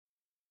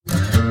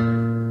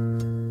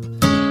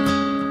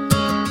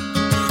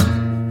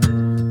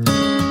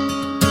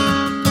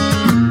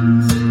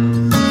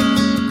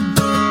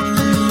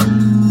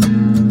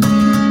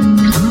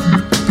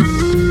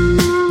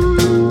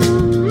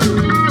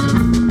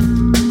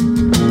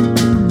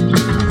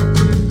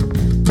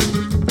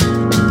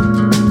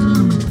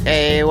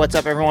what's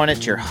up, everyone?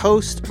 It's your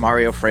host,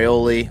 Mario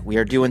Fraioli. We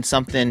are doing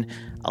something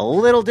a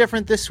little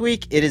different this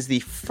week. It is the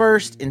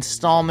first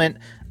installment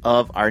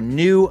of our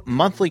new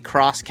monthly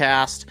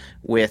crosscast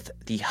with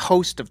the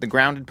host of the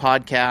Grounded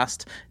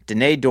podcast,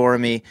 Danae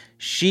Doramy.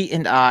 She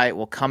and I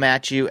will come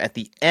at you at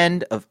the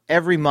end of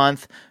every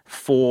month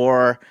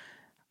for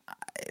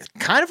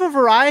kind of a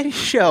variety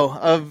show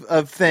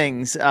of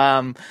things.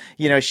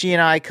 She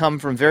and I come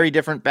from very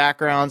different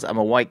backgrounds. I'm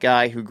a white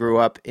guy who grew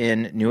up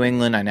in New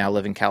England. I now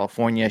live in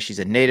California. She's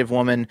a native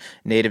woman,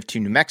 native to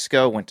New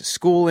Mexico, went to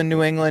school in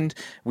New England.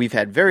 We've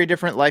had very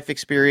different life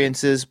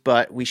experiences,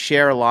 but we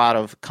share a lot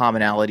of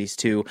commonalities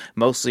too,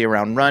 mostly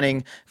around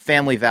running,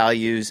 family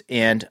values,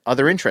 and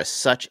other interests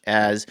such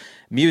as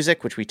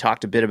music, which we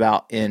talked a bit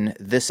about in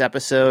this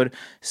episode.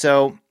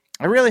 So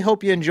I really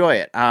hope you enjoy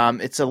it.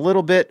 It's a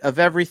little bit of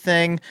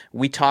everything.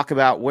 We talk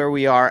about where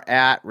we are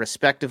at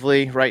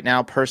respectively right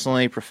now,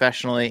 personally,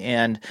 professionally,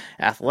 and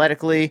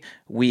athletically.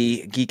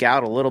 We geek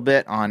out a little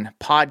bit on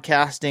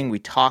podcasting. We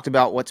talked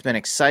about what's been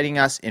exciting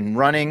us in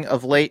running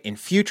of late. In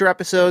future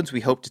episodes, we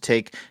hope to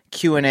take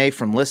Q&A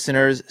from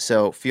listeners,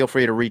 so feel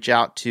free to reach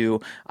out to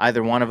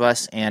either one of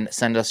us and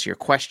send us your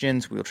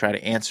questions. We'll try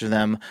to answer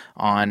them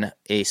on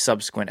a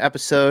subsequent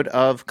episode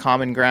of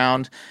Common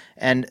Ground.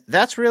 And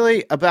that's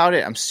really about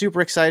it. I'm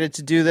super excited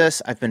to do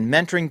this. I've been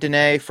mentoring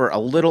Danae for a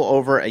little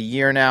over a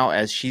year now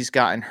as she's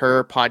gotten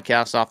her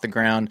podcast off the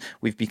ground.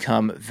 We've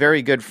become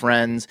very good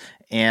friends,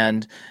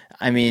 and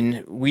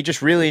we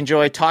just really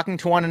enjoy talking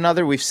to one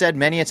another. We've said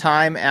many a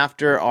time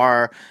after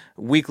our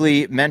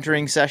weekly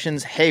mentoring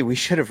sessions, hey, we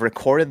should have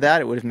recorded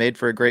that. It would have made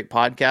for a great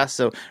podcast.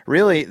 So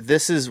really,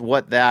 this is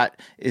what that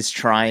is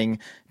trying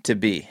to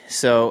be.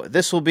 So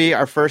this will be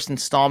our first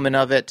installment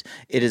of it.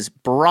 It is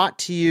brought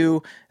to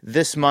you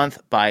this month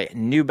by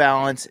New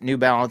Balance. New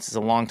Balance is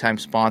a longtime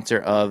sponsor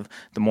of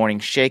the Morning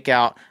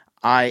Shakeout.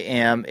 I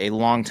am a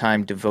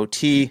longtime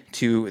devotee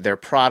to their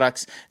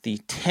products. The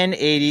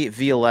 1080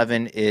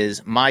 V11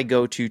 is my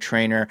go-to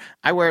trainer.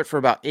 I wear it for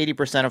about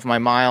 80% of my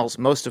miles,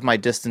 most of my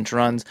distance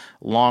runs,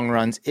 long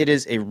runs. It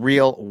is a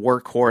real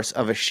workhorse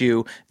of a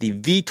shoe. The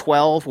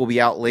V12 will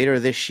be out later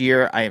this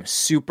year. I am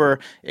super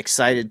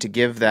excited to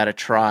give that a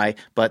try,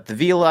 but the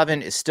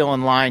V11 is still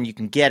in line. You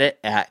can get it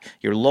at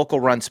your local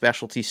run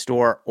specialty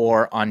store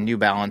or on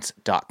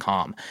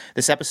newbalance.com.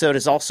 This episode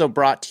is also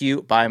brought to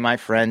you by my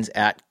friends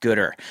at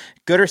Goodr.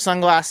 Goodr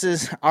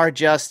sunglasses are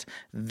just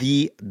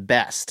the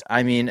best.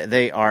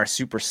 They are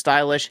super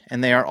stylish,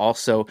 and they are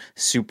also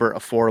super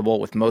affordable,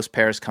 with most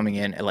pairs coming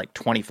in at like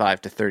 $25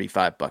 to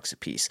 $35 a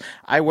piece.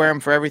 I wear them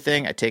for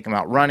everything. I take them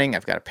out running.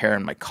 I've got a pair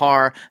in my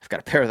car. I've got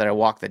a pair that I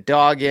walk the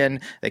dog in.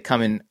 They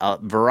come in a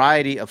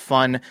variety of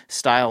fun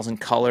styles and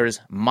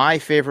colors. My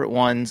favorite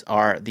ones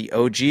are the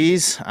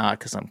OGs,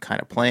 because I'm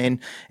kind of plain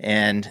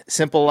and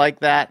simple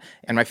like that.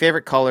 And my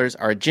favorite colors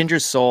are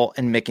Ginger's Soul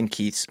and Mick and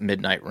Keith's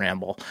Midnight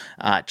Ramble.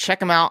 Check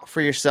them out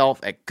for yourself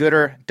at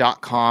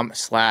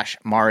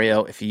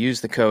goodr.com/Mario. If you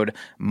use the code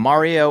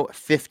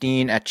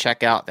Mario15 at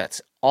checkout,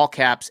 that's all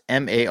caps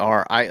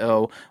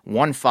MARIO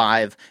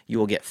 15, you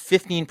will get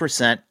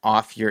 15%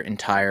 off your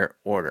entire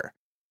order.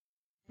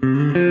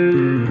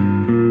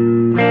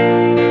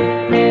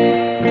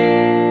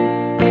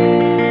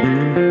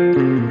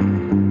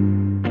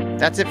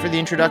 That's it for the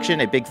introduction.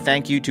 A big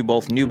thank you to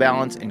both New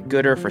Balance and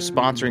Goodr for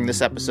sponsoring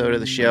this episode of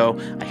the show.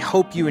 I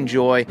hope you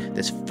enjoy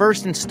this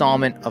first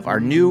installment of our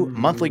new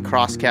monthly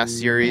crosscast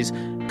series,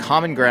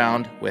 Common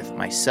Ground, with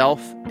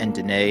myself and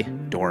Danae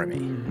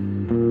Doramy.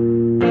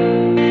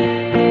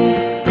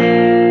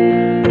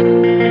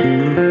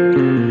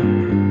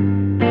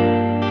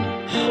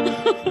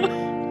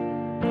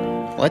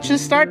 Let's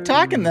just start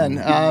talking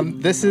then.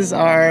 This is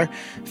our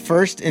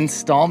first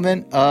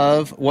installment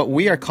of what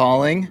we are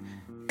calling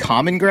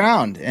Common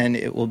Ground, and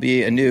it will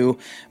be a new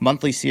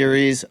monthly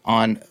series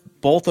on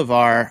both of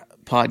our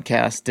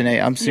podcasts. Danae,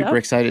 I'm super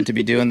excited to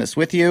be doing this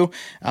with you.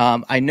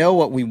 I know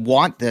what we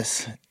want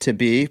this to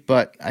be,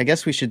 but I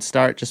guess we should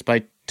start just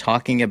by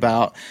talking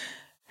about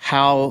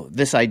how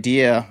this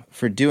idea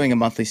for doing a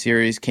monthly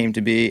series came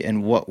to be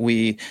and what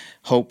we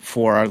hope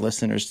for our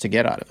listeners to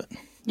get out of it.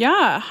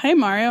 Yeah. Hi,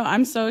 Mario.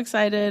 I'm so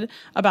excited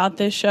about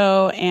this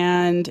show,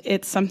 and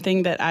it's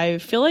something that I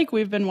feel like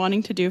we've been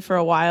wanting to do for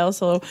a while.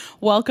 So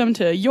welcome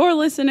to your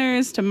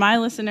listeners, to my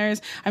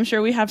listeners. I'm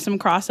sure we have some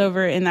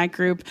crossover in that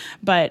group,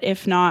 but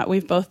if not,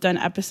 we've both done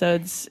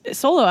episodes,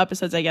 solo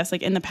episodes, I guess,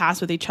 like in the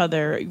past with each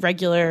other,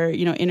 regular,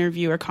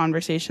 interview or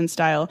conversation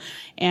style.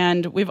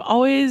 And we've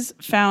always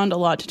found a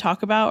lot to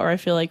talk about, or I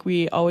feel like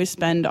we always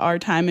spend our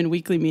time in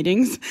weekly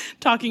meetings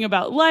talking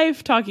about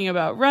life, talking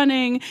about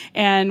running,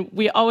 and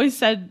we always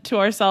said to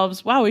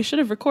ourselves, wow, we should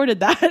have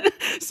recorded that.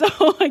 So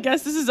I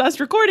guess this is us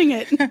recording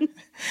it.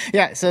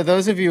 Yeah, so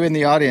those of you in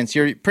the audience,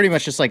 you're pretty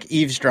much just like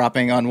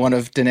eavesdropping on one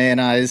of Danae and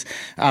I's.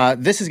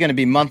 This is going to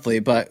be monthly,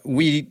 but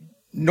we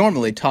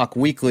normally talk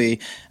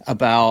weekly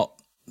about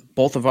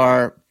both of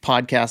our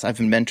podcasts. I've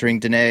been mentoring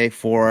Danae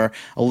for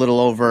a little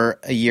over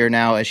a year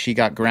now as she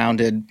got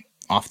grounded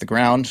off the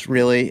ground,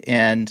 really.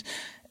 And,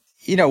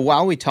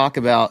 while we talk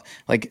about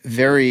like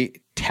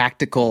very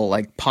tactical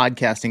like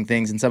podcasting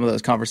things in some of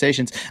those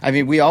conversations. I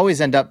mean, we always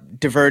end up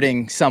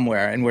diverting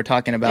somewhere, and we're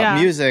talking about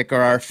music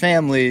or our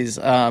families,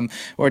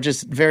 or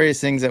just various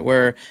things that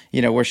we're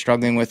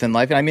struggling with in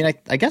life. And I mean,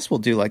 I guess we'll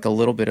do like a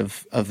little bit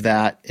of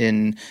that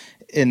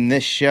in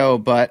this show,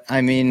 but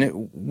I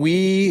mean,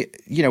 we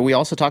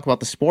also talk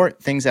about the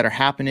sport, things that are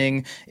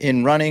happening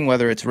in running,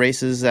 whether it's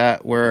races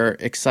that we're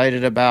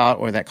excited about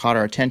or that caught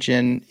our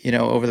attention,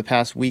 over the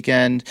past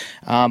weekend,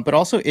 but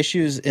also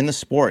issues in the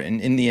sport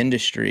and in the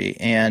industry.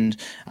 And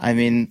I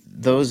mean,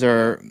 those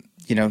are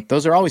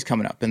always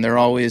coming up and they're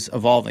always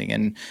evolving.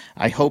 And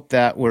I hope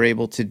that we're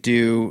able to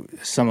do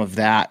some of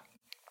that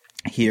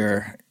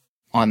here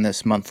on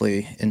this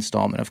monthly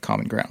installment of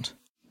Common Ground.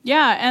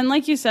 Yeah. And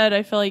like you said,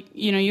 I feel like,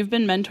 you've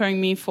been mentoring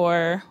me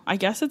for, I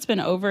guess it's been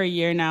over a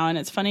year now. And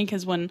it's funny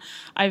because when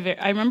I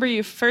remember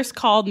you first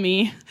called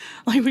me,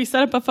 like we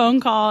set up a phone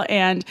call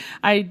and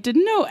I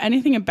didn't know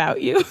anything about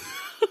you.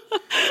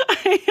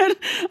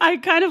 I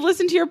kind of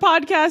listened to your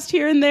podcast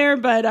here and there,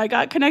 but I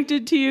got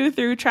connected to you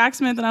through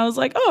Tracksmith and I was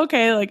like, oh,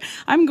 okay, like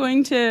I'm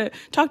going to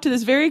talk to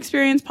this very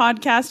experienced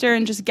podcaster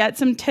and just get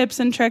some tips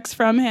and tricks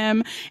from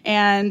him.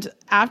 And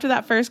after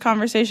that first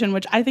conversation,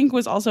 which I think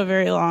was also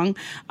very long,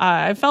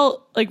 I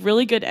felt like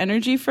really good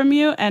energy from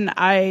you. And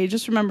I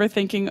just remember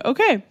thinking,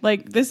 okay,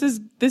 like this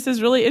is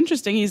really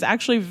interesting. He's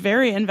actually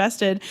very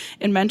invested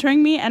in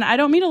mentoring me. And I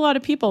don't meet a lot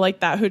of people like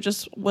that who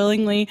just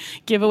willingly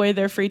give away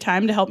their free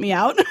time to help me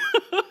out.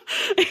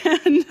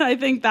 And I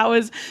think that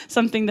was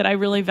something that I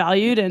really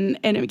valued. And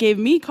it gave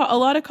me a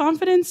lot of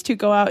confidence to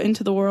go out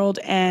into the world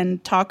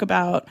and talk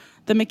about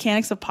the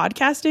mechanics of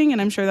podcasting.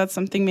 And I'm sure that's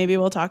something maybe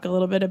we'll talk a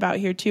little bit about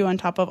here too, on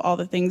top of all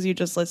the things you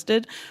just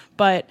listed.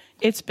 But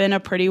it's been a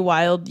pretty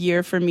wild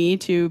year for me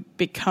to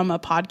become a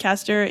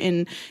podcaster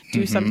and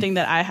do something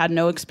that I had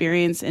no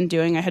experience in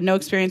doing. I had no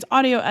experience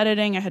audio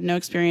editing. I had no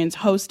experience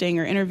hosting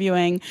or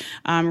interviewing,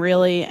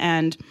 really.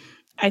 And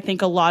I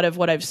think a lot of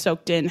what I've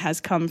soaked in has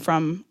come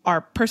from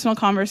our personal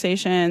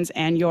conversations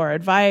and your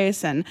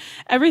advice and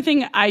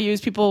everything I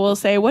use. People will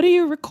say, what do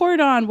you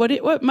record on?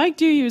 What mic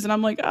do you use? And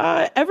I'm like,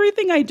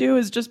 everything I do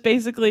is just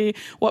basically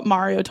what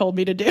Mario told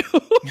me to do.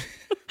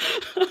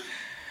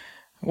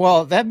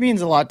 Well, that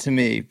means a lot to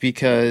me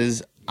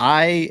because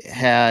I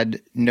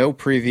had no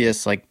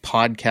previous like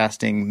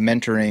podcasting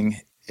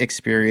mentoring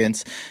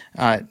experience.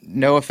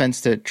 No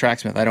offense to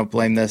Tracksmith. I don't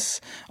blame this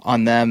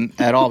on them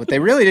at all, but they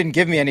really didn't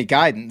give me any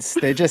guidance.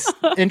 They just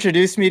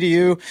introduced me to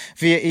you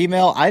via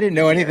email. I didn't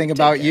know anything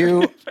about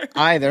you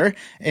either.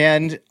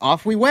 And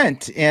off we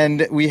went.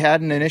 And we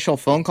had an initial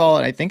phone call,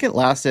 and I think it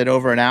lasted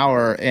over an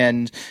hour.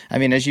 And I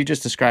mean, as you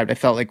just described, I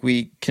felt like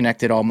we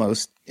connected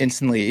almost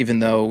instantly, even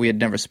though we had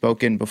never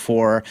spoken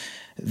before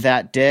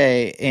that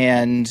day.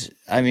 And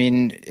I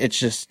mean, it's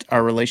just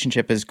our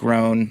relationship has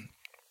grown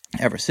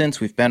ever since.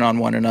 We've been on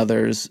one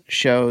another's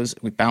shows.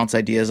 We bounce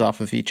ideas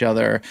off of each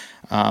other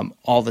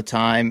all the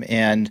time.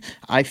 And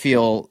I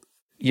feel,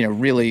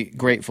 really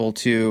grateful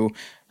to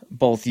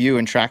both you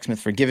and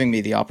Tracksmith for giving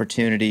me the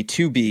opportunity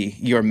to be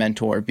your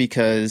mentor,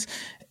 because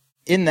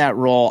in that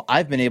role,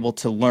 I've been able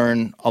to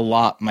learn a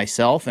lot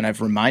myself, and I've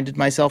reminded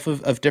myself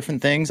of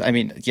different things. I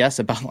mean, yes,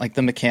 about like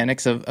the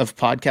mechanics of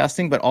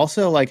podcasting, but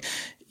also like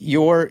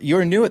you're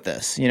new at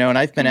this, and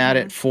I've been at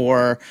it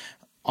for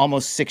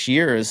almost 6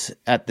 years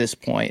at this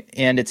point.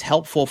 And it's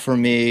helpful for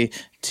me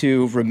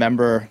to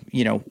remember,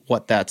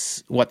 what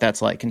that's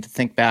like, and to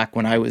think back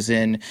when I was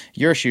in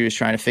your shoes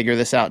trying to figure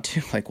this out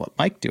too. Like, what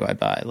mic do I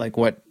buy? Like,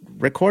 what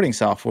recording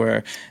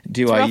software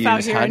do I use?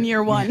 Out here in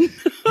year one.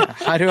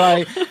 How do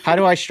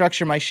I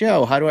structure my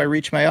show? How do I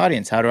reach my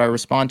audience? How do I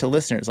respond to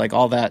listeners? Like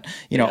all that,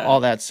 all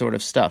that sort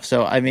of stuff.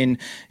 So, I mean,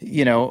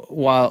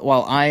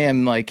 while I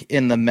am like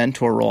in the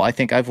mentor role, I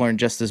think I've learned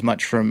just as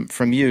much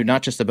from you,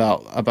 not just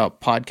about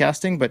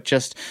podcasting, but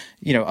just,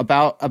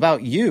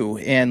 about you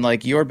and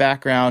like your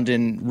background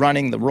in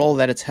running, the role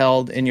that it's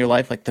held in your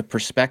life, like the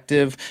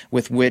perspective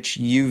with which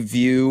you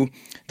view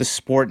the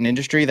sport and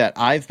industry that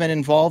I've been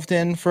involved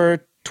in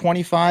for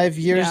 25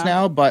 years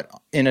now, but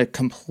in a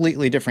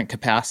completely different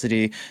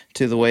capacity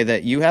to the way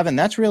that you have. And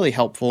that's really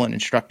helpful and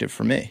instructive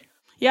for me.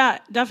 Yeah,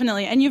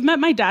 definitely. And you've met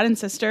my dad and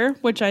sister,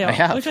 which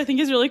I think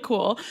is really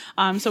cool.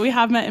 So we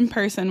have met in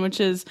person, which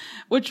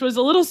was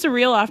a little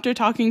surreal after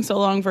talking so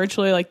long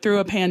virtually, like through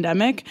a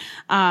pandemic.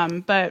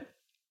 But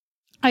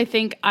I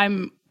think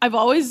I've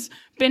always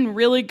been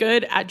really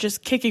good at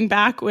just kicking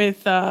back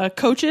with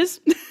coaches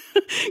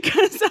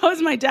because that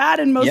was my dad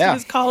and most of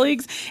his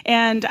colleagues.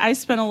 And I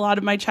spent a lot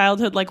of my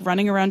childhood like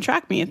running around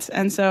track meets.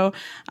 And so,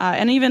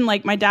 and even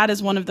like my dad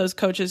is one of those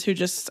coaches who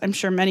just, I'm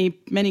sure many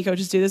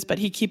coaches do this, but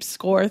he keeps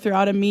score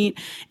throughout a meet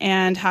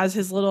and has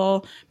his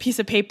little piece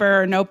of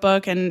paper or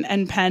notebook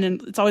and pen.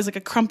 And it's always like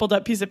a crumpled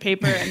up piece of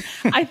paper. And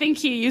I think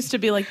he used to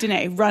be like,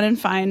 Danae, run and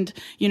find,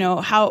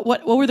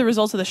 what were the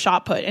results of the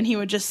shot put? And he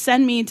would just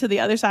send me to the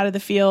other side of the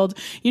field,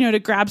 to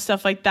grab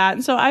stuff like that.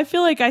 And so I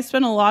feel like I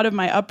spent a lot of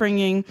my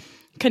upbringing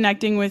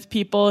connecting with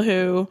people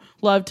who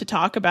love to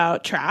talk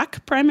about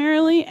track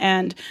primarily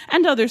and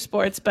other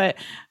sports. But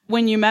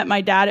when you met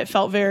my dad, it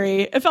felt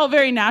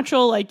very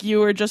natural. Like you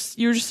were just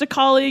a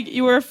colleague,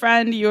 you were a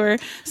friend, you were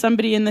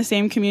somebody in the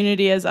same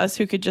community as us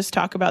who could just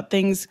talk about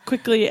things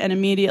quickly and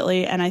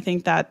immediately. And I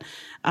think that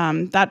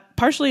that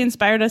partially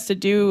inspired us to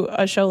do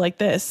a show like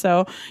this.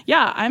 So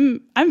yeah,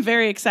 I'm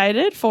very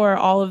excited for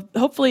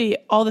hopefully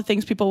all the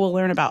things people will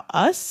learn about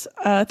us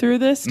through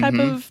this type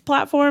of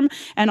platform,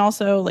 and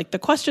also like the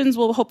questions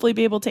we'll hopefully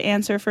be able to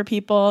answer for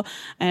people,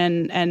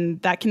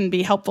 and that can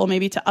be helpful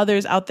maybe to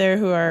others out there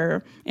who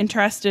are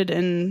interested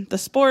in the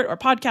sport or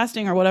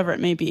podcasting or whatever it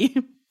may be.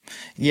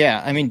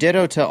 Yeah, I mean,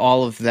 ditto to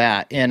all of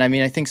that. And I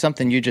mean, I think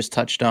something you just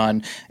touched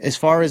on as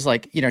far as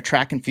like,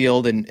 track and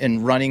field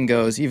and running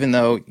goes, even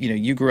though,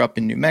 you grew up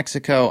in New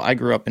Mexico, I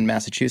grew up in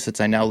Massachusetts,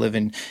 I now live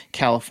in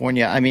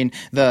California. I mean,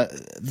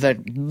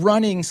 the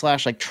running /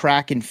 like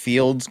track and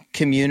field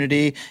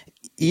community,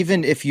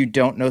 even if you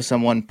don't know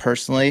someone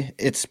personally,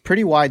 it's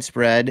pretty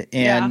widespread,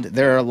 and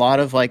there are a lot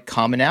of like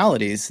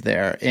commonalities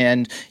there.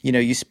 And,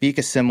 you speak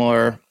a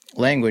similar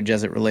language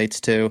as it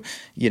relates to,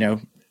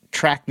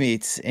 track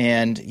meets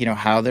and,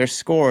 how they're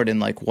scored and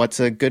like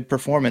what's a good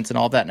performance and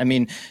all that. And I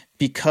mean,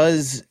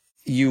 because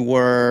you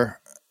were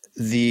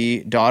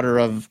the daughter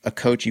of a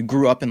coach, you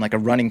grew up in like a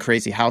running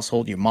crazy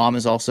household. Your mom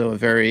is also a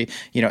very,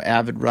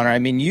 avid runner. I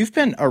mean, you've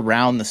been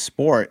around the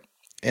sport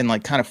and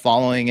like kind of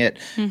following it,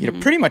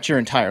 pretty much your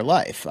entire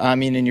life. I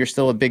mean, and you're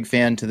still a big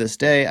fan to this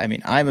day. I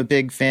mean, I'm a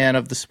big fan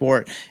of the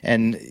sport,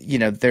 and,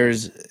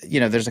 there's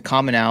a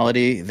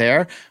commonality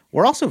there.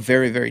 We're also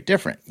very, very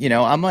different.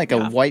 I'm like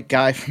a white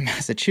guy from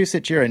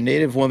Massachusetts. You're a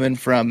native woman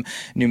from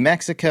New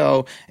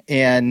Mexico.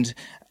 And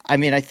I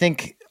mean, I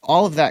think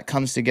all of that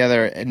comes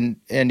together. And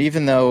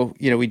even though,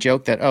 we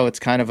joke that, it's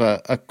kind of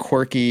a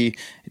quirky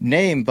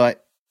name,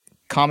 but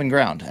common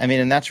ground. I mean,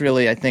 and that's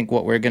really, I think,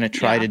 what we're going to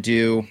try to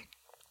do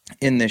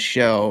in this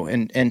show,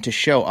 and to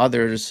show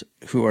others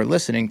who are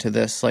listening to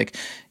this, like,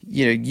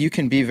 you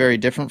can be very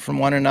different from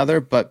one another,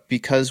 but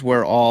because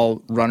we're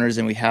all runners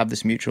and we have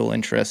this mutual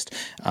interest,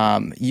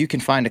 you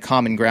can find a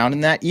common ground in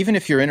that, even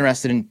if you're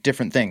interested in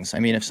different things. I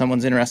mean, if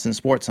someone's interested in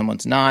sports,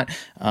 someone's not.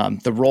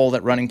 The role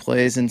that running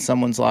plays in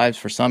someone's lives,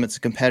 for some, it's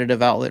a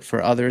competitive outlet.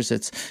 For others,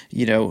 it's,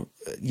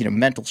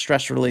 mental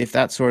stress relief,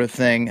 that sort of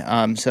thing.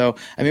 So,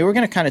 I mean, we're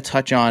going to kind of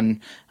touch on,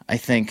 I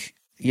think,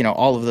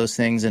 all of those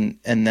things and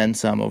then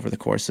some over the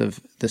course of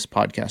this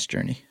podcast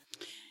journey.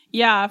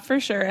 Yeah, for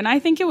sure. And I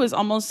think it was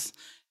almost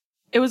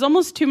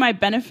to my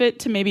benefit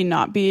to maybe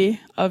not be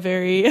a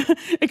very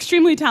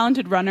extremely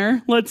talented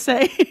runner, let's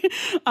say.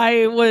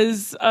 I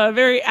was a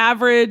very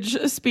average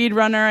speed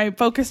runner. I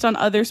focused on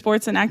other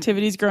sports and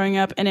activities growing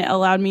up, and it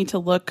allowed me to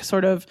look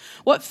sort of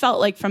what felt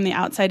like from the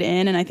outside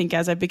in. And I think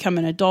as I've become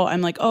an adult,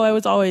 I'm like, I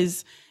was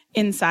always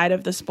inside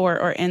of the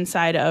sport or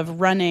inside of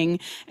running,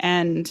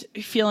 and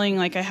feeling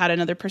like I had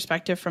another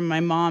perspective from my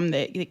mom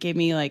that gave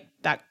me like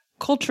that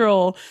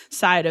cultural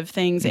side of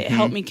things. It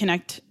helped me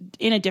connect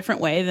in a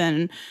different way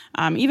than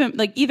even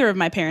like either of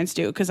my parents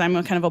do, because I'm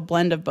a kind of a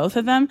blend of both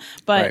of them.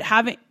 But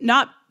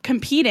not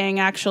competing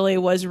actually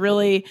was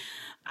really,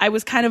 I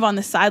was kind of on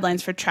the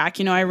sidelines for track.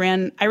 I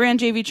ran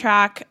JV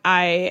track.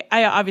 I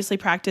obviously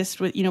practiced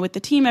with the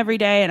team every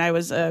day, and I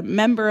was a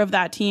member of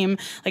that team.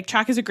 Like,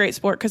 track is a great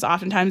sport because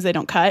oftentimes they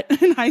don't cut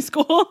in high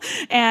school,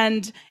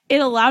 and it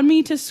allowed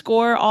me to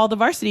score all the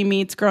varsity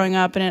meets growing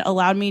up, and it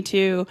allowed me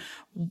to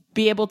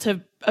be able to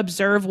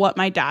observe what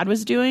my dad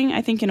was doing,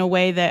 I think, in a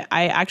way that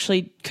I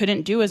actually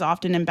couldn't do as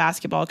often in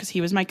basketball, because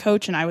he was my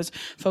coach and I was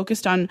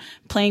focused on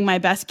playing my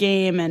best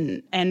game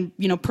and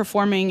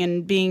performing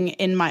and being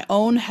in my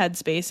own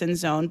headspace and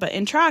zone. But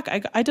in track,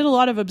 I did a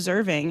lot of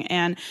observing,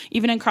 and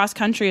even in cross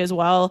country as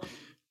well.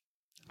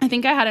 I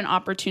think I had an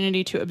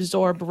opportunity to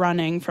absorb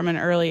running from an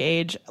early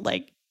age,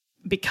 like,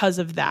 because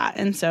of that.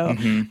 And so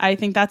I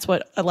think that's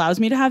what allows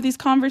me to have these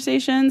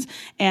conversations,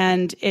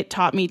 and it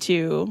taught me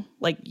to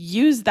like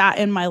use that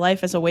in my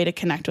life as a way to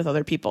connect with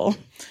other people.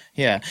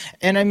 Yeah.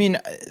 And I mean,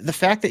 the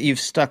fact that you've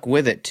stuck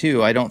with it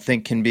too, I don't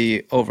think can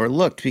be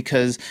overlooked,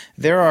 because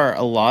there are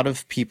a lot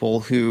of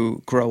people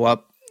who grow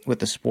up with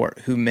the sport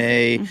who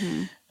may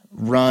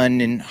run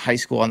in high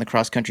school on the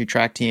cross country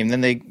track team,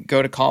 then they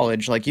go to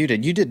college like you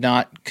did. You did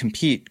not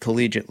compete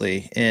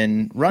collegiately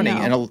in running.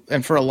 No.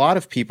 And for a lot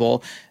of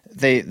people,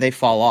 they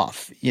fall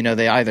off.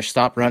 They either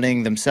stop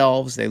running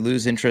themselves, they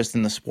lose interest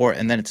in the sport,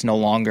 and then it's no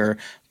longer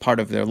part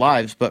of their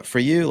lives. But for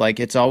you, like,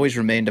 it's always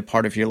remained a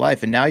part of your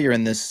life. And now you're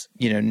in this,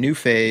 new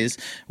phase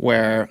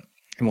where,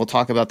 and we'll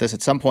talk about this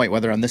at some point,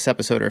 whether on this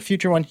episode or a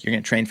future one, you're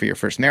going to train for your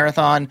first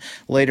marathon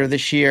later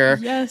this year.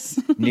 Yes.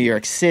 New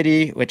York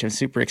City, which I'm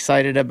super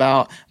excited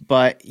about.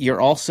 But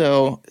you're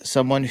also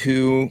someone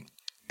who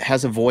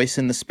has a voice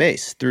in the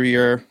space through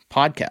your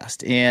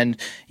podcast. And,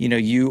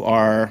 you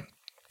are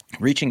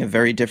reaching a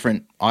very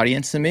different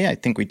audience than me. I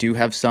think we do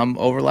have some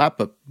overlap,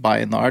 but by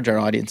and large, our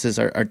audiences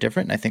are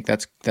different. And I think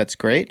that's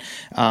great.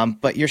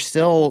 But you're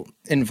still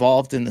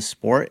involved in the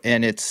sport,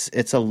 and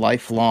it's a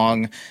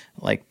lifelong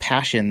like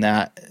passion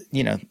that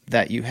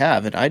you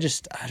have. And I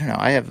don't know.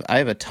 I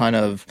have a ton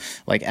of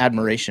like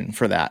admiration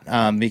for that,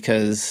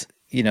 because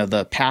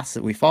the paths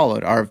that we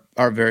followed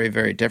are very,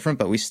 very different,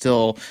 but we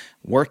still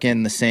work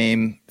in the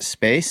same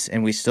space,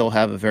 and we still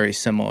have a very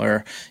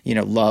similar,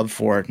 love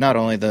for not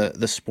only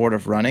the sport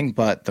of running,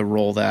 but the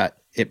role that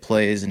it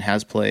plays and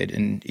has played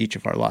in each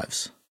of our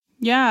lives.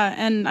 Yeah.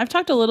 And I've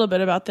talked a little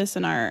bit about this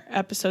in our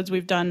episodes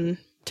we've done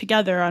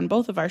together on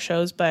both of our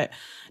shows, but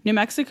New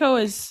Mexico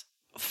is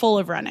full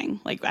of running.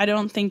 Like, I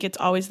don't think it's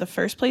always the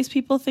first place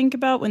people think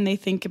about when they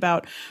think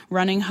about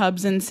running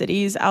hubs and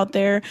cities out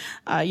there,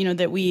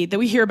 that we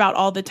hear about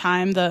all the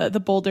time,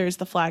 the Boulders,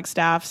 the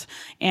Flagstaffs.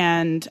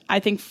 And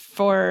I think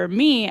for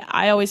me,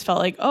 I always felt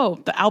like,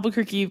 oh, the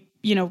Albuquerque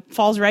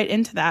falls right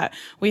into that.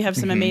 We have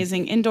some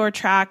amazing indoor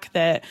track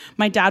that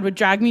my dad would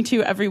drag me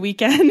to every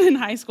weekend in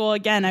high school.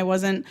 Again, I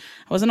wasn't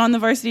on the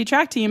varsity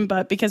track team,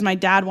 but because my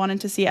dad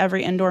wanted to see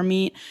every indoor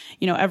meet,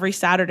 every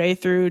Saturday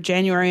through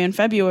January and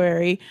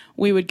February,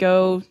 we would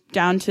go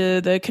down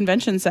to the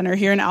convention center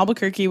here in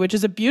Albuquerque, which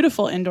is a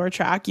beautiful indoor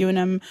track.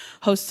 UNM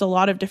hosts a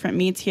lot of different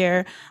meets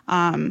here.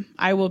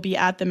 I will be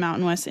at the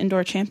Mountain West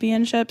Indoor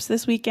Championships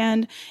this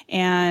weekend,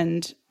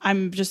 and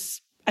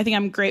I think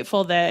I'm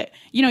grateful that,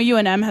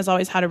 UNM has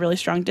always had a really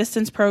strong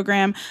distance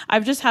program.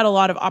 I've just had a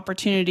lot of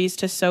opportunities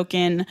to soak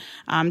in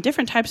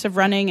different types of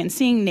running, and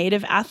seeing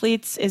native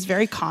athletes is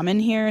very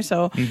common here.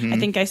 So I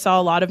think I saw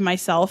a lot of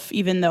myself,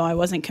 even though I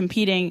wasn't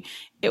competing.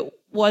 It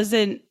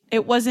wasn't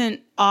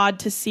odd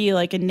to see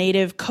like a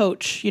native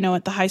coach,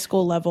 at the high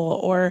school level,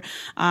 or,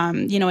 a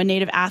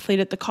native athlete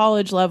at the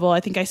college level. I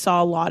think I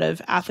saw a lot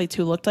of athletes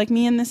who looked like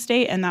me in this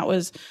state, and that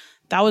was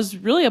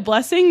really a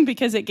blessing,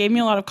 because it gave me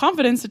a lot of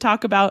confidence to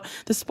talk about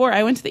the sport.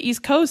 I went to the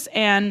East Coast,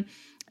 and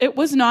it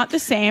was not the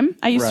same.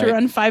 I used to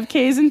run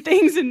 5Ks and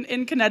things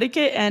in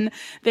Connecticut, and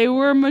they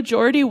were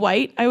majority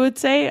white, I would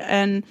say.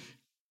 And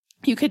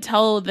you could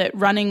tell that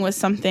running was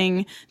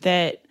something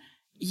that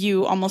it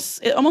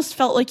almost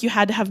felt like you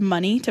had to have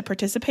money to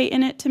participate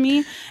in it, to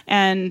me.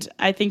 And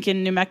I think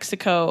in New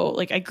Mexico,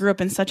 like, I grew up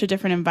in such a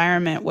different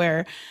environment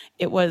where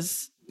it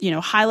was,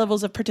 high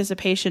levels of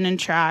participation in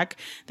track.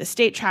 The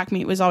state track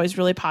meet was always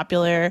really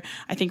popular.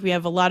 I think we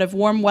have a lot of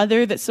warm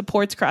weather that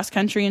supports cross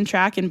country and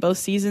track in both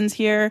seasons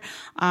here.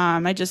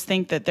 I just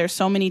think that there's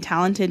so many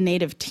talented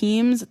native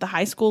teams at the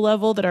high school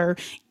level that are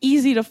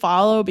easy to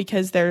follow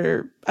because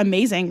they're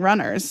amazing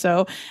runners.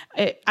 So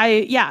it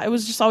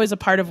was just always a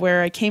part of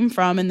where I came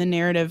from in the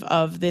narrative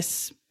of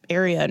this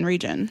area and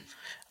region.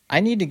 I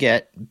need to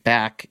get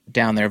back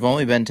down there. I've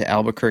only been to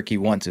Albuquerque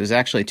once. It was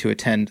actually to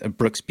attend a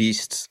Brooks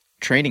Beasts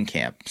training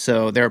camp.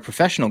 So there are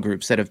professional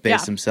groups that have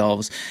based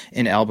themselves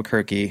in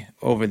Albuquerque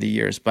over the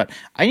years, but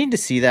I need to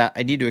see that.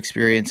 I need to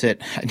experience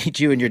it. I need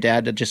you and your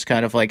dad to just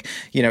kind of like,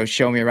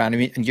 show me around. I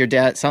mean, your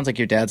dad, sounds like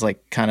your dad's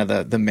like kind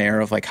of the mayor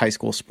of like high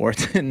school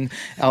sports in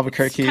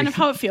Albuquerque. It's kind of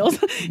how it feels.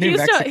 He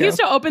used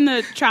to open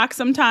the track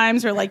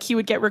sometimes, or like he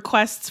would get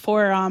requests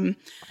for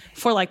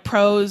like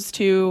pros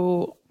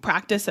to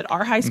practice at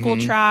our high school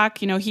track.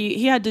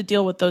 He had to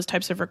deal with those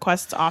types of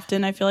requests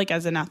often, I feel like,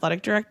 as an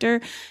athletic director.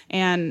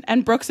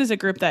 And Brooks is a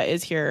group that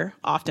is here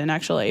often,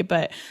 actually.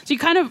 But so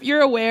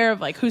you're aware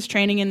of like who's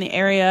training in the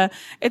area.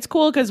 It's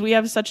cool because we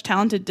have such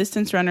talented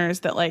distance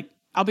runners that like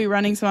I'll be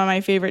running some of my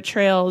favorite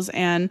trails,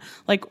 and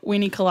like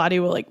Weenie Kaladi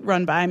will like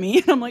run by me,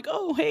 and I'm like,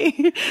 oh, hey.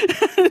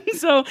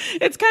 So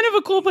it's kind of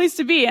a cool place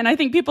to be. And I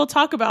think people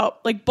talk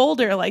about like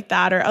Boulder like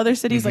that, or other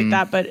cities like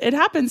that, but it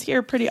happens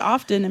here pretty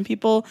often. And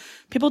people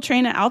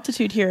train at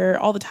altitude here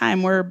all the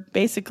time. We're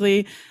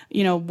basically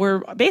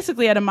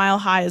at a mile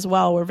high as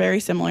well. We're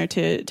very similar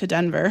to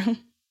Denver.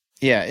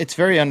 Yeah, it's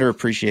very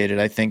underappreciated,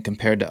 I think,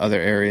 compared to other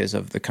areas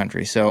of the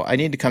country. So I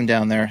need to come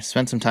down there,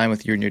 spend some time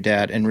with you and your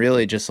dad, and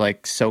really just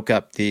like soak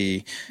up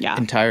the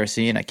entire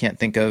scene. I can't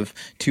think of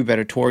two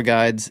better tour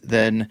guides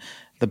than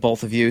the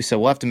both of you. So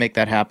we'll have to make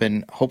that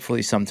happen,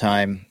 hopefully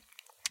sometime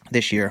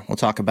this year. We'll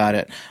talk about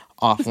it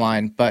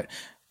offline. But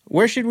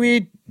where should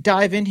we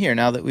dive in here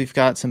now that we've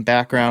got some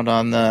background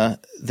on the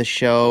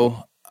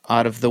show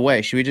out of the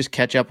way? Should we just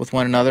catch up with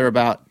one another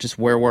about just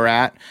where we're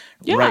at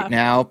right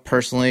now,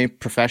 personally,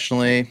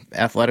 professionally,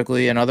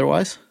 athletically, and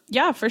otherwise?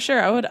 Yeah, for sure.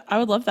 I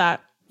would love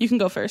that. You can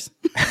go first.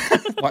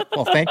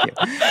 Well, thank you.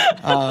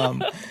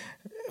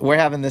 We're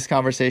having this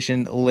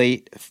conversation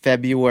late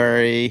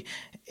February,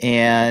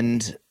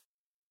 and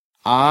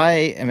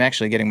I am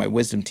actually getting my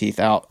wisdom teeth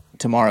out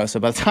tomorrow. So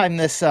by the time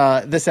this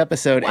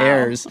episode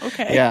airs,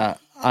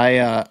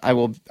 I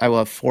will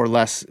have 4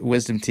 less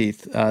wisdom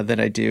teeth than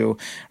I do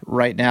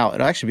right now.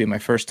 It'll actually be my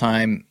first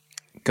time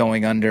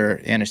going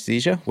under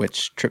anesthesia,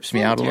 which trips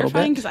me out a little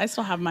bit. Because I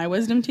still have my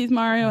wisdom teeth,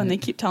 Mario, and they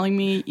keep telling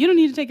me, you don't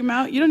need to take them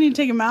out. You don't need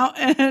to take them out.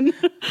 And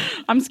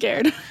I'm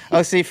scared.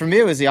 Oh, see, for me,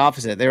 it was the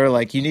opposite. They were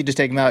like, you need to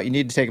take them out. You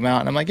need to take them out.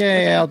 And I'm like,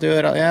 yeah, I'll do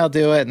it. I'll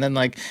do it. And then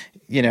like,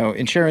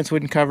 insurance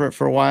wouldn't cover it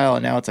for a while.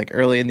 And now it's like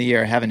early in the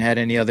year. I haven't had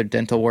any other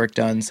dental work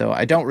done. So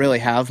I don't really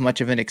have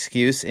much of an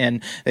excuse.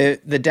 And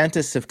the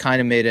dentists have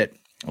kind of made it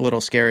a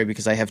little scary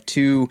because I have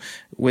 2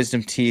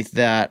 wisdom teeth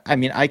that,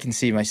 I can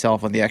see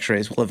myself on the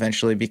x-rays will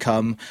eventually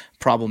become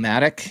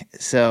problematic.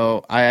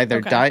 So I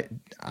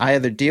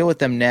either deal with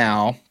them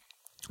now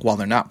while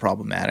they're not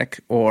problematic,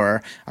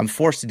 or I'm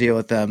forced to deal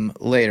with them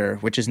later,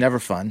 which is never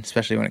fun,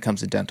 especially when it comes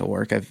to dental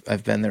work.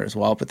 I've been there as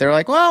well. But they're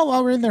like, well,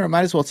 while we're in there, I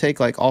might as well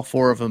take like all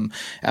 4 of them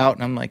out.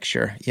 And I'm like,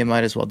 sure, you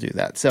might as well do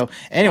that. So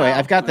anyway,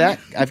 I've got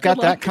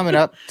that coming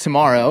up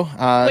tomorrow.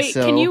 Wait,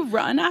 can you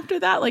run after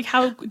that? Like,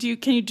 can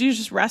you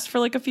just rest for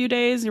like a few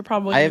days? You're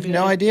probably. I have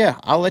no idea.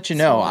 I'll let you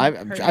know.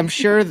 I'm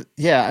sure.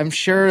 Yeah, I'm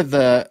sure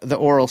the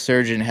oral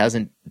surgeon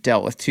hasn't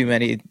dealt with too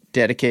many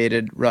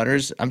dedicated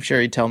runners. I'm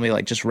sure he'd tell me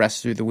like just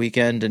rest through the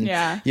weekend and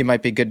you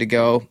might be good to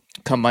go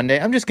come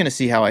Monday. I'm just going to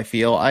see how I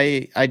feel.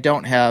 I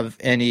don't have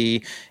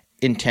any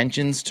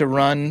intentions to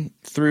run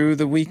through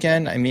the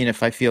weekend.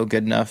 If I feel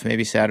good enough,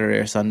 maybe Saturday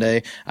or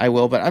Sunday, I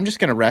will, but I'm just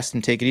going to rest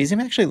and take it easy. I'm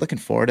actually looking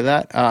forward to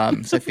that.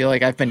 So I feel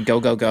like I've been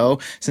go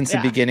since the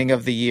beginning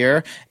of the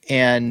year.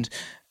 And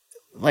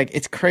like,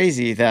 it's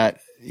crazy that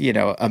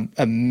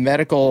a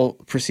medical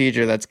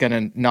procedure that's going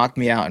to knock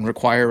me out and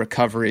require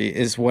recovery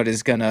is what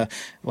is going to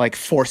like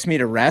force me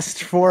to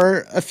rest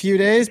for a few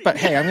days. But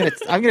hey, I'm going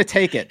to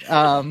take it.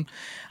 I'm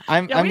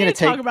going to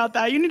talk about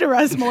that. You need to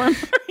rest more,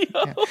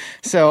 Mario.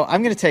 So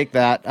I'm going to take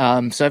that.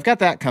 So I've got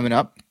that coming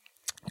up.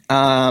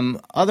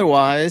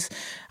 Otherwise,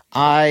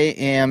 I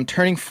am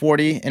turning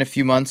 40 in a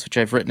few months, which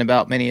I've written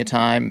about many a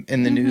time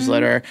in the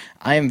newsletter.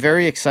 I am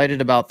very excited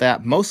about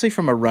that, mostly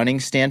from a running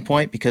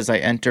standpoint, because I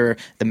enter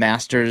the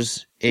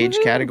Masters age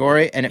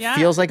category, and it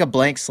feels like a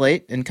blank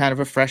slate and kind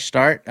of a fresh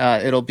start.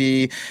 It'll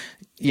be,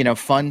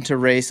 fun to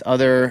race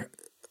other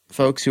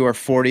folks who are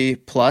 40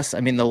 plus.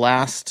 The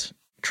last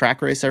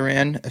track race I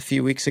ran a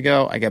few weeks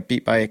ago, I got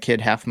beat by a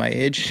kid half my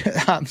age.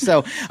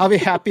 So I'll be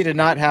happy to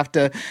not have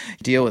to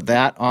deal with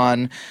that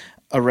on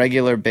a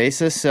regular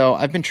basis. So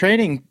I've been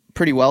training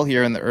pretty well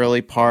here in the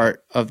early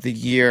part of the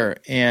year,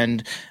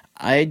 and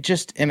I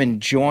just am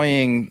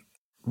enjoying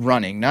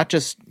running, not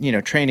just,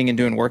 training and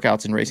doing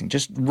workouts and racing,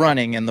 just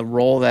running and the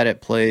role that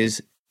it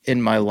plays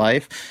in my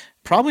life,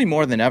 probably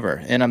more than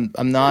ever. And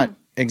I'm not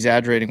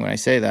exaggerating when I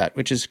say that,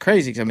 which is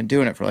crazy because I've been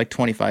doing it for like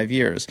 25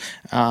 years.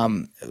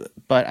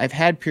 But I've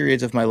had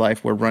periods of my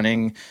life where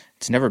running,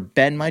 it's never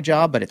been my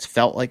job, but it's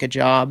felt like a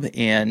job,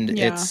 and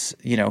it's,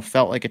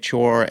 felt like a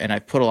chore, and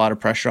I've put a lot of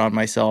pressure on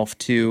myself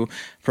to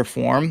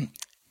perform.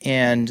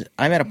 And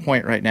I'm at a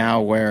point right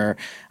now where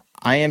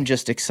I am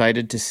just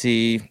excited to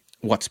see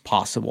what's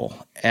possible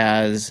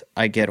as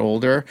I get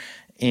older,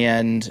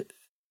 and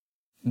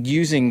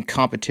using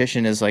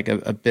competition as like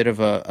a bit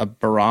of a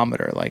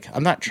barometer. Like,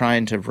 I'm not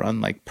trying to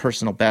run like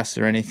personal bests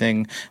or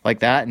anything like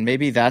that. And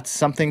maybe that's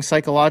something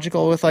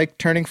psychological with like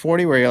turning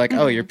 40, where you're like,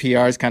 oh, your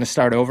PRs kind of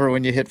start over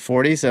when you hit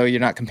 40. So you're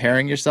not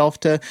comparing yourself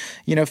to,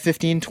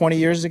 15, 20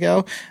 years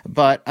ago.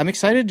 But I'm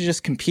excited to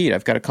just compete.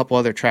 I've got a couple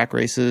other track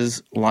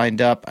races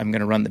lined up. I'm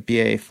going to run the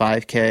BA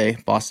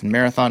 5K Boston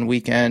Marathon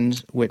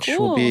weekend, which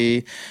will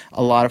be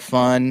a lot of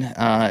fun,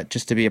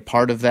 just to be a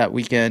part of that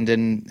weekend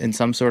in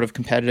some sort of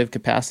competitive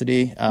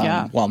capacity.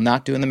 While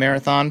not doing the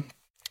marathon.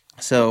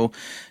 So,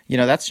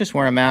 that's just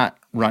where I'm at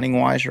running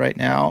wise right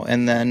now.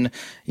 And then,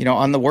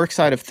 on the work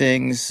side of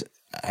things,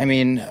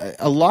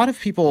 a lot of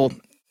people,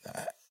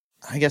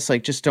 I guess,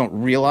 like just don't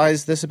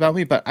realize this about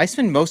me, but I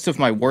spend most of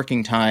my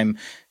working time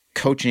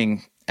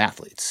coaching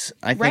athletes.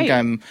 I think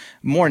I'm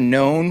more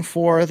known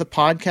for the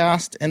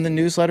podcast and the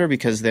newsletter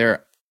because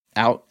they're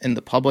out in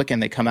the public and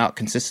they come out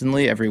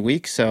consistently every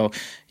week. So,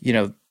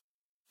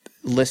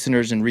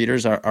 listeners and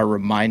readers are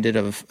reminded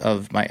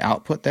of my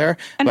output there.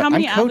 And how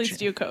many athletes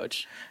do you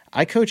coach?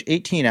 I coach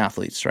 18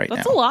 athletes right now.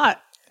 That's a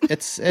lot.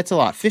 It's a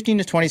lot. 15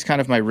 to 20 is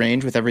kind of my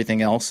range with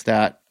everything else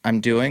that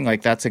I'm doing.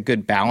 Like, that's a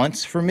good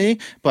balance for me,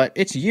 but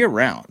it's year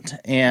round.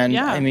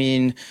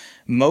 And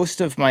most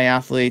of my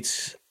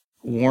athletes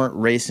weren't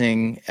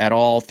racing at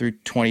all through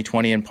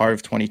 2020 and part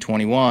of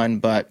 2021,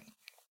 but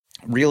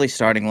really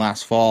starting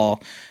last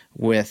fall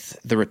with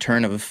the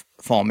return of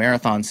fall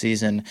marathon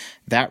season,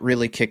 that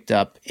really kicked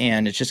up,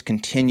 and it just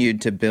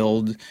continued to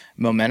build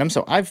momentum.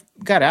 So I've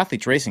got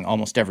athletes racing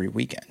almost every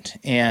weekend,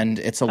 and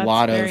it's a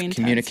lot of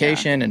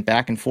communication and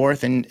back and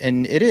forth. And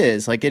it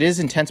is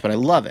intense, but I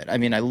love it. I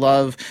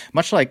love,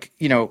 much like,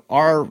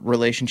 our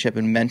relationship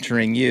and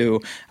mentoring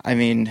you.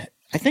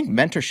 I think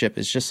mentorship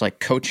is just like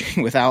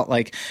coaching without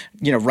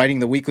writing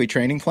the weekly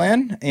training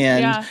plan.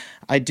 And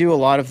I do a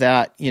lot of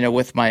that,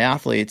 with my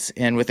athletes,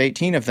 and with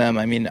 18 of them,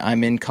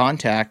 I'm in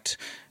contact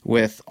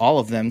with all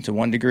of them to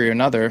one degree or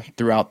another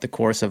throughout the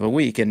course of a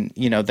week. And,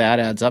 that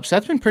adds up. So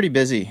that's been pretty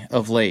busy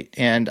of late.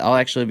 And I'll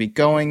actually be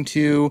going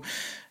to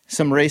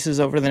some races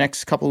over the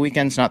next couple of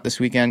weekends. Not this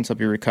weekend, so I'll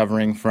be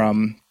recovering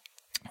from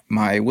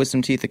my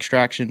wisdom teeth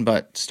extraction.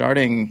 But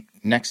starting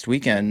next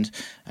weekend,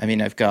 I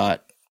mean, I've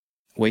got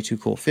Way Too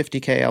Cool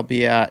 50K I'll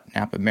be at,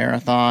 Napa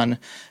Marathon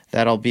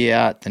that I'll be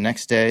at the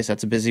next day. So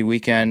that's a busy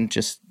weekend,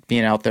 just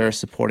being out there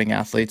supporting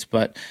athletes.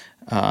 But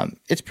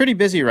it's pretty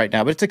busy right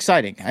now, but it's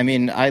exciting. I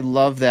mean, I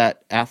love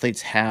that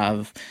athletes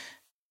have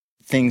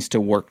things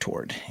to work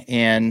toward.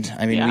 And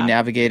I mean, we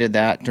navigated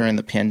that during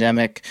the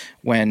pandemic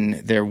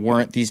when there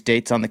weren't these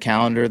dates on the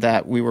calendar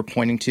that we were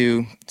pointing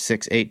to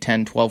 6, 8,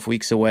 10, 12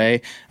 weeks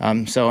away.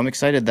 So I'm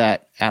excited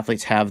that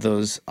athletes have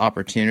those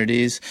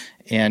opportunities,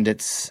 and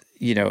it's,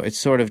 you know, it's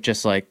sort of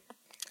just like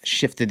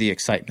shifted the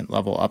excitement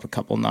level up a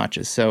couple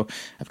notches. So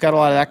I've got a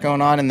lot of that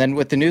going on. And then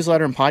with the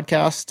newsletter and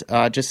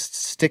podcast, just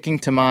sticking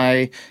to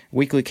my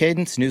weekly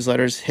cadence.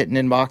 Newsletters hitting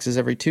inboxes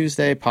every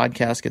Tuesday.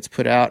 Podcast gets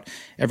put out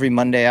every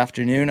Monday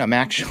afternoon. I'm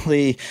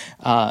actually,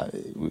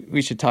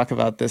 we should talk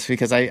about this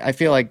because I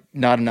feel like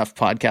not enough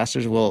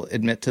podcasters will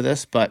admit to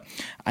this, but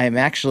I am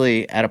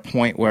actually at a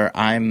point where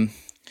I'm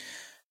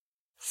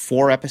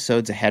 4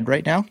 episodes ahead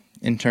right now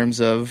in terms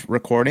of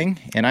recording,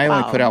 and I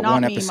only put out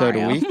one episode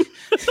a week.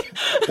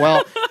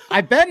 Well,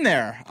 I've been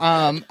there.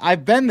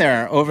 I've been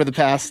there over the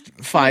past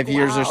 5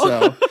 years or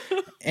so.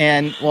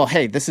 And well,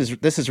 hey, this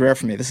is rare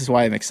for me. This is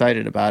why I'm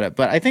excited about it.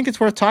 But I think it's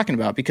worth talking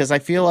about because I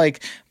feel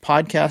like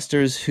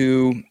podcasters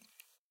who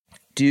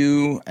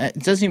it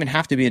doesn't even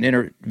have to be an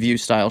interview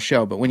style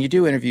show, but when you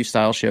do interview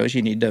style shows,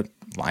 you need to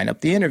line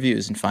up the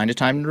interviews and find a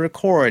time to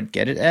record,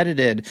 get it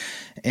edited,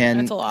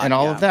 and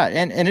all of that.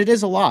 And it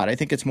is a lot. I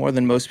think it's more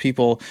than most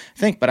people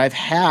think, but I've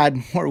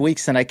had more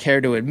weeks than I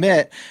care to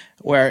admit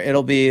where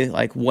it'll be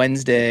like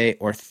Wednesday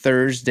or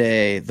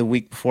Thursday the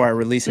week before I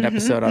release an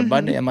episode on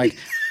Monday. I'm like,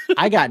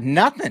 I got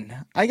nothing,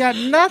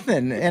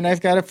 and I've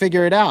got to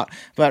figure it out.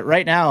 But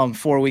right now I'm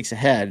 4 weeks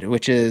ahead,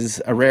 which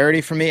is a rarity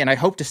for me, and I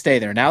hope to stay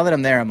there. Now that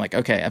I'm there, I'm like,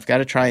 okay, I've got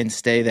to try and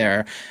stay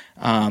there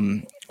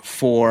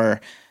for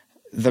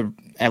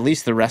at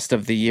least the rest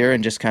of the year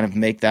and just kind of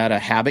make that a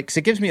habit because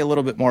it gives me a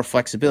little bit more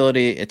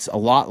flexibility. It's a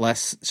lot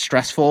less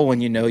stressful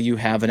when you know you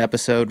have an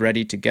episode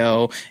ready to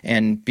go,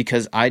 and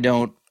because I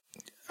don't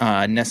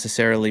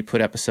necessarily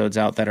put episodes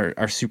out that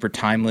are super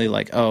timely,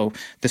 like, oh,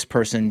 this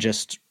person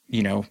just,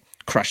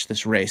 crushed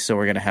this race, so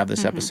we're going to have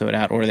this episode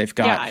out, or they've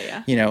got,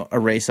 a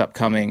race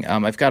upcoming.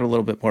 I've got a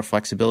little bit more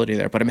flexibility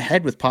there, but I'm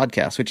ahead with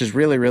podcasts, which is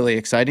really, really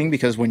exciting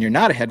because when you're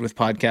not ahead with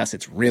podcasts,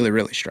 it's really,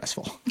 really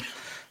stressful.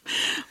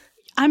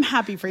 I'm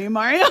happy for you,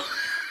 Mario.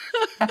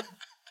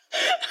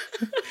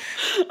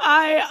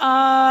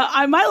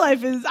 My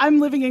life is, I'm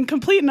living in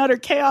complete and utter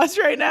chaos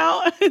right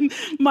now. In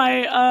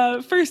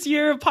my first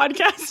year of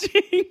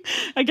podcasting,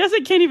 I guess I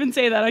can't even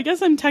say that. I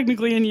guess I'm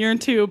technically in year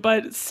 2,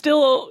 but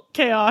still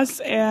chaos.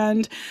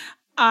 And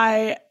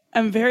I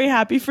am very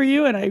happy for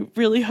you, and I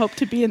really hope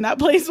to be in that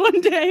place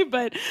one day.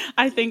 But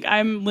I think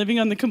I'm living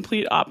on the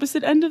complete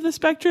opposite end of the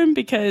spectrum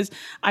because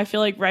I feel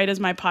like right as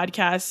my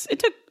podcast, it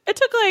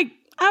took like,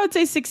 I would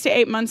say 6 to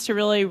 8 months to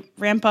really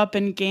ramp up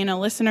and gain a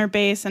listener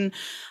base. And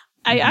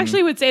I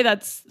actually would say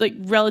that's like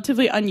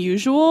relatively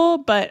unusual,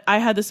 but I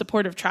had the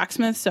support of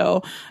Tracksmith.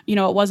 So,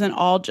 it wasn't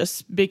all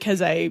just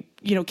because I,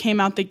 came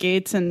out the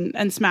gates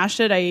and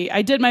smashed it.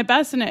 I did my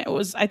best, and it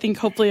was, I think,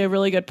 hopefully a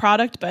really good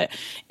product, but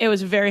it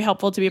was very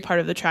helpful to be a part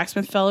of the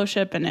Tracksmith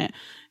Fellowship, and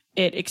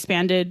it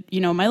expanded,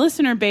 my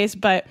listener base.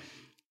 But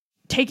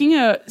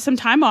taking some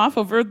time off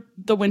over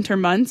the winter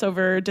months,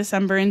 over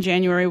December and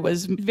January,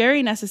 was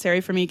very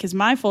necessary for me because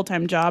my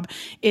full-time job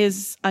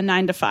is a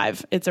 9 to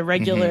 5. It's a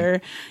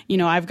regular,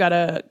 I've got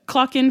to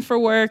clock in for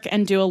work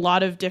and do a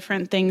lot of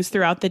different things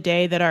throughout the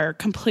day that are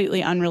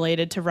completely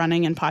unrelated to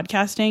running and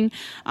podcasting.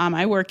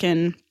 I work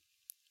in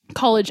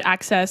college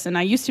access, and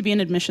I used to be an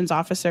admissions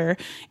officer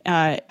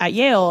at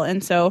Yale,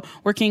 and so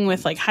working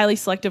with like highly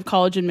selective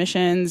college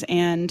admissions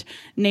and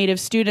native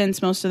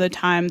students most of the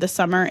time. The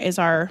summer is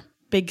our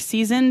big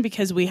season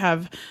because we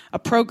have a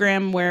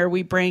program where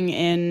we bring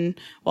in,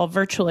 well,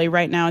 virtually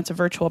right now it's a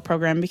virtual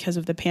program because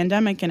of the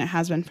pandemic, and it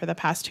has been for the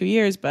past 2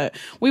 years, but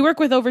we work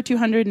with over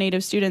 200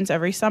 native students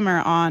every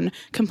summer on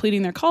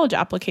completing their college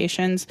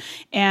applications,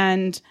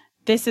 and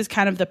this is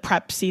kind of the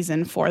prep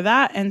season for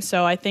that. And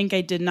so I think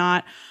I did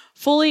not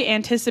fully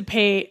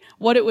anticipate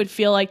what it would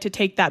feel like to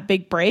take that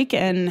big break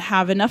and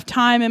have enough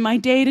time in my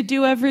day to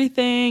do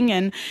everything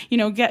and,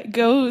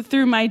 go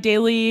through my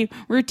daily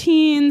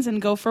routines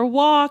and go for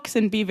walks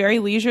and be very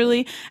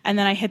leisurely. And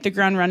then I hit the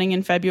ground running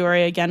in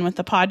February again with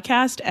the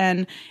podcast,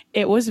 and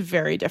it was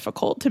very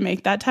difficult to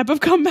make that type of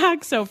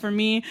comeback. So for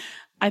me,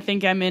 I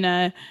think I'm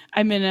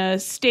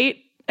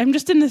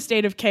just in the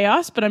state of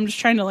chaos, but I'm just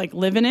trying to like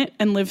live in it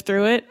and live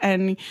through it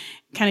and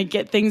kind of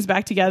get things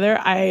back together.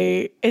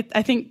 I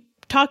think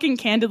talking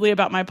candidly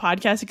about my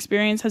podcast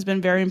experience has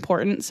been very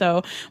important.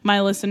 So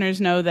my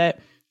listeners know that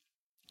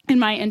in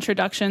my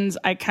introductions,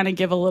 I kind of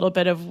give a little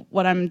bit of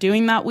what I'm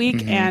doing that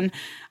week. And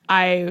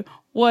I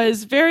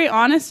was very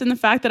honest in the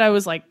fact that I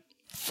was like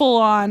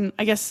full on,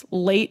 I guess,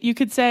 late, you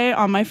could say,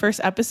 on my first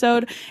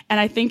episode. And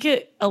I think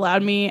it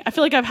allowed me, I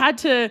feel like I've had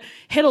to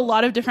hit a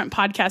lot of different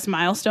podcast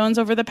milestones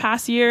over the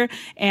past year.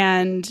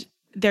 And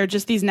they're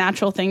just these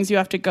natural things you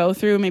have to go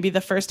through. Maybe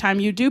the first time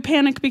you do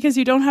panic because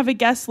you don't have a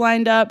guest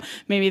lined up.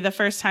 Maybe the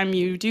first time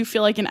you do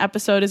feel like an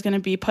episode is going to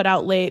be put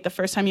out late. The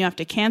first time you have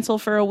to cancel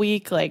for a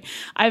week. Like,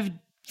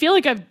 feel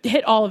like I've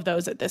hit all of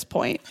those at this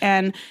point.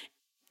 And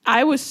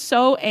I was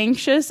so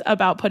anxious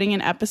about putting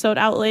an episode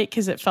out late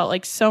because it felt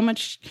like so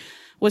much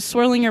was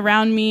swirling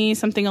around me.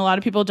 Something a lot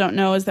of people don't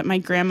know is that my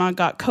grandma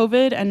got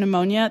COVID and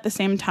pneumonia at the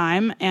same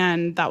time.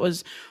 And that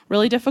was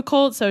really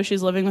difficult. So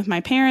she's living with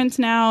my parents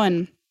now.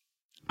 And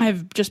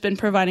I've just been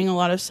providing a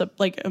lot of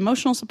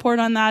emotional support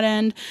on that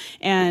end.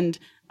 And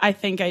I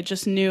think I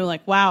just knew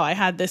like, wow, I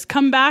had this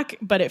comeback,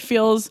 but it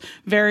feels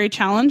very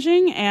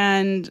challenging.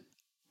 And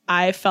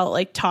I felt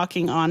like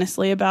talking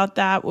honestly about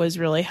that was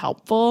really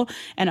helpful,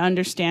 and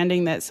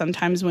understanding that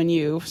sometimes when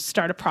you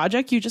start a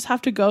project, you just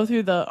have to go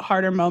through the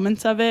harder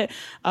moments of it,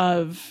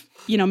 of,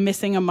 you know,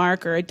 missing a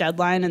mark or a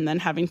deadline and then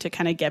having to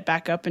kind of get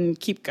back up and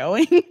keep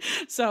going.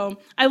 So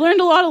I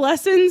learned a lot of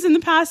lessons in the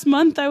past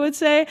month, I would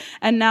say.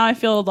 And now I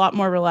feel a lot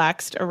more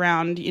relaxed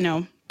around, you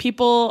know,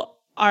 people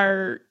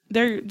are,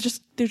 they're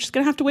just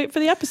going to have to wait for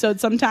the episode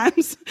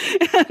sometimes.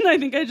 And I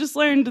think I just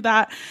learned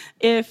that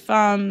if,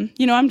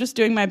 you know, I'm just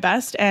doing my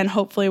best, and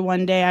hopefully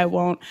one day I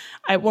won't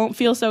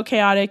feel so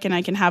chaotic, and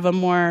I can have a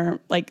more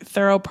like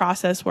thorough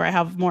process where I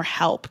have more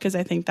help, because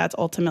I think that's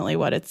ultimately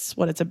what it's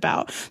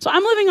about. So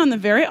I'm living on the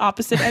very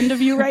opposite end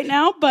of you right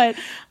now, but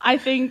I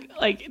think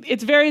like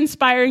it's very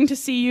inspiring to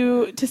see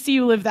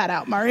you live that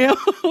out, Mario.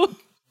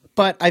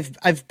 But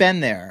I've been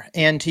there.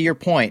 And to your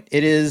point,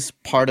 it is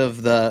part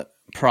of the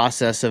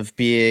process of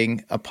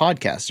being a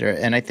podcaster.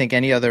 And I think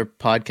any other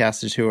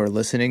podcasters who are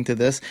listening to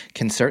this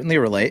can certainly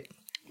relate.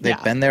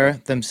 They've been there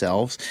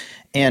themselves.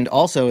 And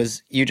also,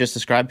 as you just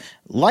described,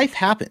 life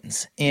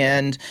happens.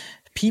 And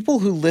people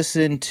who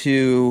listen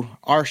to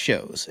our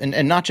shows,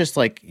 and not just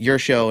like your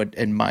show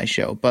and my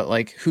show, but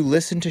like who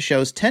listen to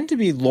shows, tend to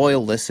be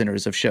loyal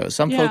listeners of shows.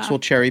 Some folks will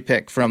cherry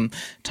pick from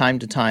time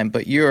to time,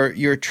 but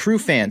your true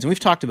fans, and we've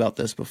talked about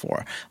this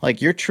before,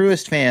 like your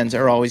truest fans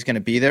are always going to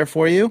be there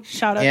for you.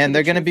 Shout out and to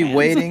they're going to be fans.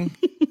 waiting.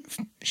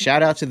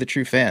 Shout out to the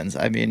true fans.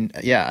 I mean,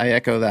 yeah, I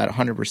echo that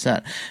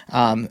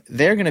 100%.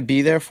 They're going to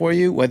be there for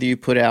you, whether you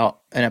put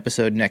out an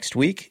episode next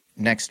week,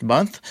 next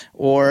month,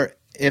 or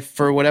if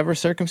for whatever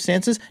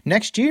circumstances,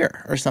 next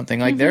year or something.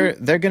 Like they're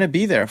going to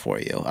be there for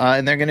you,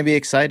 and they're going to be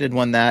excited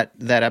when that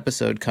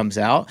episode comes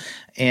out.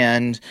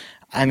 And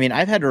I mean,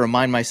 I've had to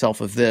remind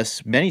myself of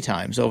this many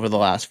times over the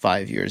last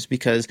 5 years,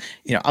 because,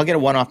 you know, I'll get a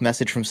one-off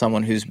message from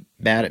someone who's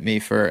mad at me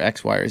for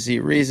X, Y, or Z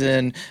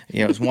reason.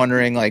 You know, is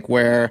wondering like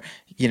where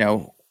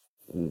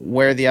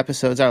the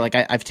episodes are. Like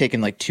I've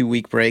taken like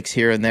 2-week breaks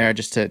here and there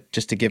just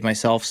to give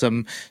myself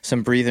some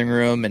breathing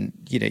room. And,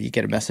 you know, you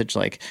get a message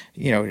like,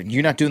 you know,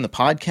 you're not doing the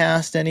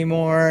podcast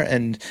anymore.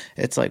 And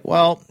it's like,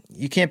 well,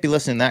 you can't be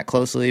listening that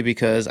closely,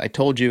 because I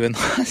told you in the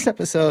last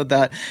episode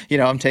that, you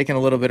know, I'm taking a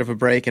little bit of a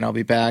break and I'll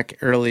be back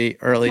early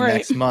Right.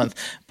 next month.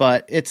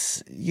 But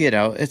it's, you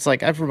know, it's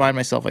like I've reminded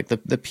myself like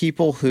the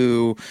people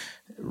who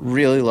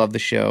really love the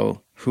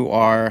show, who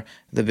are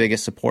the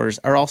biggest supporters,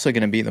 are also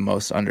going to be the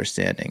most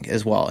understanding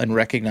as well, and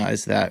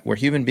recognize that we're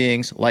human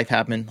beings. Life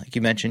happened. Like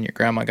you mentioned, your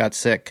grandma got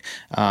sick.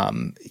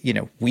 You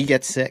know, we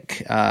get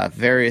sick.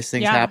 Various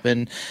things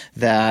happen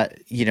that,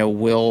 you know,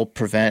 will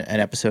prevent an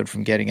episode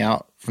from getting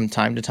out from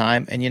time to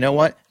time. And you know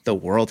what? The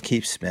world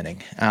keeps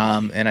spinning.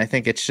 And I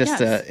think it's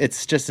just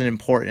it's just an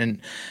important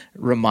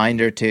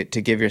reminder to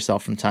give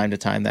yourself from time to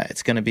time that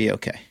it's going to be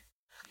okay.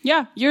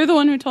 Yeah, you're the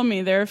one who told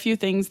me there are a few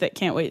things that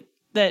can't wait.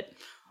 There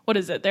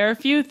are a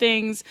few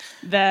things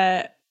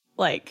that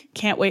like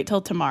can't wait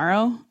till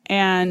tomorrow.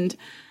 And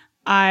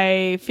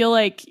I feel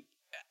like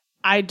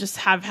I just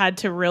have had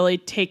to really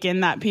take in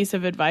that piece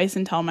of advice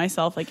and tell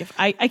myself, like, if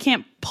I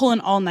can't pull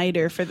an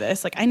all-nighter for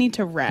this, like I need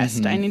to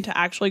rest. I need to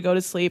actually go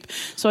to sleep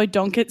so I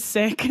don't get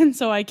sick, and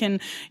so I can,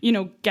 you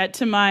know, get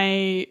to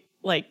my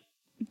like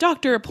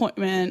doctor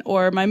appointment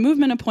or my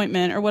movement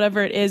appointment or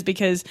whatever it is,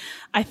 because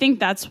I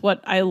think that's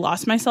what I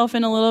lost myself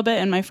in a little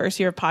bit in my first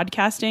year of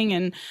podcasting.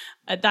 And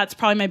that's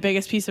probably my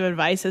biggest piece of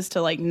advice, is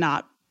to like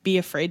not be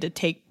afraid to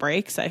take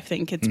breaks. I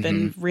think it's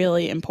been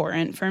really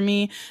important for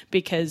me,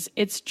 because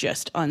it's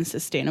just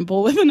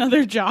unsustainable with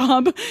another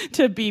job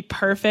to be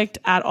perfect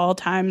at all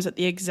times at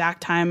the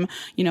exact time,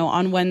 you know,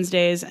 on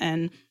Wednesdays.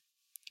 And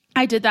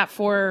I did that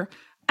for,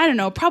 I don't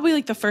know, probably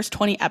like the first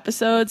 20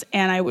 episodes.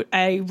 And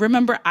I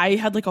remember I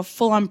had like a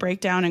full on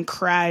breakdown and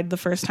cried the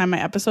first time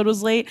my episode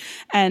was late.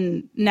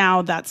 And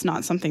now that's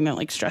not something that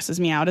like stresses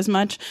me out as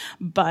much,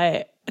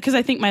 but because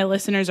I think my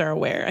listeners are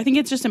aware. I think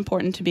it's just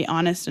important to be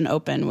honest and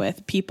open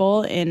with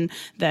people in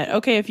that,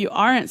 okay, if you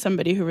aren't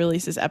somebody who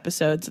releases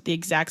episodes at the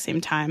exact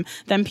same time,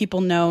 then people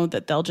know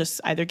that they'll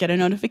just either get a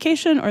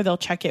notification or they'll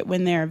check it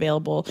when they're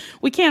available.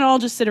 We can't all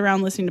just sit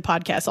around listening to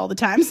podcasts all the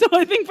time. So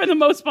I think for the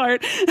most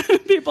part,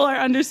 people are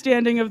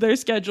understanding of their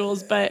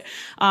schedules. But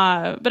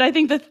I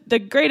think that the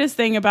greatest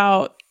thing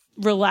about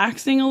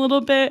relaxing a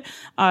little bit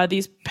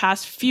these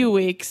past few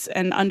weeks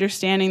and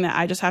understanding that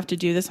I just have to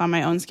do this on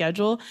my own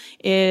schedule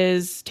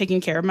is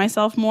taking care of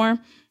myself more.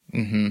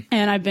 Mm-hmm.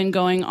 And I've been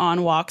going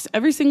on walks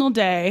every single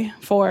day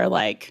for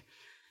like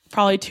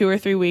probably 2 or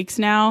 3 weeks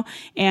now.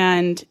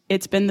 And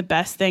it's been the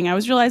best thing. I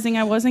was realizing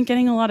I wasn't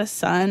getting a lot of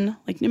sun.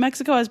 Like New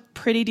Mexico has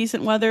pretty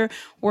decent weather.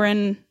 We're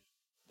in,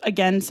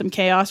 again, some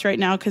chaos right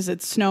now because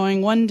it's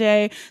snowing one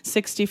day,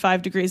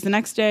 65 degrees the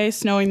next day,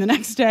 snowing the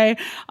next day.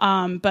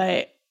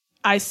 But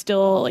I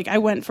still, like, I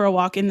went for a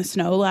walk in the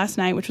snow last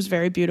night, which was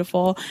very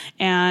beautiful.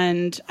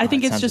 And I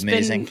think it's just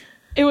amazing.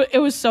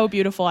 It was so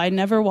beautiful. I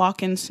never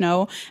walk in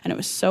snow, and it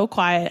was so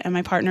quiet. And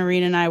my partner,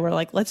 Reed, and I were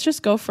like, let's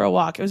just go for a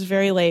walk. It was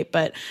very late,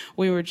 but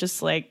we were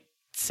just like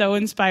so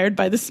inspired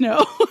by the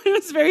snow. It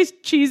was very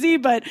cheesy,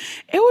 but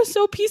it was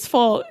so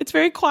peaceful. It's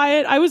very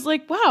quiet. I was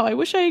like, wow, I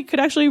wish I could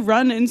actually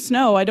run in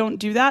snow. I don't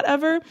do that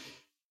ever.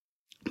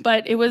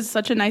 But it was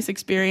such a nice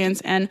experience,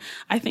 and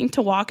I think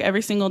to walk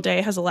every single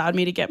day has allowed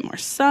me to get more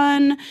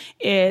sun.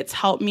 It's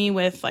helped me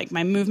with like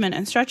my movement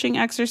and stretching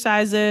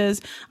exercises.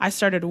 I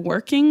started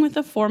working with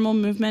a formal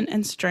movement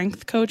and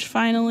strength coach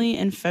finally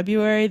in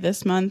February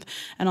this month,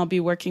 and I'll be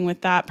working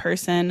with that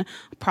person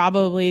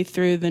probably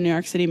through the New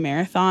York City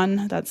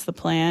Marathon. That's the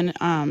plan.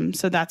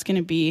 So that's going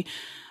to be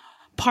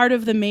part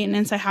of the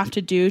maintenance I have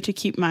to do to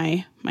keep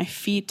my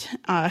feet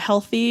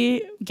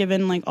healthy,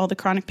 given like all the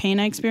chronic pain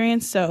I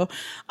experience. So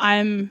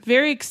I'm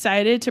very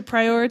excited to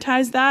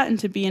prioritize that and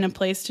to be in a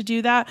place to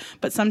do that.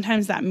 But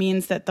sometimes that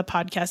means that the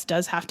podcast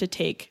does have to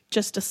take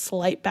just a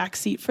slight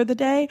backseat for the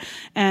day.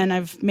 And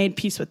I've made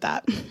peace with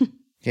that.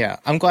 Yeah,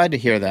 I'm glad to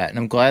hear that. And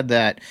I'm glad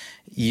that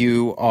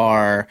you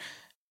are,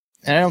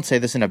 and I don't say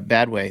this in a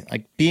bad way,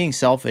 like being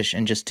selfish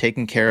and just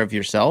taking care of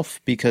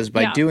yourself, because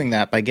by doing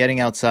that, by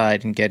getting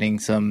outside and getting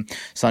some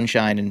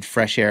sunshine and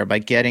fresh air, by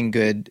getting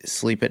good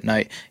sleep at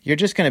night, you're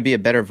just going to be a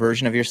better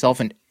version of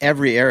yourself in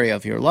every area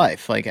of your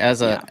life. Like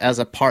as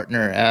a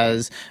partner,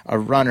 as a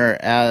runner,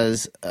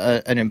 as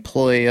an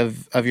employee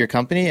of your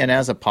company, and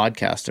as a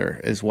podcaster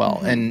as well.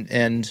 Mm-hmm.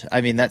 And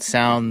I mean, that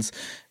sounds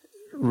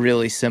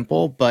really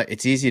simple, but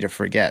it's easy to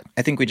forget.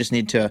 I think we just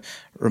need to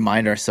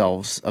remind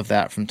ourselves of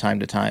that from time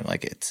to time.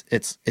 Like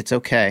it's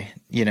okay,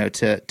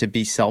 to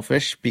be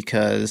selfish,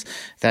 because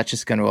that's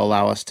just going to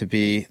allow us to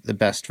be the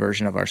best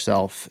version of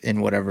ourselves in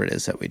whatever it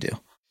is that we do.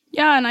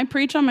 Yeah, and I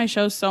preach on my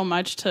show so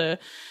much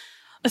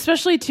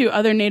especially to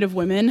other Native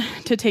women,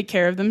 to take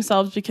care of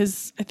themselves,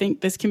 because I think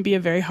this can be a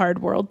very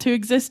hard world to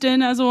exist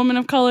in as a woman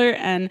of color.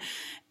 And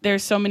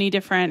there's so many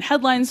different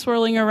headlines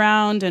swirling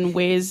around and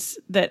ways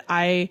that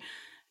I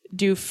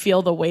do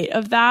feel the weight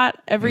of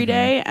that every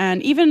day.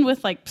 And even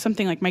with like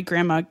something like my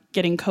grandma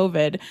getting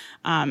COVID,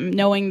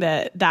 knowing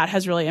that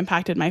has really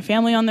impacted my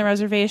family on the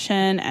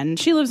reservation, and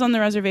she lives on the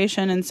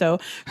reservation. And so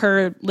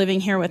her living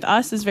here with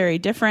us is very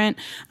different.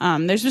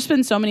 There's just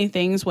been so many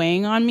things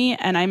weighing on me.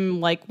 And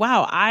I'm like,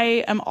 wow,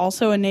 I am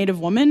also a Native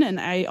woman, and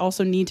I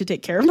also need to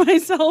take care of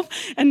myself,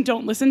 and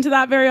don't listen to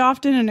that very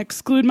often and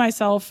exclude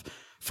myself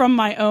from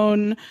my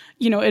own,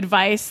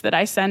 advice that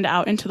I send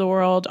out into the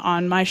world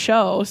on my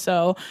show.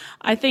 So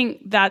I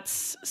think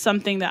that's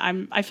something that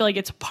I feel like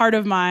it's part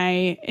of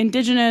my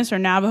Indigenous or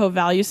Navajo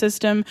value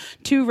system,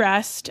 to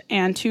rest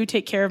and to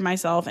take care of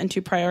myself and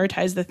to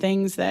prioritize the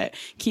things that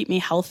keep me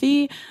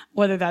healthy,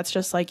 whether that's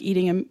just like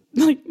eating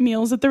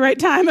meals at the right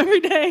time every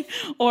day,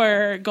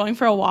 or going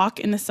for a walk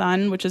in the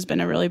sun, which has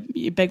been a really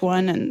big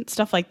one, and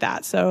stuff like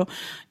that. So,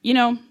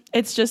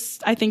 it's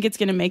just, I think it's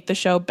going to make the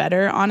show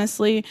better,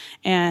 honestly.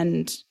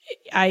 And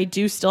I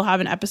do still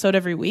have an episode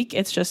every week.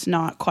 It's just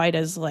not quite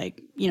as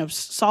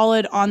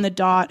solid on the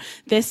dot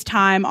this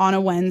time on a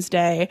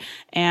Wednesday.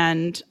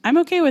 And I'm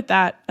okay with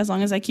that, as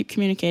long as I keep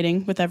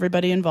communicating with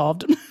everybody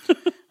involved.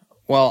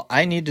 Well,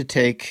 I need to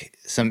take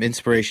some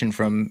inspiration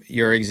from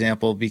your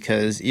example,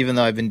 because even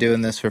though I've been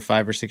doing this for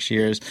 5 or 6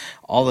 years,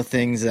 all the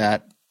things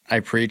that I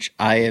preach,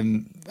 I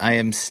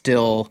am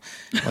still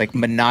like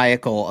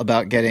maniacal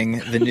about getting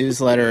the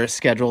newsletter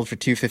scheduled for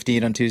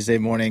 2:15 on Tuesday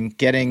morning,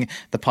 getting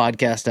the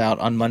podcast out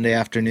on Monday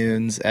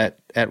afternoons at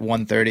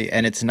 1:30,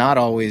 and it's not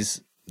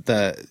always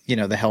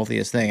the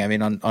healthiest thing. I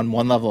mean, on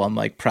one level, I'm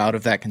like proud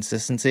of that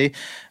consistency.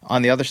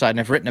 On the other side, and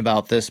I've written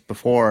about this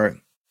before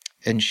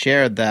and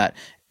shared that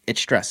it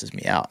stresses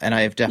me out, and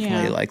I have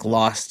definitely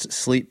lost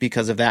sleep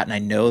because of that. And I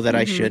know that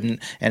I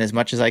shouldn't. And as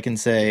much as I can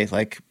say,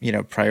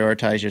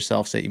 prioritize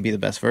yourself so you can be the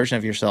best version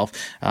of yourself,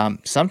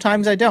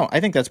 sometimes I don't.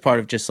 I think that's part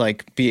of just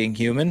like being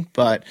human.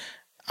 But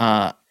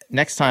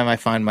next time I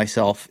find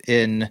myself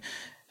in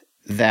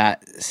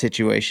that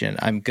situation,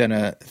 I'm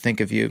gonna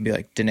think of you and be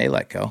like, Danae,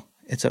 let go.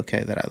 It's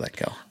okay that I let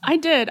go. I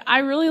did. I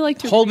really like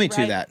to hold me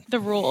to that. The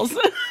rules.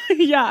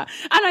 Yeah.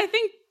 And I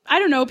think, I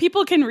don't know,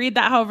 people can read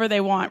that however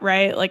they want,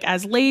 right? Like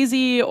as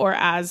lazy, or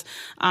as,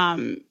 I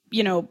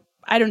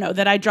don't know,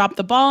 that I dropped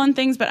the ball on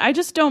things, but I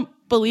just don't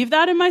believe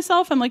that in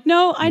myself. I'm like,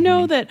 no, I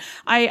know that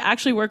I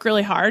actually work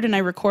really hard, and I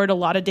record a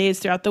lot of days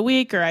throughout the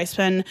week, or I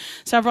spend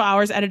several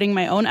hours editing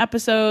my own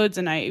episodes,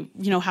 and I,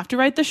 have to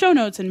write the show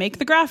notes and make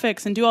the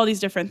graphics and do all these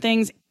different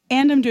things.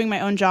 and I'm doing my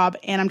own job,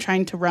 and I'm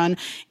trying to run,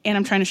 and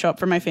I'm trying to show up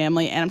for my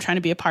family, and I'm trying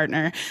to be a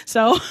partner.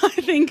 So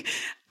I think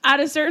at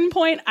a certain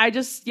point, I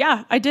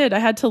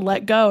had to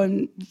let go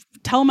and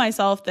tell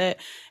myself that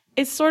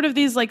it's sort of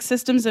these like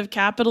systems of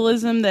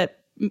capitalism that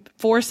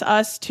force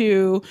us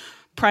to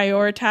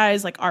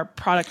prioritize like our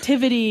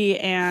productivity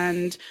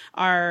and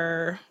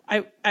our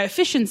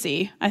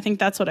efficiency. I think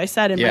that's what I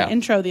said in my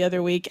intro the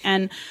other week.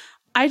 And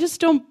I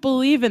just don't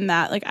believe in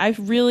that. Like, I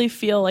really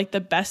feel like the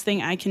best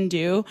thing I can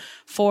do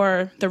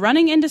for the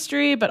running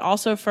industry, but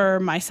also for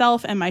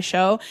myself and my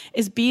show,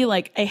 is be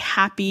like a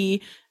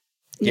happy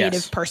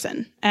native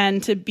person,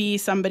 and to be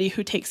somebody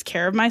who takes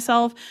care of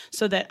myself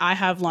so that I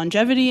have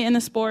longevity in the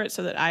sport,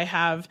 so that I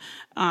have,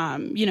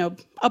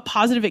 a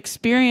positive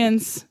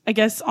experience, I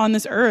guess, on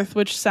this earth,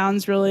 which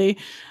sounds really,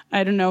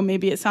 I don't know,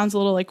 maybe it sounds a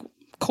little like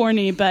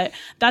corny, but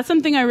that's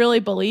something I really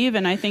believe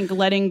in. I think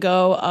letting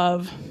go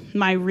of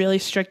my really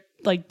strict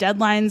like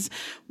deadlines,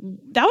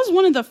 that was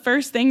one of the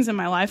first things in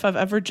my life I've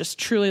ever just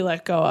truly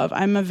let go of.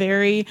 I'm a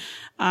very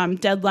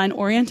deadline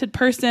oriented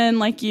person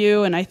like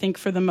you. And I think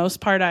for the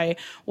most part, I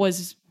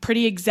was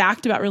pretty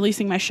exact about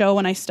releasing my show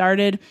when I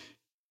started.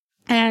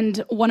 And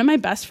one of my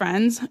best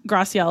friends,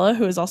 Graciela,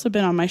 who has also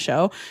been on my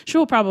show, she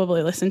will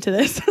probably listen to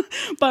this,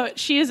 but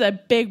she is a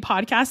big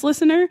podcast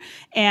listener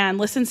and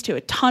listens to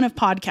a ton of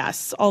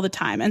podcasts all the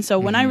time. And so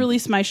when I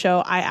released my show,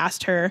 I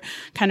asked her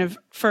kind of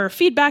for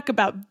feedback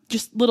about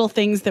just little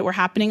things that were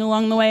happening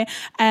along the way.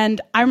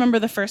 And I remember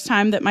the first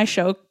time that my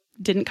show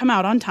didn't come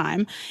out on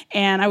time,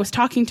 and I was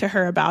talking to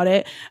her about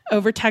it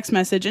over text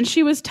message, and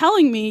she was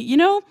telling me,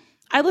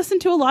 I listen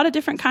to a lot of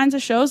different kinds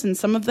of shows, and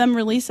some of them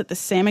release at the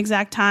same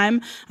exact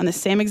time on the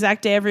same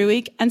exact day every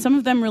week. And some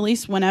of them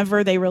release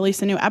whenever they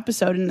release a new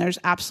episode, and there's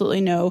absolutely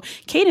no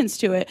cadence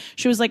to it.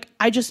 She was like,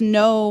 I just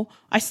know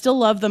I still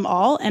love them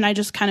all, and I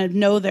just kind of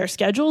know their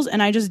schedules,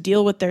 and I just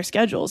deal with their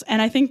schedules.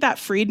 And I think that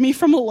freed me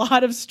from a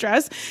lot of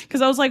stress,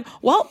 because I was like,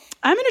 well,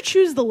 I'm going to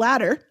choose the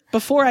latter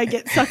before I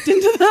get sucked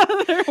into the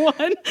other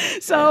one.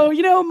 So,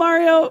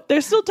 Mario,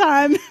 there's still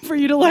time for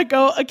you to let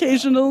go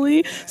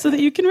occasionally so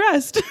that you can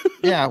rest.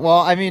 Yeah, well,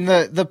 I mean,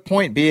 the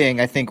point being,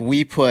 I think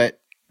we put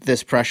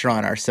this pressure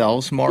on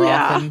ourselves more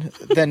often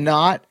than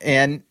not.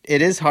 And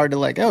it is hard to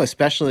let go,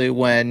 especially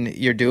when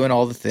you're doing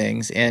all the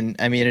things. And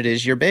I mean, it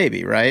is your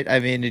baby, right?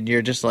 I mean, and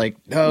you're just like,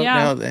 no.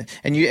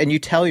 And you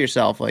tell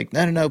yourself like,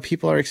 no,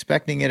 people are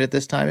expecting it at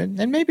this time.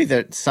 And maybe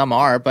that some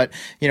are, but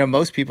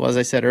most people, as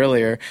I said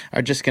earlier,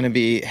 are just going to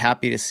be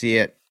happy to see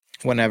it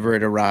whenever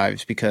it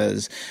arrives,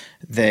 because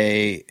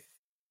they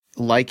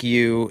like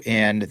you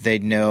and they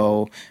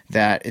know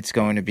that it's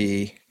going to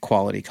be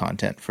quality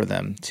content for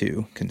them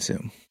to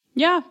consume.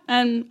 Yeah.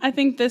 And I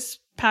think this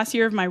past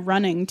year of my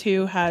running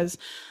too has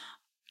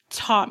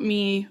taught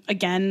me,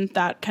 again,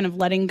 that kind of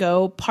letting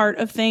go part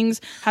of things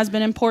has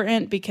been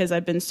important, because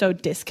I've been so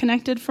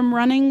disconnected from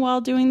running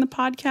while doing the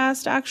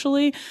podcast,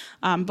 actually,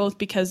 both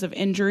because of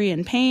injury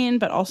and pain,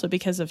 but also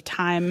because of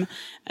time,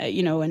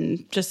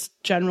 and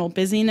just general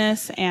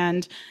busyness.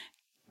 And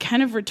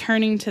kind of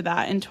returning to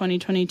that in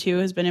 2022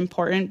 has been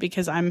important,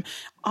 because I'm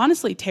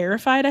honestly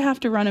terrified I have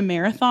to run a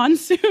marathon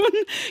soon,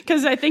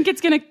 because I think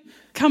it's going to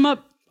come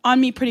up on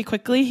me pretty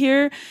quickly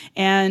here.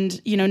 And,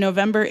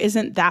 November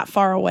isn't that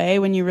far away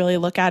when you really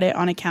look at it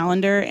on a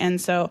calendar. And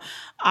so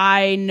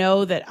I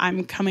know that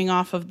I'm coming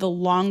off of the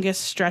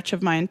longest stretch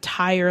of my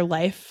entire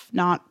life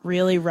not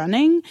really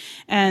running.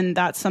 And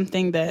that's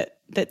something that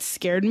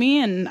scared me.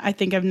 And I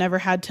think I've never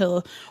had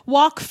to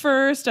walk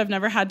first. I've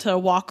never had to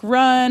walk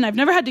run. I've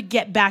never had to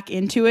get back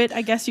into it,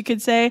 I guess you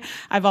could say.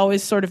 I've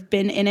always sort of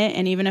been in it.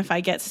 And even if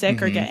I get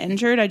sick or get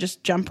injured, I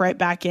just jump right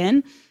back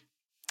in.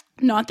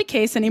 Not the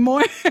case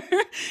anymore.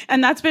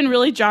 And that's been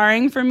really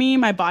jarring for me.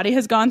 My body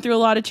has gone through a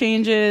lot of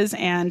changes.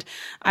 And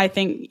I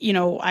think,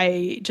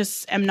 I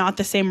just am not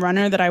the same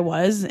runner that I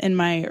was in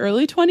my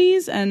early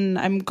 20s. And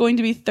I'm going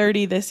to be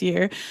 30 this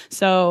year.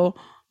 So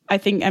I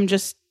think I'm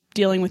just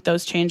dealing with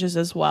those changes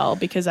as well,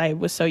 because I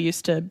was so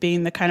used to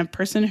being the kind of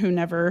person who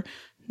never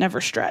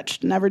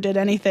stretched, never did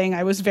anything.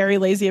 I was very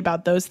lazy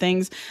about those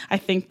things. I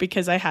think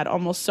because I had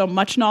almost so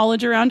much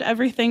knowledge around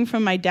everything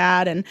from my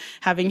dad, and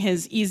having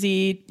his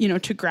easy,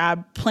 to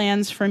grab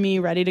plans for me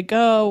ready to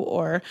go,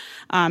 or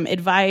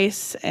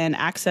advice and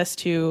access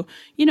to,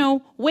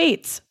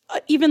 weights,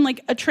 even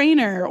like a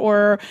trainer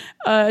or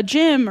a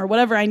gym or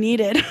whatever I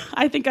needed.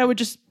 I think I would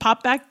just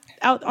pop back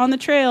out on the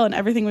trail and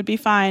everything would be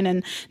fine.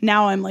 And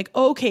now I'm like,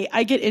 okay,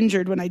 I get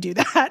injured when I do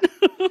that.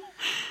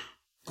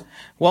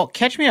 Well,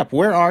 catch me up.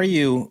 Where are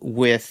you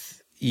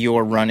with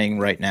your running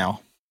right now?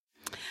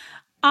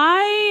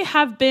 I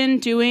have been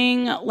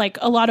doing like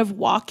a lot of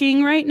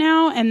walking right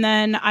now, and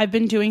then I've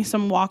been doing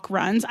some walk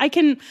runs. I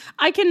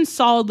can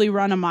solidly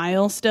run a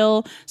mile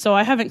still, so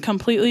I haven't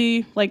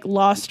completely like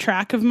lost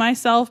track of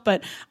myself,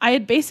 but I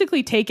had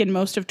basically taken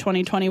most of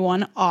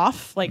 2021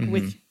 off, like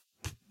with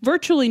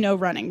virtually no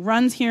running,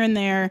 runs here and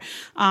there.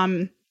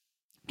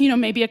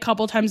 Maybe a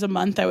couple times a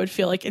month I would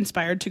feel like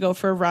inspired to go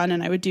for a run,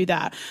 and I would do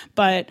that.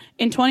 But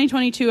in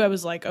 2022, I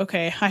was like,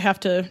 okay, I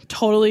have to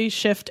totally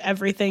shift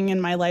everything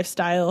in my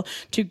lifestyle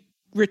to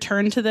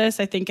returned to this,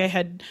 I think I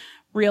had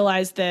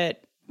realized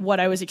that what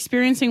I was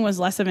experiencing was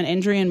less of an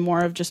injury and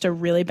more of just a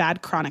really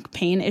bad chronic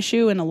pain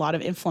issue and a lot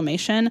of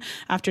inflammation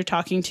after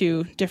talking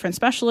to different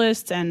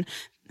specialists, and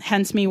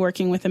hence me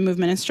working with a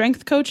movement and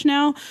strength coach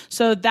now.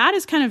 So that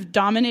is kind of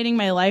dominating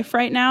my life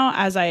right now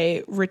as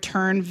I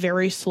return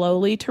very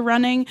slowly to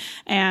running.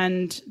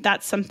 And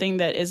that's something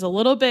that is a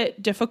little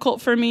bit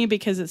difficult for me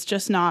because it's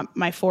just not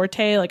my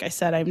forte. Like I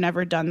said, I've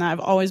never done that.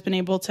 I've always been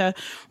able to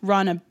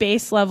run a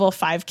base level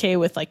 5K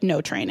with like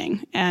no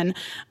training. And,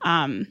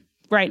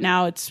 right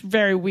now, it's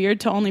very weird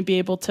to only be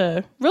able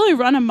to really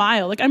run a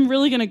mile. Like I'm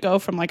really going to go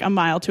from like a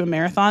mile to a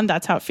marathon.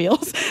 That's how it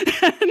feels.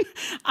 And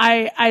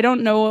I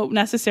don't know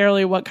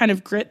necessarily what kind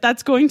of grit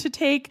that's going to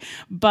take,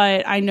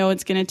 but I know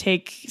it's going to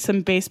take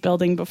some base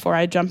building before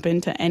I jump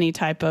into any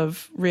type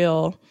of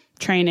real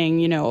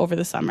training, over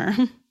the summer.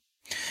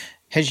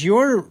 Has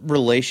your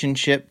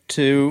relationship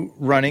to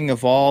running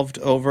evolved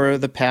over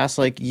the past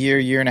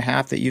year and a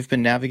half that you've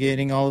been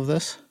navigating all of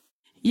this?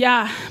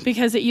 Yeah,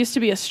 because it used to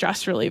be a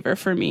stress reliever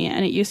for me,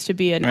 and it used to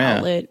be an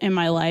outlet in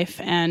my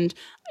life. And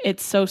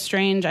it's so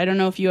strange. I don't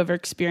know if you ever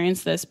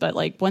experienced this, but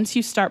once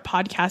you start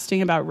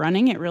podcasting about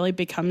running, it really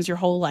becomes your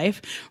whole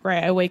life,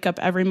 right? I wake up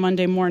every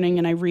Monday morning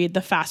and I read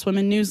the Fast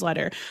Women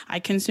newsletter. I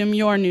consume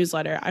your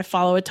newsletter. I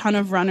follow a ton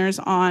of runners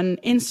on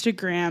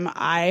Instagram.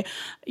 I,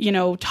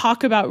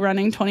 talk about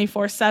running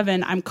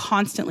 24/7. I'm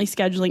constantly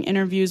scheduling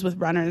interviews with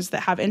runners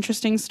that have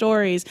interesting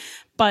stories.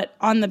 But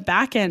on the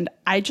back end,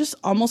 I just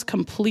almost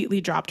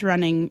completely dropped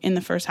running in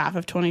the first half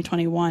of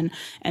 2021.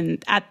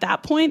 And at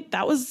that point,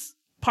 that was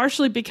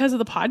partially because of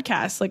the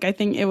podcast. I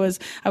think I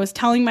was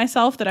telling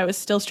myself that I was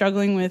still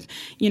struggling with,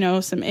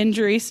 some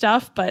injury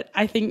stuff, but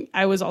I think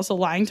I was also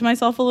lying to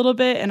myself a little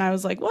bit. And I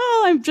was like,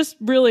 well, I'm just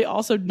really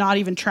also not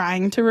even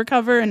trying to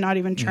recover and not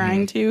even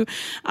trying to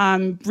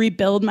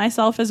rebuild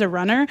myself as a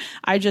runner.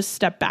 I just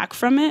stepped back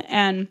from it.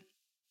 And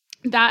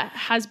that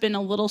has been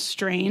a little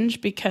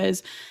strange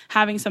because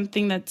having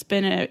something that's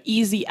been an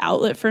easy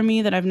outlet for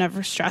me that I've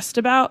never stressed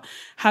about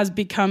has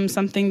become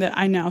something that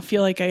I now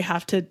feel like I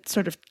have to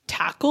sort of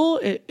tackle.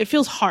 It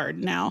feels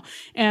hard now,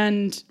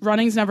 and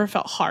running's never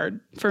felt hard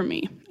for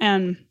me.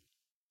 And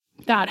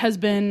that has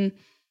been,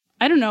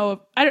 I don't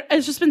know,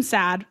 it's just been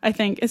sad. I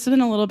think it's been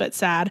a little bit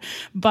sad,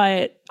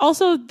 but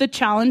also the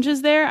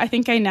challenges there, I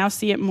think I now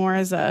see it more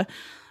as a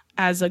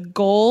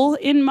goal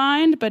in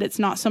mind, but it's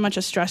not so much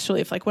a stress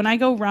relief. When I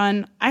go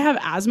run, I have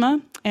asthma,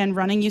 and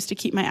running used to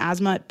keep my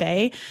asthma at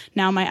bay.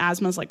 Now my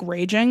asthma is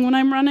raging when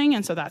I'm running,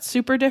 and so that's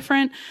super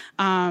different.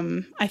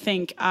 I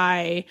think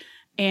I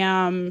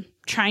am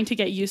trying to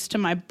get used to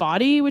my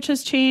body, which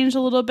has changed a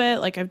little bit.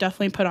 I've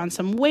definitely put on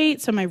some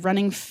weight, so my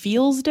running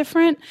feels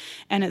different,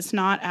 and it's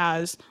not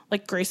as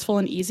graceful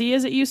and easy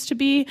as it used to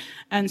be.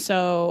 And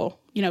so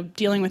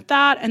dealing with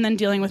that and then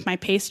dealing with my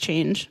pace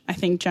change, I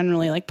think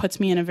generally puts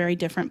me in a very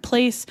different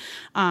place.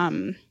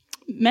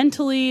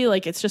 Mentally,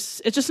 it's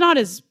just not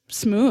as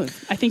smooth.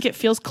 I think it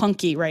feels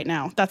clunky right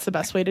now. That's the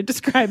best way to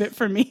describe it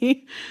for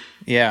me.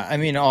 Yeah. I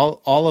mean,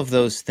 all of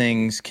those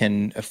things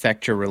can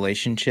affect your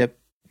relationship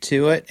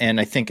to it.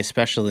 And I think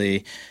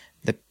especially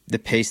the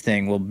pace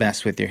thing will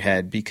mess with your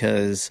head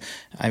because,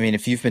 I mean,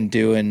 if you've been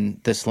doing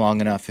this long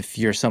enough, if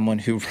you're someone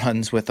who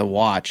runs with a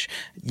watch,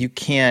 you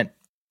can't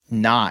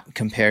not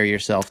compare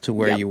yourself to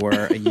where you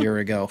were a year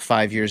ago,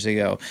 5 years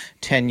ago,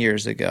 10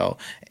 years ago.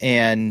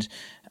 And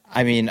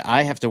I mean,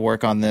 I have to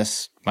work on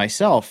this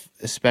myself,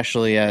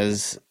 especially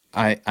as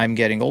I'm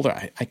getting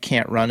older. I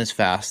can't run as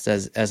fast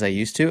as I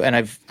used to. And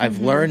I've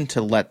learned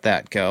to let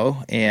that go.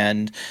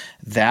 And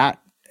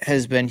that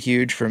has been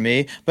huge for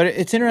me. But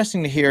it's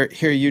interesting to hear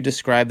you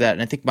describe that.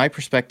 And I think my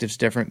perspective's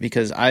different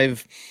because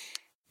I've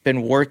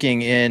been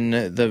working in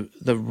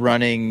the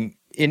running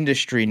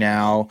industry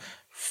now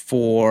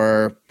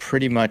for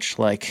pretty much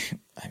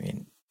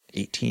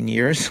 18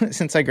 years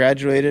since I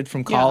graduated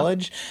from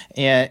college.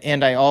 Yeah.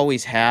 And I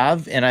always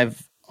have. And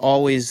I've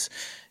always,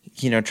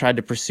 tried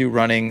to pursue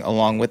running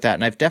along with that.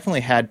 And I've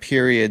definitely had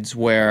periods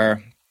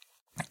where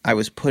I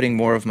was putting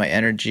more of my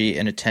energy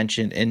and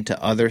attention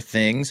into other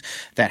things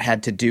that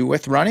had to do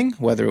with running,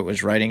 whether it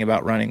was writing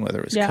about running, whether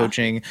it was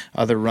coaching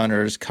other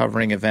runners,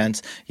 covering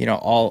events,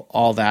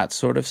 all that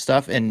sort of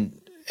stuff.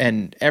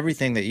 And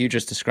everything that you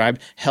just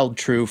described held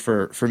true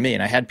for me.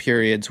 And I had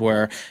periods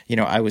where,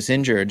 I was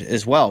injured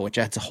as well, which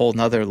adds a whole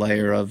nother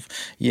layer of,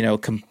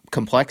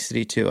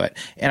 complexity to it.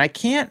 And I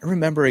can't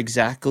remember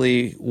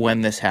exactly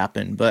when this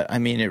happened, but I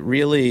mean, it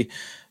really,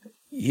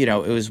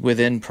 it was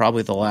within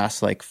probably the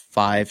last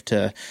 5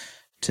 to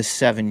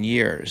 7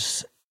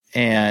 years.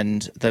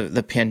 And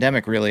the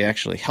pandemic really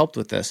actually helped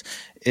with this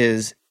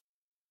is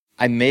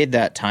I made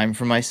that time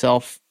for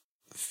myself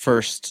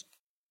first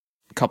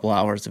couple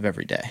hours of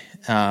every day.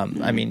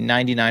 I mean,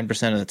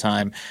 99% of the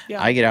time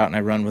I get out and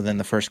I run within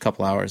the first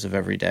couple hours of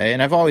every day.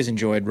 And I've always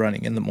enjoyed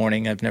running in the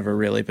morning. I've never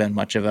really been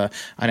much of an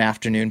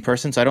afternoon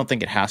person. So I don't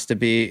think it has to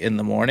be in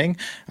the morning.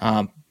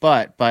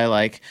 But by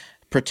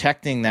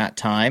protecting that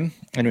time.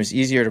 And it was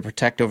easier to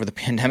protect over the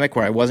pandemic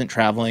where I wasn't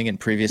traveling, and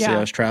previously I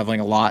was traveling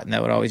a lot, and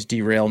that would always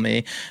derail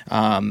me.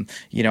 I'm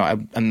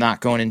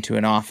not going into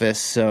an office,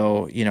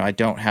 so, I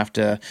don't have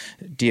to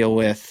deal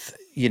with,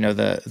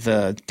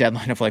 the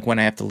deadline of like when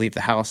I have to leave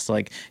the house to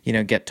like,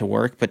 get to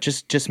work, but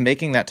just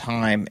making that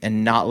time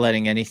and not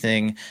letting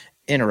anything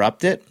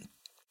interrupt it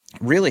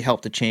really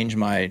helped to change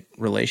my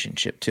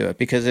relationship to it,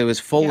 because it was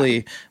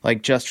fully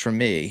like just for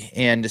me.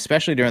 And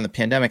especially during the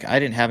pandemic, I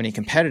didn't have any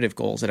competitive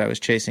goals that I was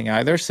chasing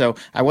either. So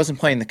I wasn't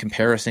playing the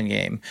comparison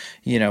game,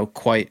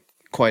 quite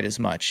as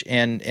much.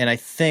 And I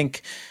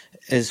think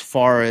as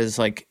far as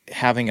like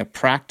having a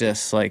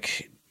practice,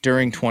 like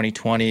during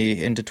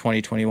 2020 into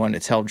 2021,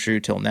 it's held true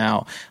till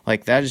now.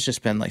 Like that has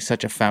just been like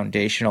such a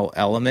foundational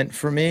element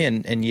for me.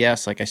 And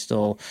yes, like I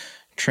still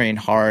train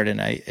hard,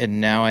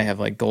 and now I have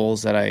like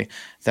goals that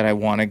I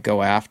want to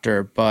go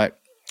after. But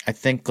I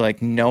think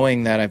like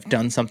knowing that I've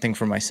done something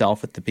for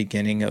myself at the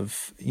beginning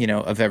of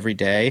every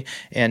day,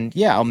 and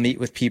I'll meet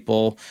with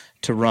people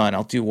to run.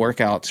 I'll do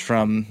workouts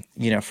from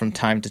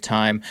time to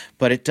time,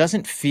 but it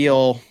doesn't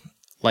feel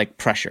like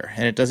pressure,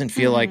 and it doesn't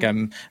feel like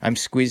I'm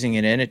squeezing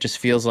it in. It just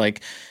feels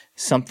like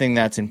something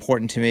that's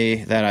important to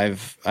me, that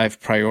I've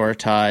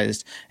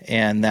prioritized,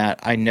 and that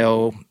I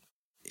know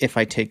if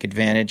I take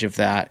advantage of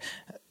that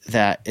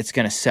it's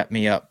going to set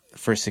me up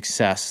for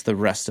success the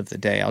rest of the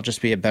day. I'll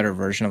just be a better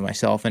version of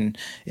myself in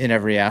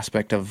every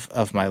aspect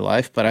of my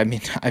life. But I mean,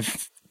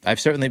 I've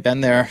certainly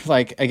been there.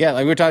 Like, again,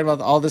 like we were talking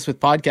about all this with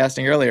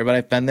podcasting earlier, but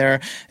I've been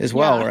there as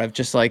well, where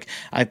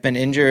I've been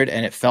injured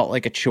and it felt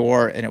like a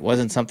chore, and it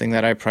wasn't something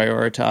that I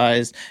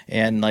prioritized.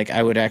 And like,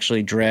 I would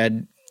actually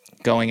dread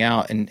going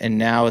out. And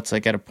now it's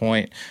like at a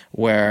point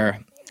where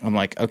I'm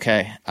like,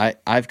 okay,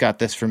 I've got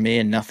this for me,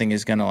 and nothing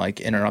is going to like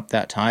interrupt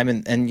that time.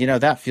 And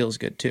that feels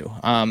good too.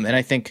 And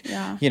I think,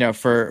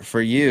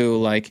 for you,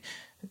 like,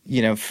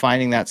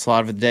 finding that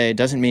slot of the day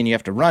doesn't mean you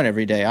have to run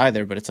every day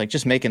either, but it's like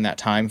just making that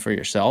time for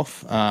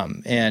yourself.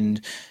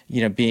 And,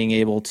 being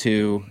able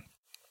to,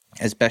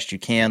 as best you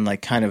can,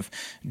 like kind of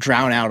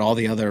drown out all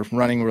the other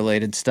running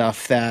related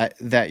stuff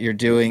that you're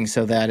doing,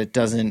 so that it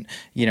doesn't,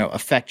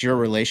 affect your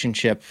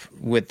relationship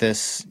with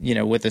this,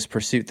 with this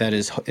pursuit that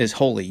is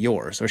wholly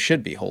yours, or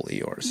should be wholly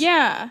yours.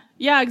 Yeah,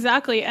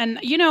 exactly. And,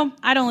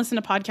 I don't listen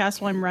to podcasts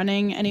while I'm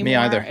running anymore. Me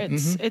either.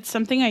 It's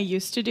something I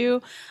used to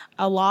do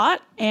a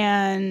lot,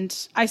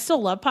 and I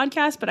still love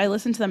podcasts, but I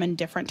listen to them in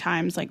different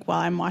times, like while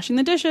I'm washing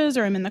the dishes,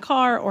 or I'm in the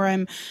car, or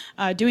I'm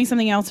doing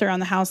something else around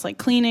the house, like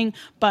cleaning.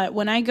 But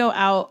when I go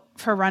out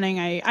for running,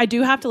 I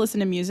do have to listen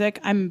to music.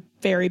 I'm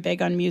very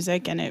big on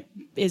music, and it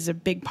is a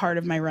big part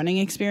of my running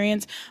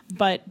experience,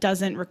 but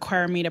doesn't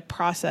require me to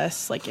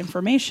process like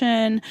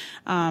information.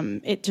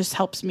 It just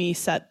helps me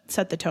set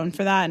the tone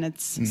for that, and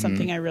it's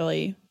something I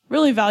really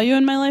value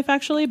in my life,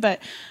 actually. But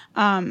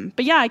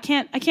yeah, I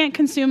can't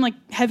consume like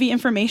heavy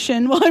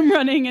information while I'm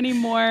running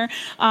anymore.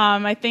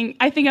 I think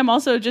I'm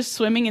also just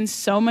swimming in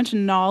so much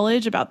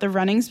knowledge about the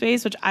running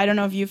space, which I don't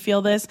know if you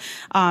feel this,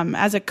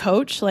 as a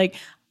coach. Like,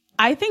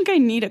 I think I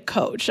need a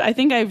coach. I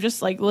think I've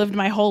just like lived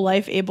my whole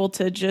life able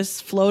to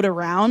just float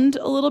around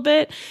a little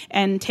bit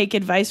and take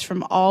advice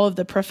from all of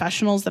the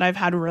professionals that I've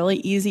had really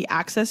easy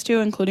access to,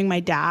 including my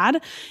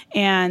dad.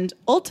 And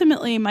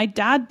ultimately, my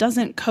dad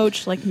doesn't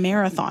coach like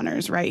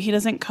marathoners, right? He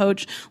doesn't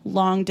coach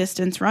long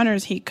distance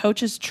runners. He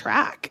coaches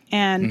track,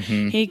 and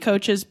he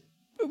coaches,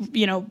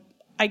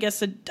 I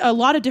guess a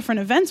lot of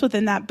different events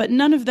within that, but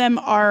none of them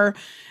are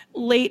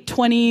late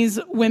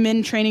 20s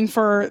women training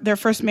for their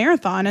first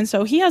marathon. And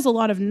so he has a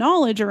lot of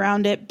knowledge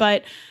around it,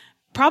 but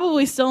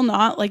probably still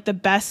not like the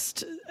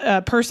best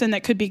person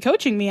that could be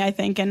coaching me, I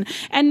think. And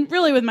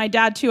really with my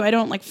dad too, I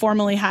don't like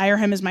formally hire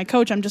him as my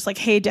coach. I'm just like,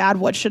 hey Dad,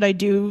 what should I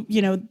do,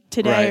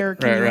 today? Or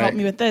can you help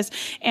me with this?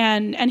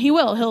 And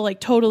he'll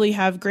like totally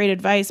have great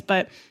advice.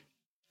 But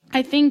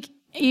I think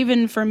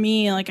even for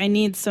me, like I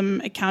need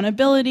some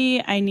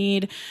accountability. I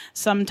need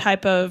some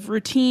type of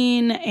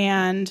routine,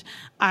 and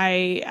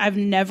I've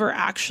never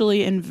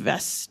actually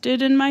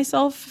invested in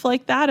myself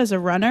like that as a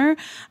runner.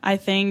 I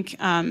think,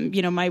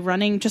 my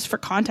running, just for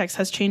context,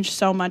 has changed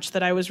so much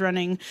that I was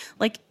running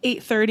like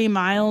 8:30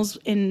 miles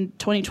in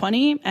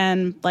 2020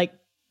 and like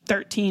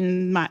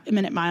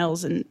 13-minute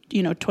miles in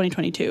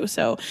 2022.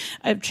 So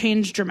I've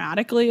changed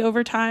dramatically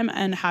over time,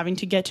 and having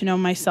to get to know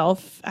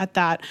myself at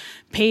that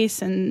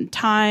pace and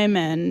time,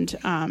 and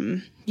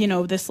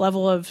this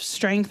level of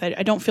strength.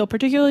 I don't feel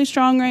particularly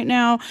strong right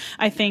now.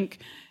 I think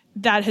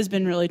that has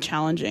been really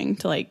challenging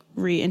to like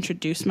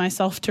reintroduce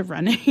myself to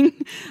running.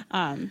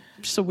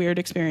 Just a weird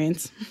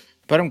experience.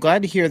 But I'm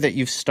glad to hear that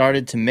you've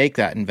started to make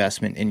that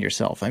investment in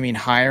yourself. I mean,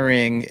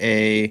 hiring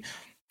a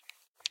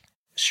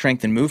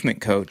strength and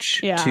movement coach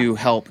to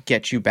help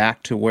get you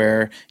back to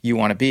where you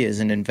want to be is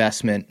an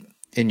investment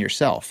in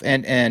yourself.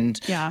 And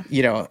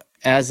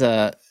as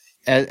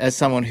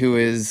someone who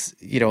is,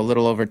 a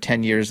little over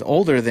 10 years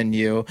older than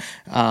you,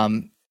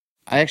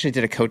 I actually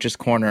did a coach's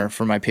corner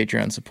for my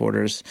Patreon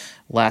supporters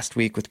last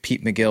week with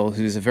Pete McGill,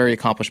 who's a very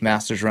accomplished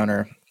masters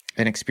runner,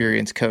 an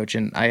experienced coach.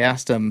 And I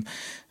asked him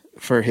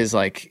for his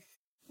like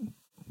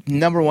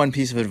number one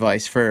piece of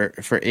advice for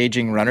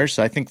aging runners.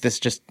 So I think this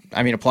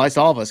applies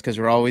to all of us because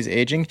we're always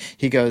aging.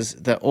 He goes,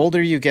 the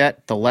older you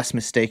get, the less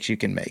mistakes you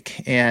can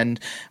make. And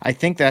I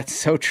think that's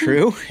so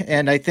true.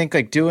 And I think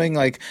like doing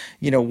like,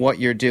 what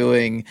you're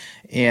doing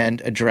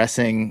and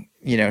addressing,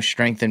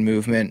 strength and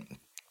movement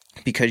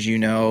because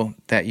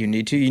that you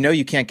need to,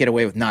 you can't get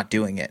away with not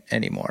doing it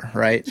anymore,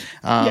 right?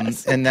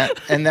 Yes. and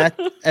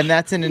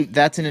that's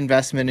an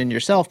investment in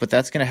yourself, but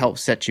that's going to help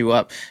set you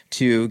up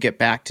to get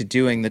back to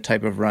doing the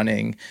type of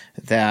running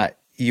that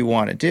you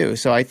want to do.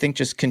 So I think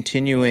just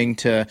continuing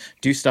to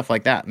do stuff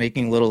like that,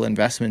 making little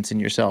investments in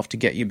yourself to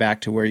get you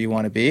back to where you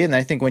want to be. And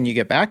I think when you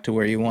get back to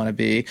where you want to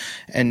be,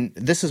 and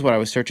this is what I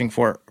was searching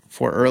for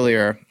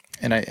earlier,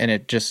 and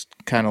it just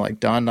kind of like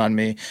dawned on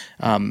me.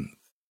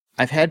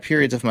 I've had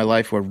periods of my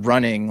life where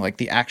running, like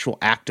the actual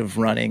act of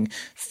running,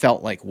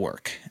 felt like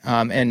work.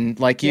 And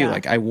like you,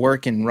 like I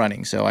work in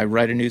running. So I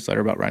write a newsletter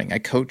about running. I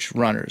coach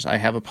runners. I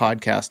have a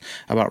podcast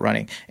about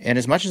running. And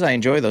as much as I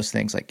enjoy those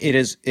things, like it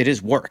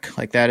is work.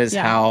 Like that is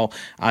how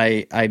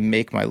I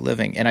make my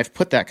living. And I've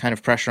put that kind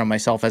of pressure on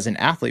myself as an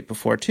athlete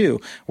before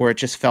too, where it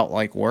just felt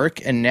like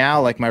work. And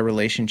now like my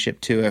relationship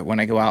to it, when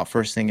I go out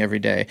first thing every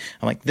day,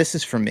 I'm like, this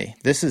is for me.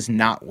 This is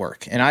not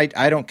work. And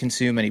I don't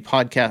consume any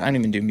podcasts. I don't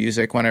even do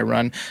music when I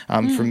run.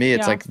 For me,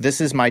 it's like,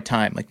 this is my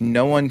time. Like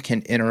no one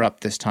can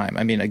interrupt this time.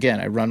 I mean, again,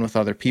 I run with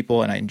other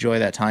people and I enjoy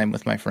that time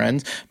with my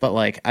friends, but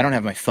like, I don't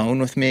have my phone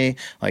with me.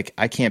 Like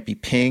I can't be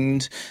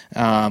pinged.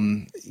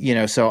 So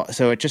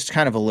it just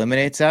kind of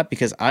eliminates that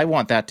because I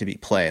want that to be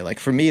play. Like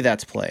for me,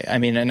 that's play. I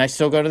mean, and I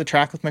still go to the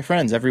track with my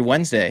friends every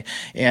Wednesday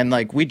and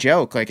like, we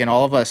joke, like, and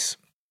all of us,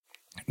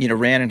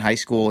 ran in high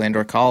school and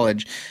or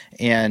college.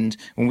 And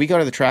when we go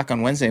to the track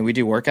on Wednesday and we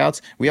do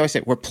workouts, we always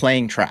say we're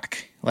playing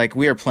track. Like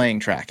we are playing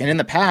track. And in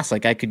the past,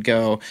 like I could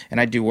go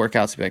and I'd do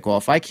workouts and be like, well,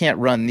 if I can't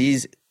run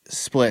these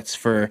splits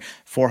for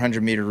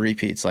 400-meter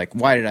repeats, like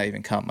why did I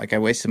even come? Like I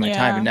wasted my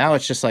time. And now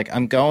it's just like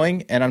I'm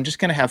going and I'm just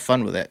going to have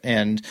fun with it.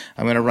 And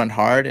I'm going to run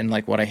hard. And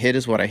like what I hit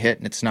is what I hit.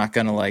 And it's not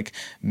going to like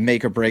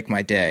make or break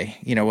my day,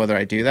 whether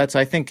I do that. So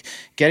I think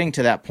getting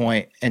to that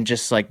point and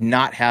just like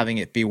not having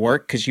it be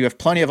work, because you have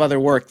plenty of other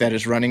work that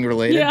is running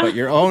related, but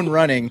your own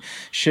running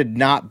should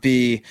not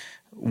be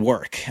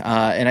work.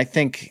 And I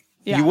think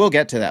you will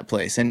get to that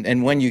place.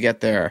 And when you get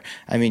there,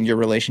 I mean, your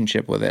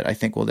relationship with it, I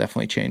think will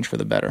definitely change for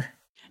the better.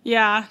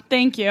 Yeah,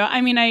 thank you.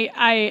 I mean,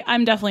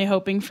 I'm definitely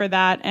hoping for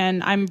that,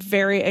 and I'm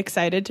very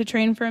excited to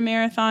train for a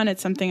marathon.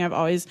 It's something I've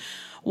always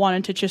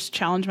wanted to just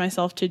challenge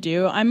myself to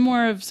do. I'm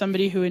more of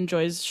somebody who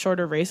enjoys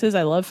shorter races.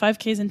 I love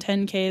 5Ks and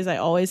 10Ks. I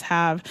always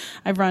have.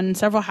 I've run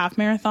several half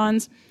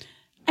marathons.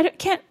 I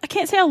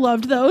can't say I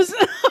loved those.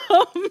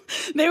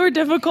 They were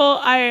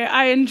difficult.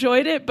 I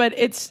enjoyed it, but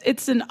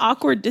it's an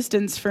awkward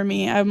distance for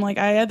me. I'm like,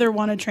 I either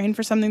want to train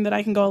for something that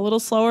I can go a little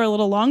slower, a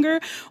little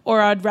longer,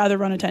 or I'd rather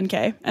run a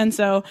 10K. And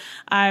so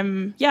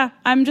I'm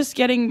just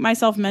getting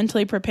myself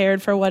mentally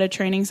prepared for what a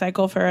training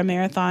cycle for a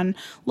marathon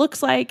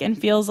looks like and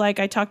feels like.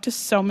 I talk to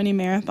so many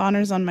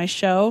marathoners on my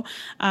show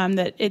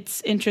that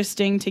it's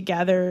interesting to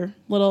gather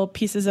little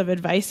pieces of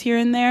advice here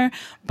and there,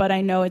 but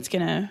I know it's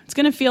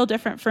gonna feel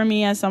different for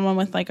me as someone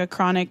with like a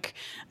chronic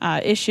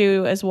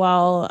issue as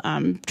well.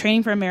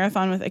 Training for a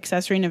marathon with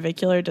accessory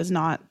navicular does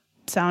not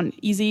sound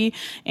easy,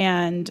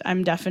 and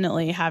I'm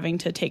definitely having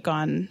to take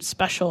on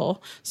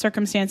special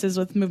circumstances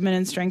with movement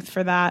and strength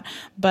for that.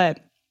 But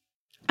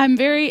I'm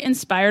very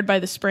inspired by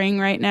the spring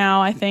right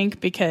now, I think,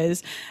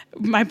 because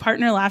my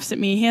partner laughs at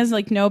me. He has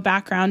like no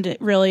background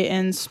really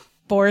in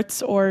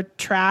sports or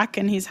track,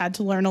 and he's had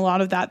to learn a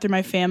lot of that through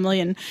my family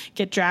and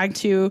get dragged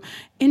to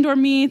indoor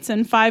meets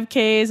and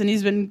 5Ks, and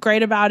he's been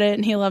great about it,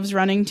 and he loves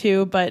running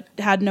too, but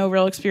had no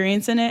real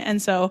experience in it.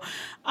 And so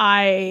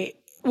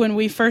when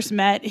we first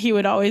met, he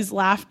would always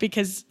laugh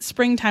because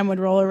springtime would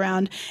roll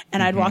around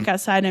and I'd walk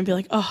outside and I'd be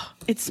like, oh,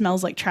 it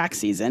smells like track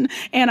season.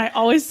 And I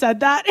always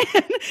said that.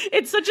 And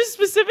it's such a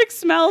specific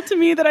smell to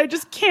me that I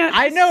just can't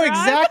describe. I know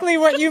exactly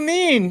what you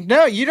mean.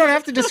 No, you don't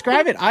have to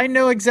describe it. I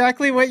know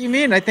exactly what you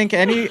mean. I think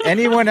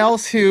anyone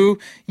else who,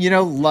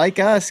 like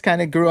us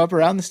kind of grew up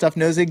around the stuff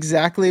knows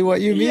exactly what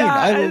you mean.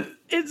 Yeah,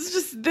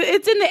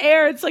 it's in the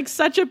air. It's like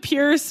such a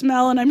pure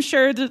smell. And I'm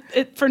sure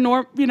that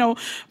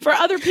for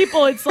other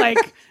people, it's like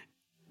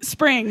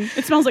spring.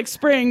 It smells like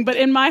spring, but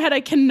in my head,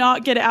 I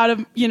cannot get it out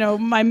of,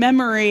 my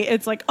memory.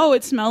 It's like, oh,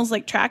 it smells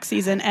like track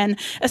season. And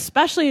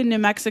especially in New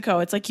Mexico,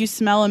 it's like you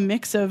smell a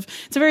mix of,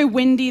 it's very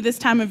windy this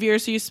time of year.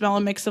 So you smell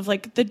a mix of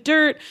like the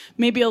dirt,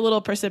 maybe a little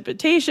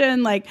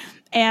precipitation,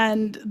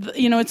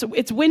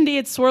 it's windy,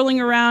 it's swirling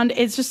around.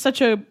 It's just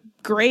such a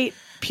great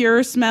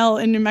pure smell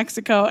in New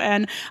Mexico.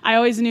 And I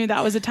always knew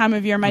that was a time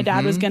of year my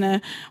dad was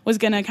gonna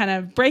kind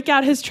of break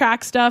out his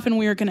track stuff, and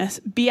we were gonna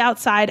be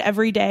outside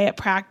every day at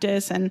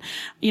practice, and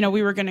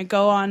we were gonna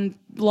go on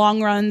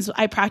long runs.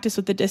 I practice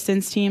with the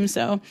distance team,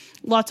 so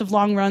lots of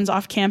long runs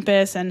off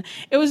campus. And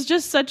it was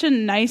just such a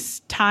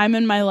nice time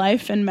in my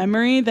life and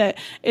memory that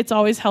it's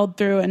always held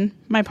through. And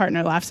my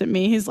partner laughs at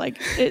me. He's like,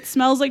 it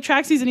smells like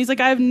track season. He's like,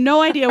 I have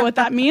no idea what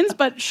that means,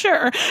 but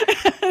sure.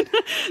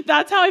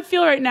 That's how I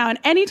feel right now. And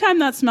anytime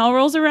that smell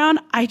rolls around,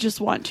 I just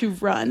want to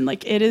run.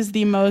 Like, it is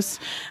the most,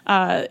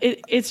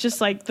 it's just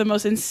like the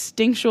most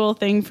instinctual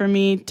thing for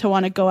me to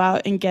want to go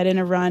out and get in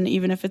a run,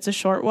 even if it's a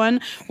short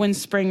one, when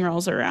spring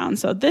rolls around.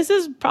 So this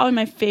is probably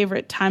my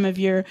favorite time of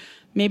year,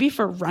 maybe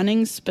for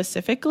running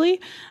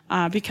specifically,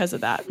 because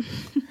of that.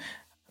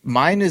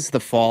 Mine is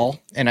the fall,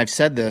 and I've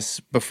said this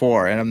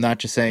before, and I'm not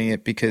just saying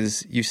it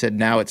because you said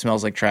now it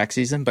smells like track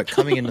season, but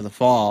coming into the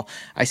fall,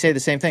 I say the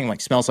same thing, like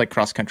smells like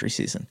cross-country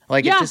season.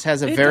 Like, it just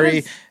has a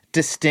very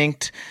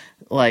distinct,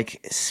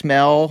 like,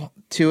 smell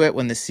to it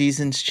when the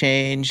seasons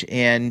change,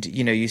 and,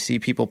 you know, you see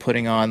people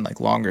putting on, like,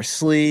 longer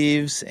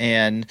sleeves,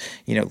 and,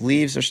 you know,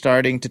 leaves are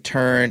starting to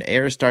turn,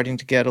 air is starting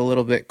to get a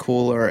little bit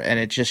cooler, and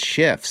it just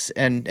shifts.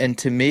 And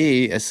to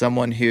me, as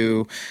someone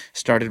who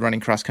started running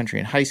cross-country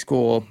in high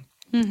school,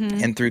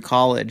 and through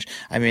college,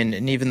 I mean,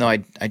 and even though I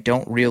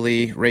don't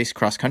really race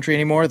cross country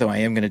anymore, though I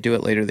am going to do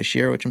it later this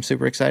year, which I'm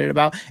super excited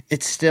about,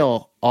 it's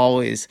still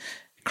always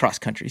cross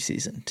country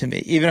season to me,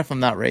 even if I'm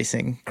not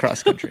racing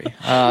cross country.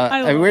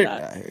 I love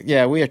that.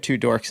 Yeah, we are two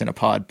dorks in a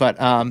pod, but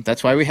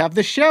that's why we have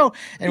this show,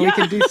 and we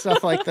can do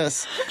stuff like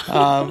this,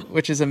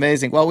 which is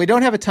amazing. Well, we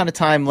don't have a ton of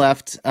time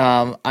left.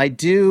 I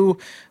do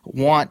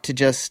want to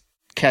just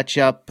catch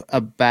up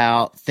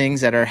about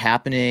things that are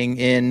happening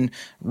in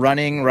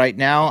running right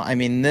now. I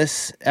mean,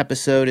 this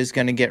episode is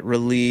going to get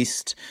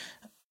released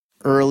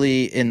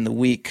early in the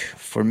week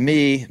for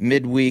me,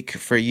 midweek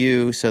for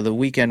you, so the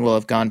weekend will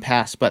have gone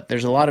past, but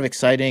there's a lot of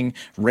exciting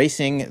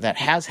racing that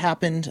has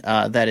happened,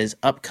 that is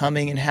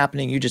upcoming and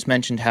happening. You just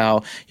mentioned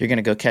how you're going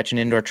to go catch an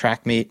indoor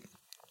track meet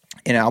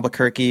in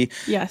Albuquerque,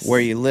 yes, where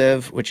you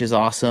live, which is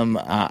awesome.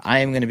 I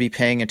am going to be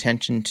paying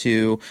attention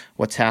to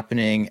what's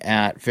happening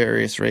at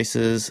various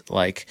races,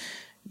 like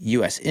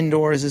U.S.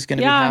 Indoors is going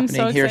to be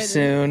happening here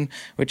soon,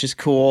 which is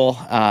cool.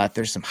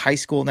 There's some high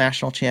school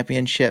national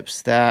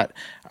championships that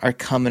are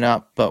coming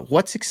up. But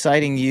what's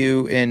exciting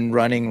you in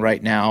running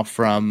right now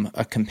from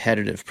a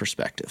competitive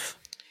perspective?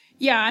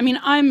 Yeah, I mean,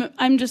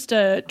 I'm just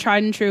a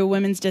tried and true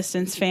women's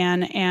distance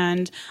fan,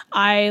 and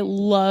I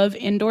love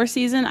indoor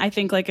season. I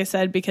think, like I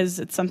said, because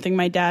it's something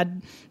my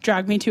dad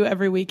dragged me to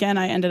every weekend,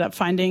 I ended up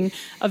finding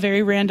a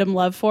very random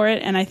love for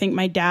it. And I think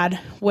my dad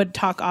would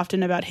talk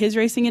often about his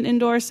racing in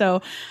indoor.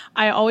 So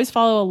I always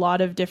follow a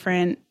lot of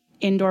different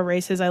indoor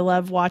races. I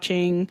love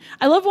watching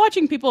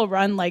people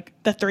run like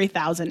the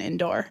 3,000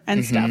 indoor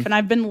and stuff. And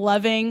I've been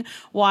loving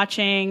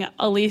watching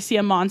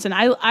Alicia Monson.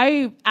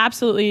 I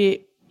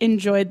absolutely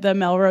enjoyed the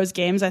Melrose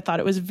Games. I thought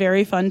it was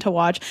very fun to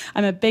watch.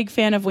 I'm a big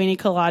fan of Weini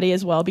Kelati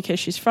as well, because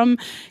she's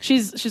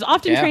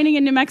often training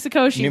in New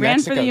Mexico. She ran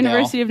for the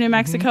University of New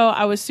Mexico.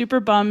 I was super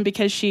bummed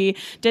because she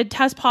did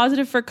test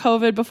positive for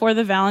COVID before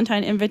the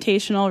Valentine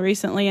Invitational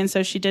recently, and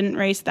so she didn't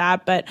race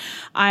that, but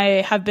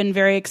I have been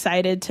very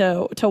excited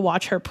to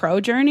watch her pro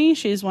journey.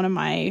 She's one of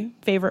my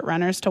favorite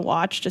runners to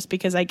watch, just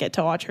because I get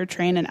to watch her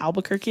train in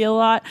Albuquerque a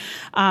lot.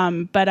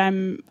 But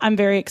I'm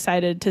very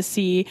excited to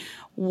see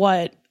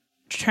what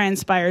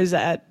transpires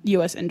at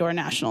U.S. Indoor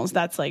Nationals.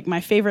 That's like my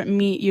favorite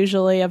meet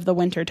usually of the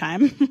winter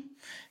time.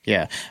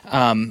 Yeah.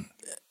 On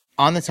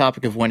the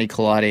topic of Weini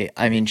Kelati,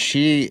 I mean,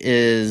 she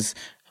is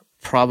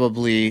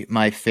probably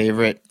my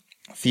favorite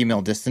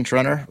female distance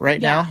runner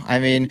right now. I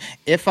mean,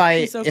 if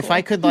I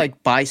could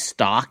like buy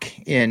stock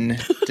in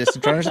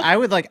distance runners,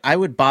 I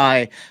would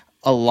buy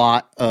a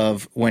lot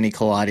of Weini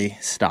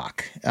Kelati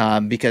stock,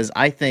 because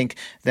I think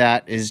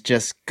that is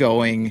just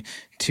going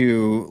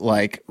to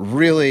like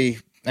really,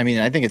 I mean,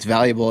 I think it's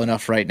valuable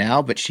enough right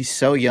now, but she's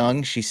so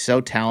young. She's so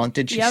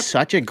talented. She's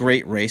such a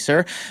great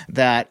racer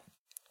that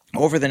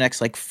over the next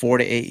like 4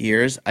 to 8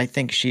 years, I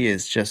think she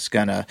is just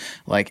going to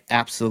like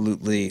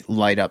absolutely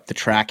light up the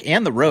track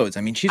and the roads.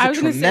 I mean, she's a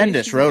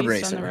tremendous road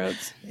racer.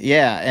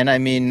 Yeah. And I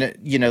mean,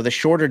 you know, the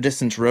shorter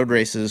distance road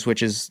races,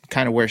 which is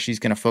kind of where she's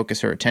going to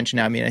focus her attention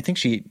now. I mean, I think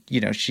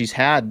she's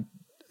had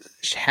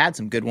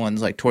some good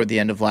ones like toward the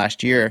end of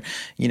last year,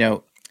 you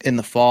know, in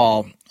the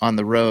fall on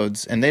the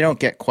roads, and they don't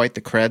get quite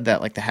the cred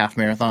that like the half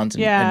marathons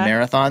and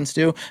marathons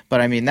do. But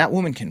I mean, that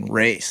woman can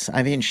race.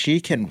 I mean, she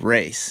can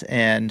race,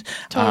 and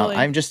totally.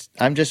 I'm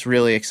just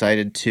really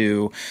excited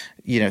to,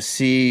 you know,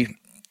 see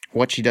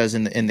what she does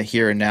in the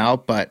here and now,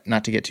 but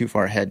not to get too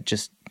far ahead,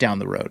 just down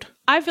the road.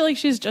 I feel like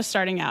she's just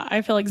starting out.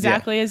 I feel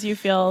exactly as you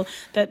feel,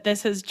 that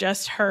this is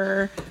just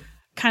her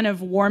kind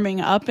of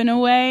warming up in a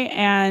way.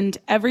 And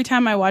every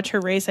time I watch her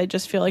race, I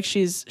just feel like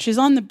she's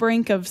on the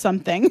brink of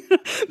something.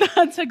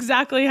 That's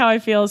exactly how I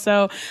feel.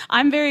 So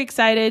I'm very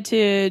excited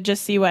to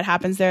just see what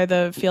happens there.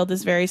 The field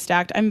is very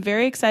stacked. I'm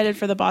very excited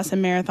for the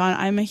Boston Marathon.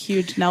 I'm a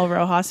huge Nell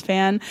Rojas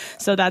fan,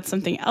 so that's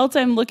something else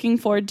I'm looking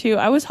forward to.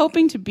 I was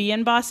hoping to be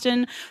in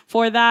Boston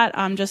for that,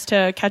 just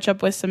to catch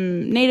up with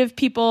some native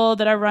people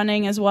that are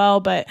running as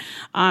well. But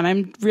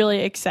I'm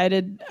really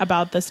excited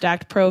about the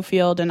stacked pro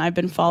field, and I've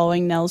been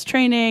following Nell's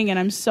training, and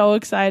I'm so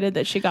excited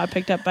that she got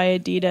picked up by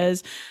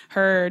Adidas.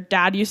 Her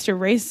dad used to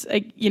race,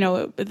 at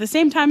the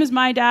same time as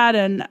my dad,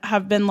 and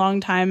have been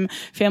longtime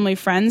family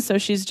friends. So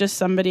she's just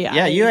somebody.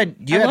 Yeah, you had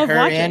her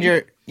watching. And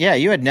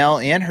you had Nell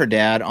and her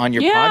dad on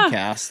your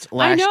podcast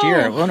last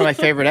year. One of my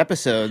favorite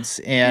episodes.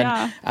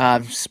 And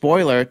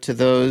spoiler to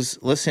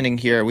those listening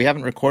here, we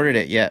haven't recorded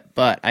it yet,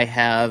 but I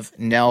have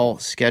Nell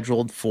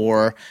scheduled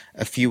for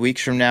a few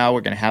weeks from now.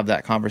 We're going to have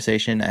that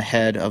conversation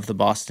ahead of the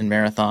Boston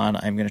Marathon.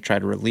 I'm going to try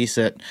to release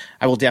it.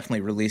 I will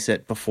definitely release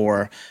it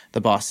before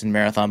the Boston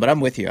Marathon, but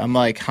I'm with you. I'm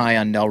like high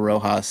on Nell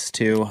Rojas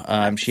too.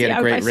 She had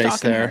a great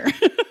race there.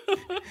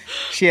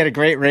 She had a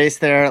great race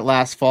there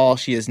last fall.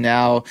 She is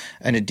now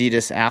an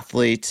Adidas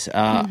athlete.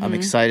 I'm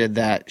excited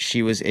that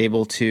she was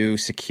able to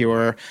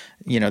secure,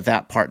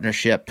 that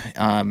partnership.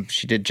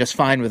 She did just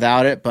fine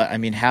without it, but I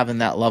mean, having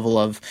that level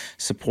of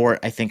support,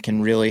 I think,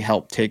 can really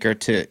help take her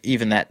to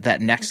even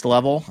that next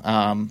level,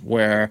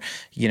 where,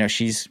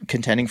 she's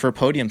contending for a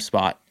podium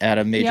spot at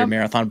a major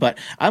marathon. But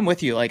I'm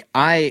with you. Like,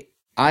 I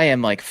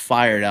am like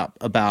fired up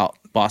about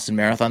Boston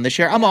Marathon this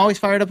year. I'm always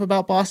fired up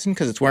about Boston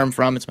because it's where I'm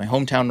from. It's my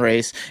hometown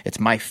race. It's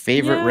my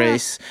favorite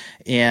race.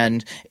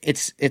 And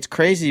it's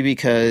crazy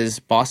because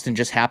Boston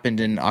just happened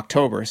in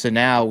October. So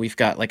now we've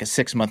got like a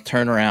 6-month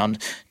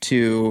turnaround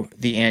to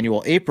the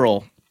annual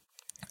April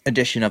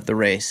edition of the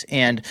race.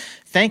 And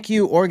thank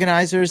you,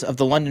 organizers of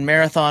the London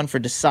Marathon, for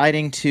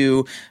deciding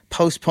to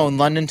postpone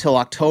London till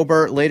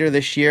October later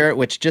this year,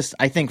 which just,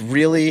 I think,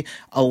 really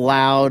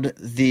allowed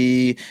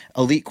the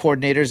elite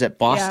coordinators at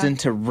Boston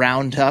to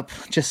round up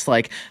just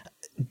like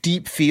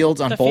deep fields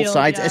on both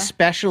sides,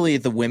 especially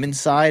the women's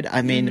side.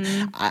 I mean,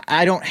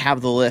 I don't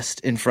have the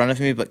list in front of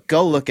me, but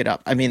go look it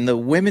up. I mean, the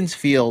women's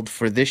field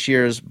for this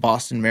year's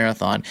Boston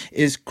Marathon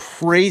is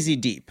crazy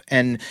deep,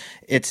 and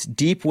it's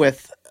deep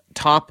with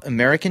top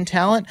American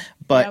talent,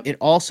 but it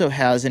also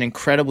has an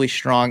incredibly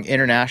strong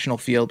international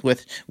field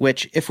with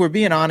which, if we're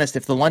being honest,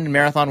 if the London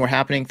Marathon were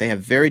happening, they have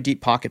very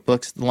deep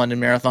pocketbooks at the London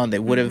Marathon. They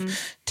would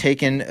have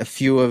taken a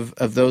few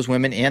of those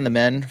women and the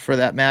men for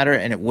that matter,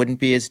 and it wouldn't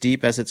be as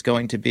deep as it's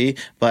going to be.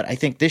 But I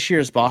think this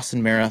year's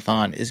Boston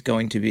Marathon is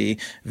going to be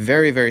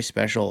very, very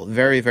special,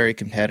 very, very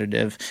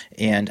competitive,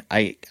 and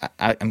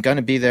I'm going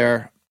to be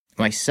there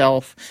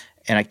myself,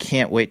 and I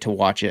can't wait to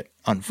watch it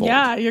unfold.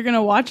 Yeah, you're going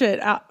to watch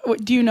it.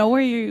 Do you know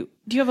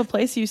do you have a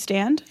place you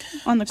stand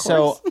on the course?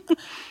 So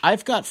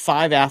I've got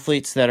 5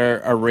 athletes that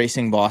are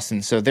racing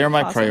Boston, so they're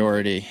my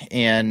priority.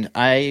 And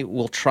I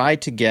will try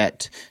to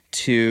get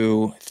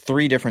to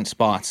 3 different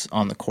spots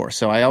on the course.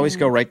 So I always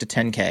go right to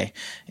 10K,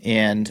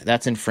 and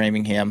that's in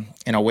Framingham.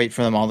 And I'll wait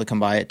for them all to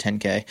come by at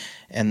 10K.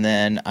 And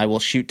then I will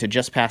shoot to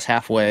just past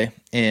halfway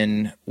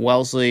in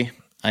Wellesley.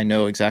 I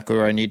know exactly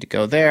where I need to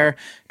go there,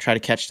 try to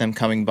catch them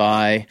coming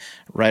by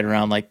right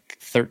around like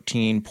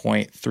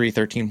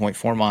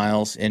 13.4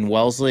 miles in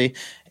Wellesley.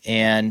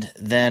 And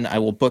then I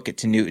will book it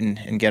to Newton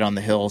and get on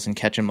the hills and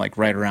catch them like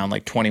right around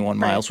like 21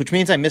 miles, which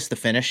means I miss the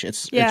finish.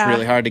 It's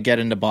really hard to get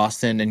into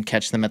Boston and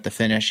catch them at the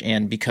finish.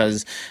 And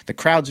because the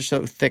crowds are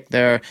so thick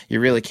there,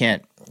 you really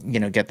can't,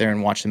 get there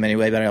and watch them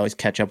anyway, but I always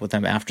catch up with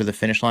them after the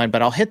finish line.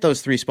 But I'll hit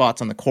those 3 spots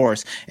on the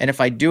course. And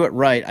if I do it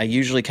right, I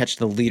usually catch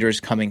the leaders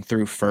coming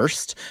through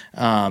first.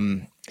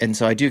 And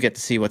so I do get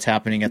to see what's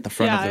happening at the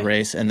front of the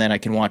race, and then I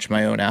can watch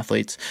my own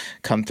athletes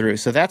come through.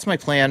 So that's my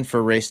plan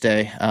for race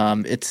day.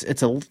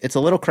 It's a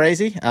little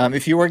crazy.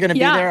 If you were going to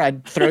be there,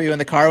 I'd throw you in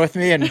the car with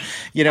me, and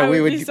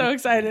we would be so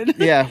excited.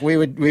 we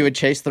would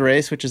chase the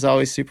race, which is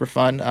always super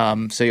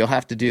fun. So you'll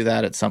have to do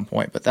that at some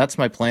point. But that's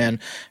my plan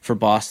for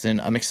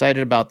Boston. I'm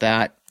excited about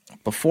that.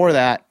 Before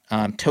that,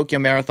 Tokyo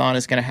Marathon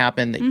is going to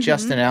happen. They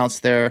just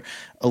announced their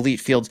elite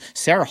fields.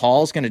 Sarah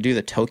Hall is going to do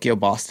the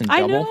Tokyo-Boston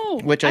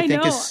double, which I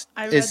think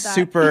is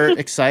super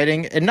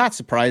exciting and not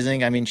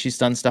surprising. I mean, she's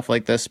done stuff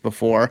like this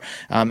before.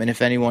 And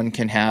if anyone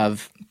can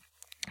have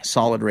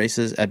solid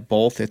races at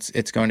both,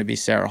 it's going to be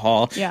Sarah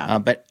Hall.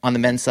 But on the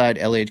men's side,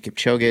 Eliud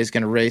Kipchoge is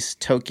going to race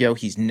Tokyo.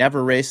 He's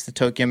never raced the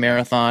Tokyo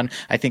Marathon.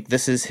 I think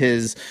this is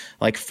his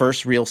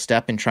first real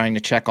step in trying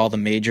to check all the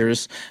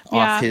majors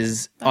off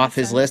his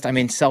list. I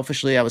mean,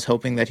 selfishly, I was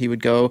hoping that he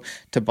would go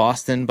to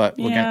Boston, but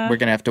we're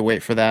gonna have to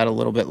wait for that a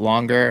little bit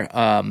longer.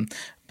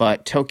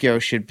 But Tokyo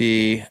should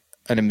be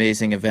an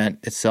amazing event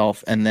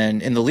itself. And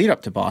then in the lead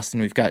up to Boston,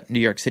 we've got New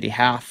York City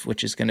Half,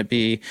 which is going to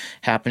be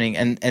happening.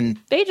 And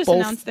they just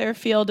announced their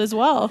field as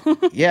well.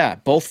 Yeah,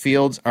 both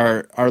fields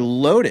are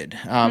loaded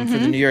for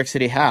the New York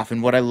City Half.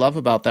 And what I love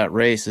about that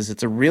race is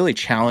it's a really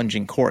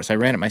challenging course. I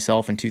ran it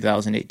myself in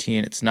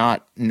 2018. It's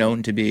not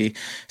known to be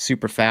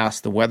super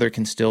fast. The weather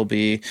can still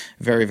be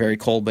very, very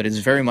cold, but it's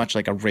very much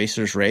like a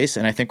racer's race.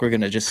 And I think we're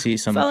going to just see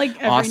some. It's not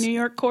like every New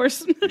York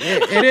course.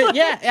 It is.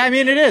 Yeah, I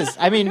mean, it is.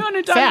 I mean, you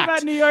want to talk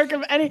about New York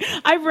of any?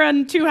 I've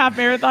run 2 half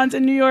marathons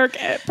in New York,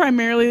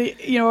 primarily,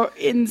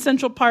 in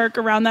Central Park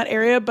around that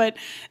area, but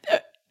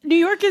New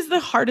York is the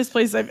hardest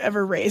place I've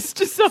ever raced.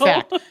 So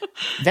fact.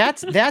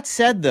 That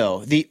said,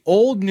 though, the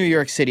old New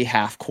York City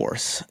half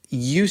course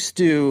used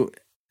to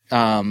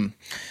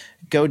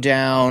go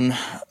down.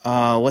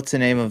 What's the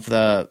name of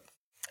the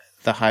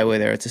highway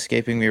there? It's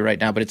escaping me right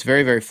now, but it's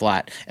very, very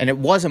flat. And it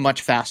was a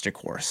much faster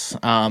course.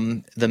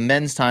 The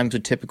men's times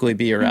would typically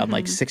be around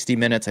like 60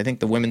 minutes. I think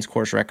the women's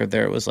course record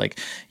there was like,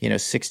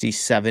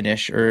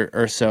 67-ish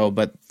or so,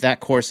 but that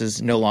course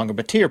is no longer.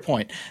 But to your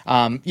point,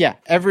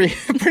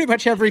 pretty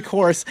much every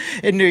course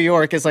in New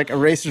York is like a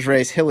racer's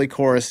race, hilly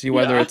course,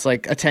 whether it's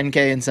like a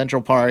 10K in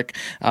Central Park,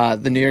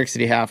 the New York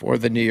City Half, or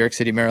the New York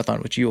City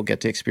Marathon, which you will get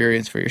to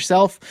experience for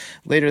yourself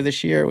later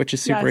this year, which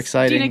is super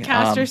exciting. Dina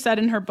Castor said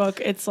in her book,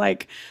 it's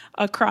like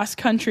a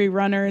cross-country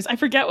runners. I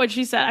forget what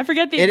she said. I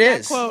forget the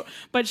exact quote,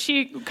 but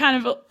she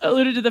kind of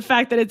alluded to the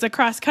fact that it's a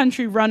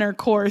cross-country runner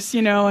course,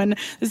 and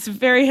it's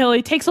very hilly.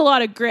 It takes a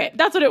lot of grit.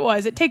 That's what it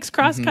was. It takes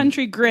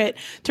cross-country grit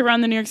to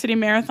run the New York City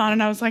Marathon,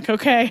 and I was like,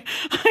 okay,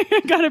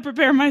 I got to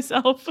prepare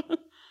myself.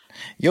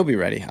 You'll be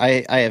ready.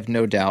 I have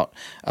no doubt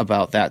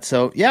about that.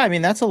 So, yeah, I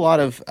mean, that's a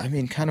lot of,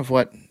 kind of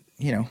what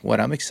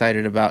I'm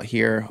excited about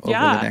here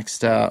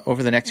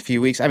over the next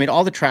few weeks. I mean,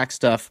 all the track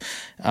stuff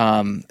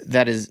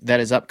that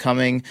is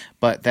upcoming,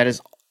 but that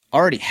has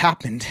already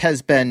happened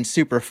has been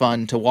super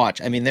fun to watch.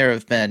 I mean, there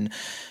have been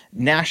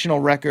national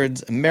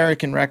records,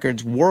 American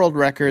records, world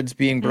records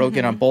being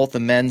broken on both the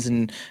men's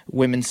and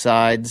women's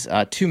sides.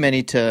 Too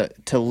many to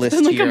list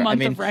it's like here. A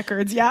month of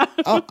records, yeah.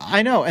 Oh,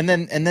 I know. And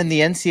then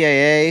the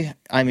NCAA,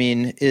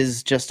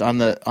 is just on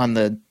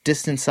the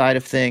distance side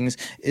of things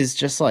is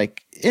just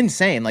like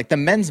insane. Like the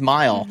men's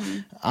mile.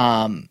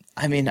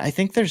 I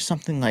think there's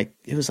something like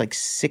it was like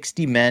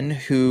 60 men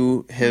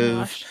who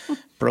have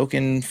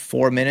broken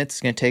 4 minutes.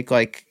 It's going to take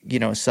a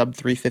sub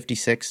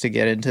 3:56 to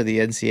get into the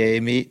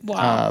NCAA meet.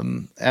 Wow.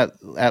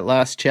 At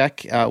last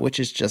check, which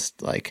is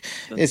just like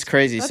it's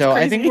crazy. So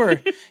crazy. I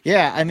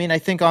think I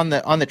think on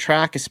the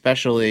track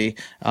especially,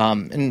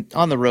 and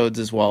on the roads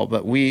as well.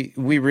 But we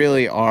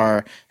really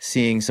are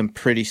seeing some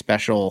pretty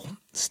special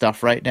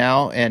stuff right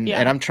now, and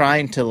I'm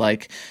trying to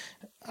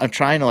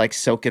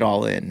soak it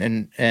all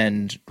in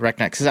and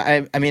recognize, because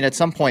at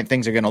some point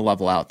things are going to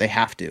level out. They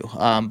have to.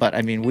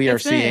 But we are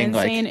seeing an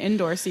insane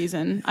indoor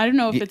season. I don't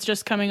know if it's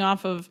just coming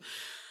off of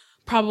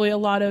probably a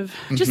lot of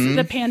just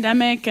the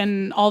pandemic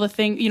and all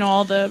the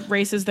all the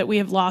races that we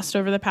have lost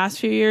over the past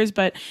few years,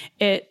 but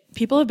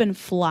people have been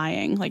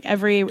flying. Like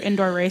every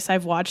indoor race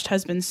I've watched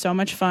has been so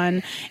much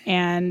fun,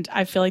 and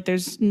I feel like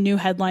there's new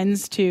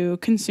headlines to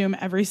consume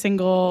every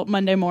single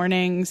Monday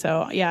morning.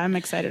 So yeah, I'm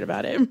excited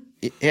about it.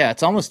 Yeah,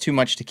 it's almost too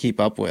much to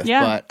keep up with.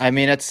 Yeah. But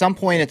at some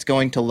point it's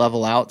going to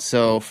level out.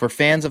 So for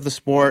fans of the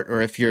sport,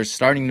 or if you're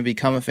starting to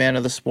become a fan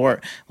of the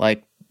sport,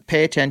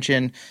 pay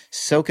attention,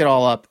 soak it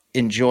all up,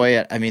 enjoy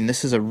it.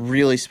 This is a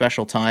really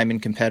special time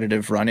in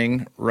competitive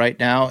running right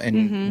now,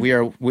 and we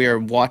are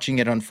watching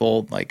it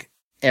unfold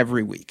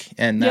every week,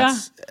 and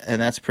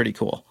that's pretty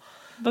cool.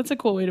 That's a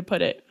cool way to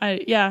put it.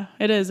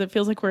 It is. It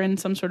feels like we're in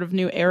some sort of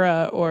new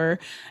era or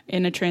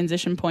in a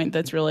transition point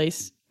that's really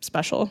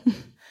special.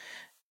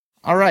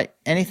 All right.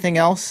 Anything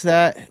else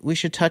that we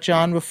should touch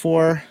on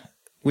before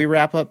we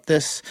wrap up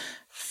this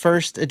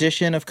first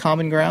edition of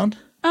Common Ground?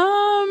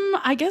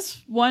 I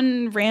guess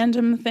one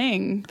random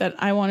thing that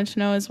I wanted to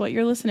know is what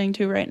you're listening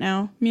to right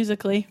now,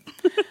 musically.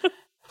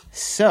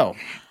 So,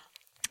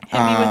 hit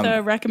me with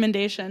a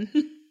recommendation.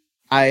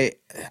 I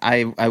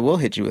will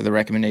hit you with a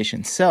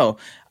recommendation. So,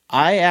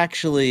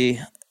 Christine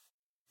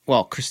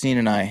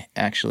and I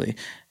actually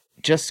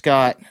just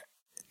got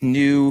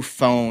new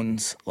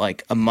phones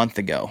like a month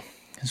ago,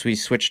 because we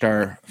switched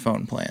our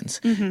phone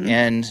plans.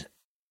 And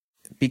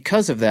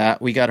because of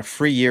that, we got a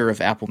free year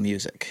of Apple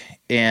Music.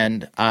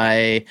 And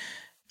I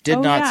did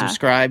not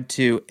subscribe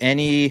to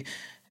any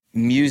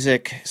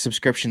music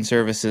subscription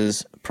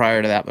services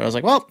prior to that, but I was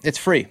like, well, it's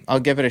free.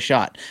 I'll give it a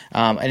shot.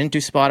 I didn't do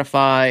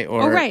Spotify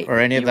or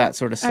any of that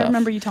sort of stuff. I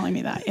remember you telling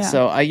me that, yeah.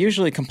 So I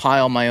usually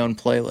compile my own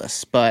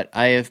playlists, but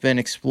I have been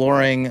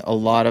exploring a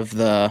lot of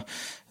the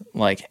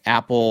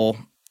Apple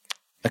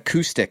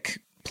acoustic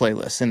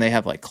playlists, and they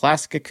have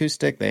classic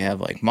acoustic, they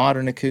have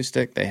modern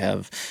acoustic, they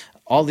have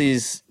all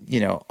these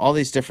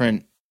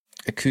different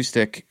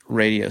acoustic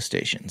radio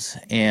stations,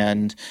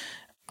 and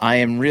I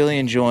am really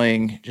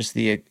enjoying just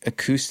the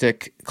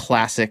acoustic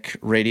classic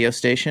radio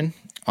station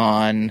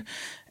on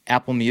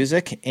Apple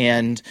Music.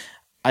 And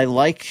I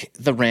like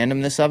the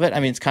randomness of it. I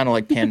mean, it's kind of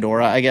like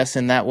Pandora, I guess,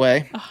 in that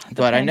way.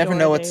 But I never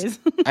know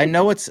I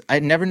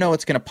never know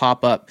what's going to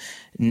pop up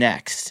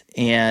next.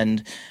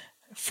 And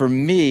for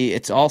me,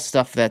 it's all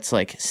stuff that's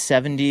like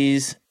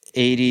 70s,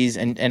 80s,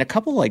 and a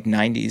couple like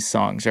 90s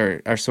songs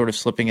are sort of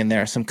slipping in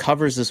there. Some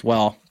covers as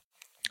well.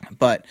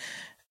 But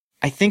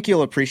I think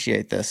you'll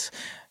appreciate this.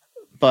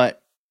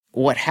 But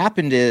what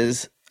happened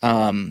is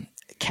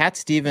Cat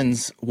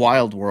Stevens'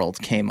 Wild World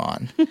came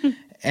on.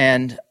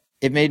 And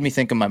it made me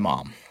think of my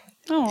mom.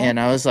 Oh. And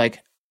I was like,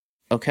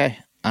 okay,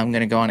 I'm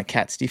going to go on a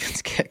Cat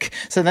Stevens kick.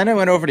 So then I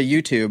went over to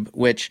YouTube,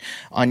 which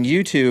on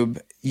YouTube,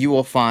 you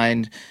will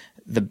find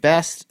the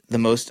best, the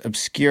most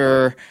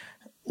obscure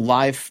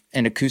live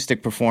and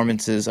acoustic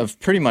performances of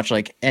pretty much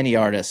like any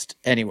artist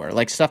anywhere.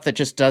 Like stuff that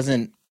just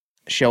doesn't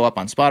show up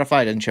on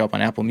Spotify, doesn't show up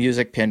on Apple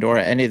Music,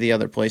 Pandora, any of the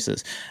other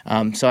places.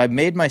 So I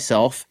made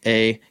myself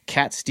a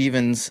Cat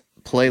Stevens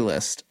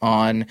playlist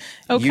on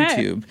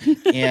YouTube.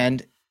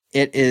 And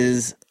it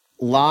is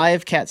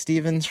live Cat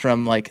Stevens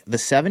from like the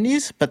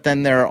 70s, but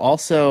then there are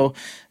also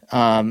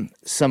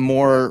some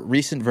more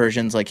recent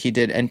versions, like he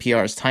did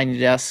NPR's Tiny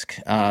Desk.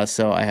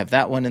 So I have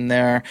that one in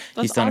there.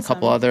 He's done a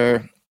couple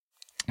other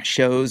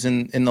shows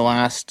in the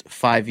last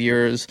 5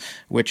 years,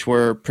 which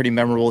were pretty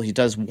memorable. He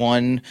does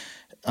one.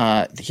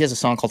 He has a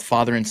song called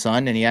Father and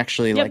Son, and he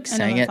actually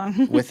sang it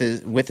with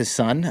his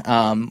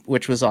son,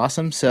 which was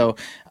awesome. So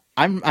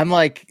I'm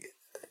like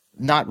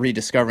not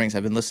rediscovering,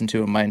 I've been listening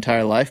to him my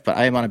entire life, but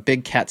I am on a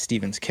big Cat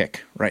Stevens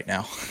kick right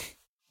now.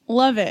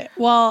 Love it.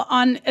 Well,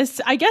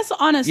 I guess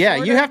on a yeah,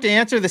 you have to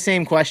answer the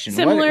same question.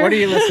 What are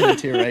you listening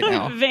to right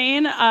now?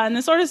 Vein, in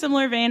the sort of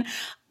similar vein,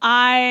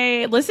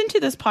 I listened to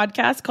this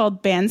podcast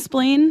called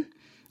Bandspleen.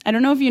 I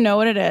don't know if you know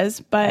what it is,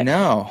 but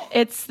no,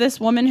 it's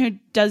this woman who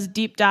does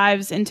deep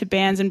dives into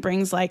bands and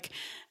brings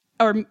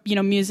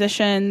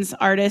musicians,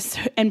 artists,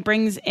 and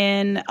brings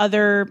in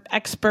other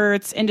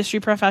experts, industry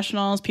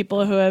professionals,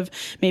 people who have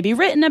maybe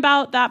written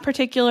about that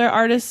particular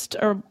artist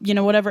or,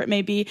 whatever it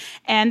may be.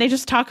 And they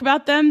just talk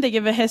about them. They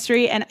give a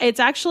history. And it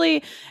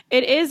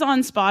is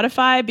on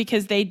Spotify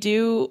because they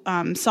do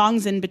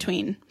songs in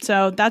between.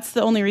 So that's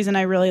the only reason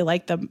I really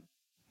like the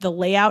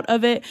layout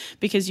of it,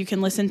 because you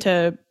can listen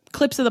to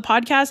clips of the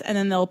podcast and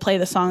then they'll play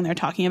the song they're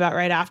talking about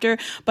right after.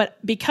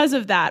 But because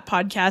of that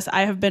podcast,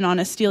 I have been on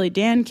a Steely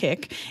Dan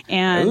kick,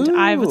 and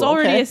I was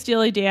already a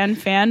Steely Dan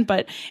fan,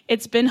 but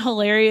it's been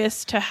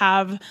hilarious to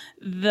have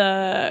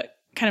the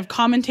kind of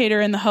commentator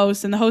and the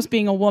host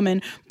being a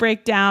woman,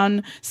 break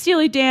down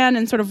Steely Dan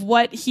and sort of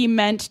what he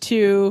meant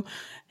to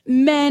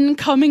men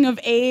coming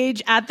of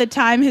age at the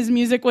time his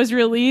music was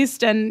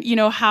released, and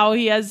how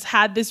he has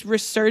had this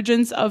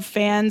resurgence of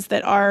fans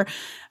that are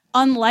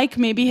unlike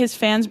maybe his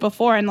fans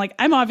before. And like,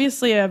 I'm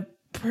obviously a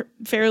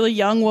fairly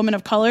young woman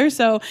of color,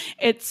 so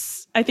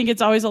I think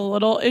it's always a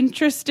little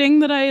interesting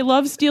that I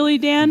love Steely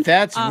Dan.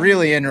 That's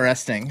really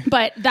interesting.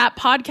 But that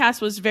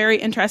podcast was very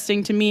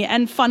interesting to me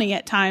and funny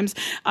at times.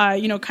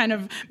 Kind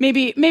of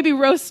maybe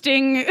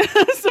roasting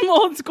some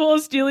old school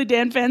Steely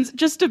Dan fans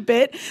just a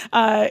bit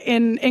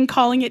in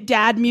calling it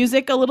dad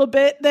music a little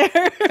bit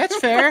there. That's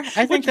fair.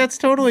 I think that's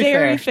totally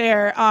very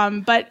fair.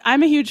 But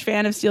I'm a huge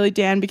fan of Steely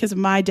Dan because of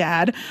my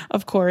dad,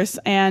 of course,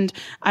 and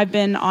I've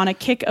been on a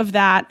kick of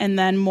that, and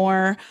then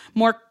more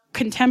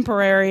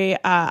contemporary.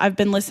 I've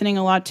been listening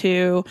a lot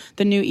to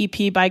the new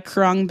EP by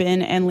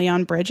Khruangbin and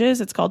Leon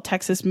Bridges. It's called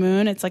Texas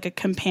Moon. It's like a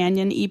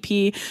companion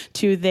EP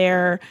to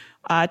their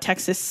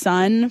Texas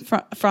Sun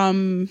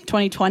from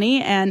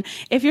 2020. And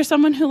if you're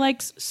someone who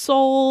likes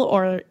soul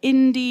or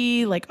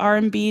indie, like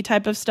R&B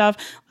type of stuff,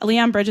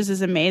 Leon Bridges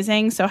is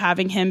amazing. So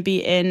having him be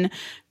in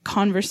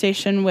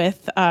conversation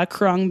with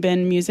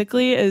Khruangbin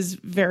musically is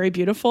very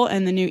beautiful,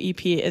 and the new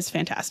EP is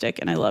fantastic,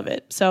 and I love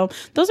it. So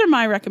those are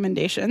my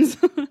recommendations.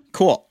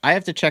 Cool. I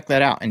have to check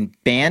that out. And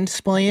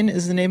Bandspleen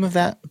is the name of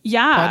that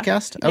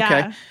podcast? Okay.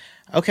 Yeah.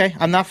 Okay.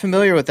 I'm not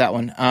familiar with that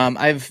one.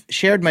 I've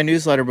shared my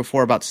newsletter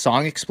before about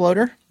Song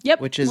Exploder.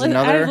 Yep. Which is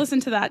another I've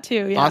listened to that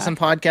too. Yeah. Awesome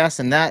podcast.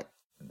 And that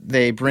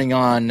they bring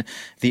on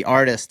the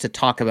artist to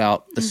talk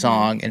about the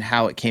song and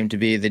how it came to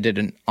be. They did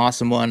an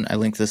awesome one. I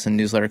linked this in the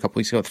newsletter a couple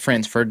weeks ago with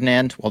Franz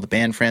Ferdinand, the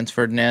band Franz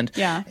Ferdinand.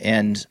 Yeah.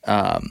 And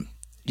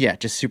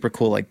just super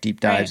cool, like deep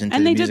dives into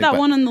and the they music. did that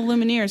one on the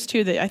Lumineers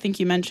too that I think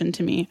you mentioned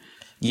to me.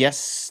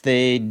 Yes,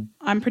 they did.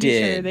 I'm pretty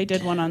sure they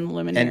did one on the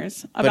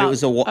Lumineers. But it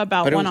was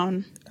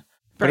on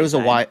But it was a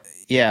while.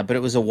 Yeah, but it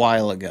was a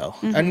while ago.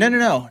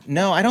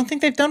 No. I don't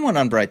think they've done one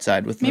on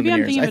Brightside with Maybe Lumineers.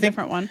 I'm thinking of a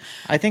different one.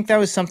 I think that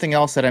was something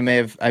else that I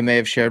may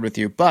have shared with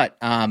you. But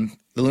the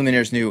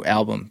Lumineers' new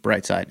album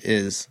Brightside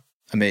is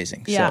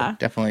amazing. Yeah. So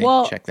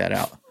definitely check that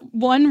out.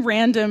 One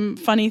random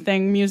funny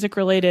thing, music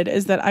related,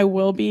 is that I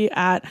will be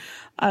at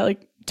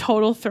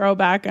total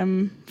throwback.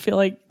 I feel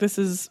like this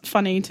is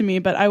funny to me,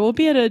 but I will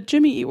be at a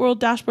Jimmy Eat World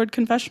Dashboard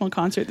Confessional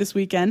concert this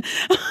weekend.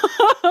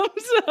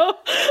 So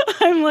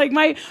I'm like,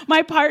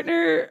 my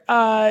partner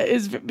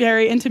is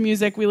very into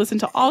music. We listen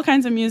to all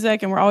kinds of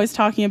music, and we're always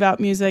talking about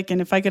music. And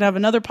if I could have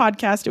another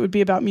podcast, it would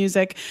be about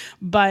music.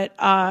 But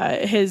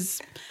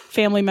his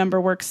family member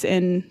works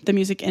in the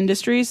music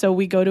industry, so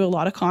we go to a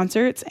lot of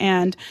concerts,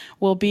 and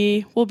we'll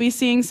be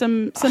seeing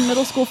some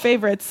middle school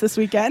favorites this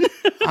weekend.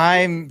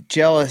 I'm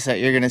jealous that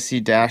you're going to see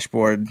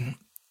Dashboard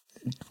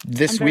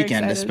this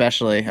weekend, excited.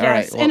 Especially. Yes, all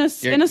right, well,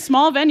 in a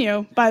small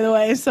venue, by the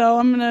way. So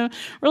I'm gonna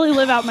really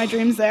live out my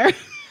dreams there.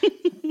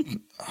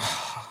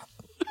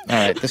 All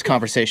right, this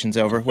conversation's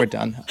over. We're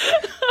done.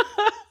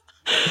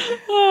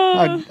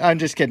 I'm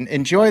just kidding.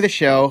 Enjoy the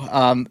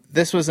show.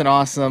 This was an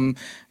awesome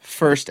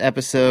first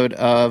episode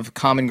of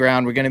Common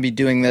Ground. We're going to be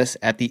doing this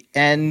at the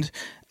end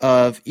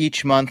of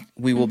each month.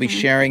 We will be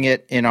sharing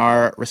it in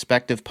our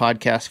respective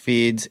podcast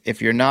feeds.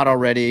 If you're not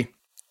already,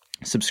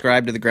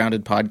 subscribe to the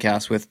Grounded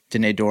podcast with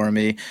Danae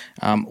Doramy,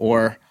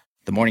 or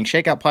the Morning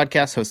Shakeout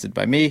podcast hosted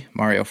by me,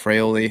 Mario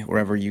Fraioli,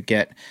 wherever you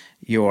get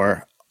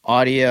your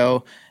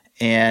audio.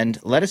 And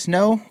let us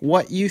know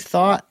what you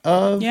thought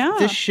of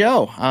this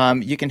show.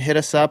 You can hit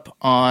us up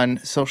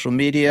on social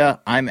media.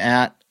 I'm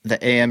at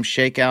the AM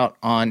Shakeout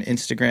on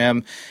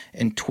Instagram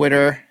and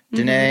Twitter.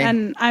 Danae?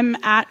 And I'm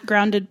at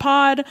Grounded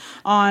Pod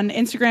on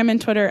Instagram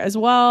and Twitter as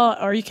well.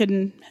 Or you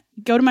can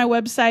go to my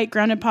website,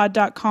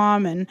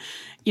 groundedpod.com, and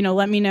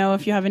let me know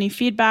if you have any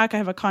feedback. I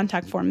have a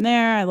contact form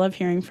there. I love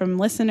hearing from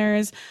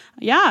listeners.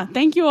 Yeah,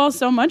 thank you all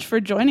so much for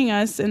joining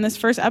us in this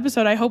first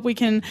episode. I hope we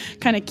can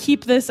kind of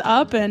keep this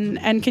up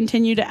and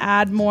continue to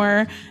add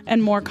more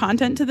and more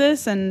content to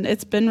this, and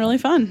it's been really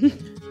fun.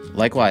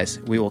 Likewise,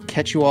 we will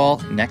catch you all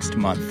next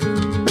month.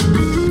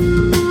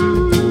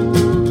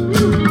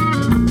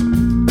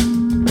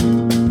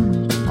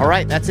 All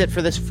right, that's it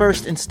for this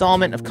first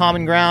installment of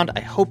Common Ground.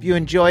 I hope you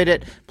enjoyed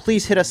it.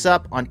 Please hit us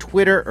up on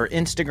Twitter or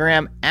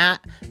Instagram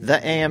at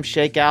the AM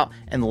Shakeout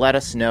and let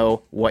us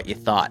know what you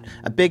thought.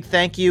 A big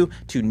thank you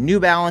to New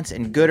Balance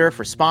and Goodr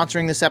for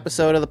sponsoring this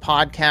episode of the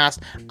podcast.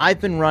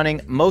 I've been running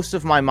most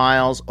of my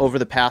miles over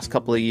the past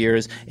couple of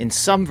years in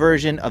some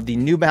version of the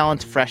New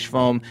Balance Fresh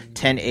Foam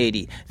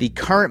 1080. The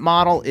current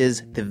model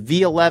is the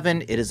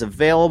V11. It is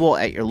available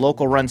at your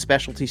local run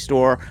specialty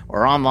store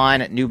or online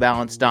at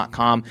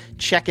newbalance.com.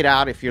 Check it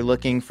out if you're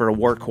looking for a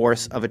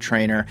workhorse of a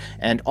trainer.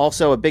 And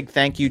also a big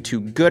thank you to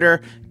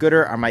Goodr.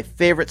 Goodr are my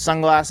favorite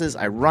sunglasses.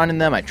 I run in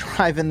them, I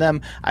drive in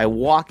them, I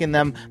walk in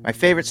them. My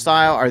favorite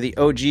style are the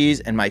OGs,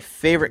 and my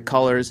favorite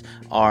colors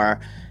are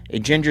a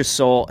Ginger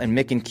Soul and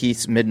Mick and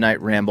Keith's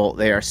Midnight Ramble.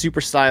 They are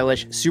super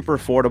stylish, super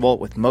affordable,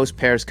 with most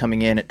pairs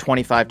coming in at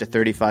 $25 to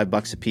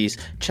 $35 a piece.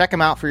 Check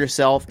them out for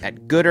yourself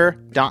at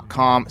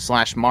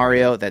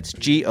goodr.com/Mario. That's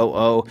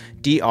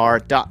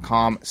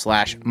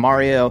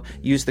GOODR.com/Mario.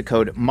 Use the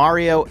code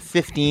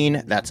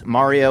Mario15, that's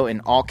Mario in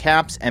all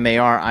caps,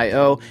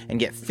 MARIO, and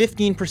get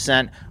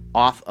 15%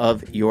 off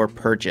of your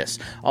purchase.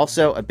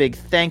 Also, a big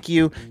thank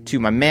you to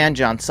my man,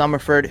 John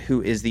Summerford,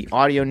 who is the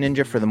audio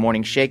ninja for the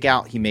Morning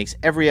Shakeout. He makes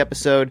every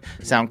episode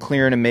sound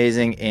clear and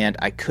amazing, and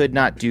I could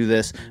not do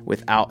this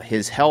without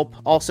his help.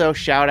 Also,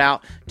 shout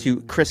out to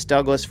Chris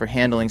Douglas for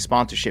handling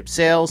sponsorship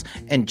sales,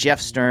 and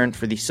Jeff Stern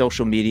for the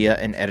social media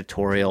and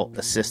editorial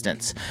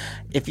assistance.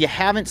 If you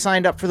haven't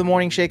signed up for the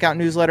Morning Shakeout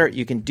newsletter,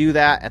 you can do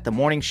that at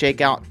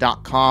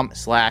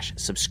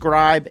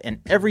themorningshakeout.com/subscribe, and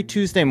every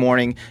Tuesday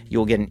morning,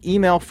 you'll get an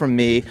email from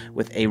me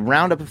with a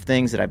roundup of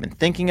things that I've been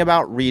thinking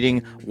about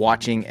reading,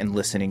 watching, and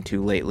listening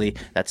to lately.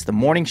 That's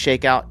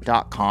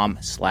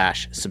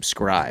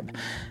themorningshakeout.com/subscribe.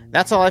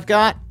 That's all I've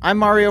got. I'm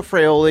Mario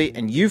Fraioli,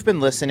 and you've been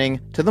listening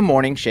to the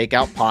Morning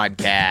Shakeout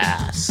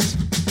Podcast.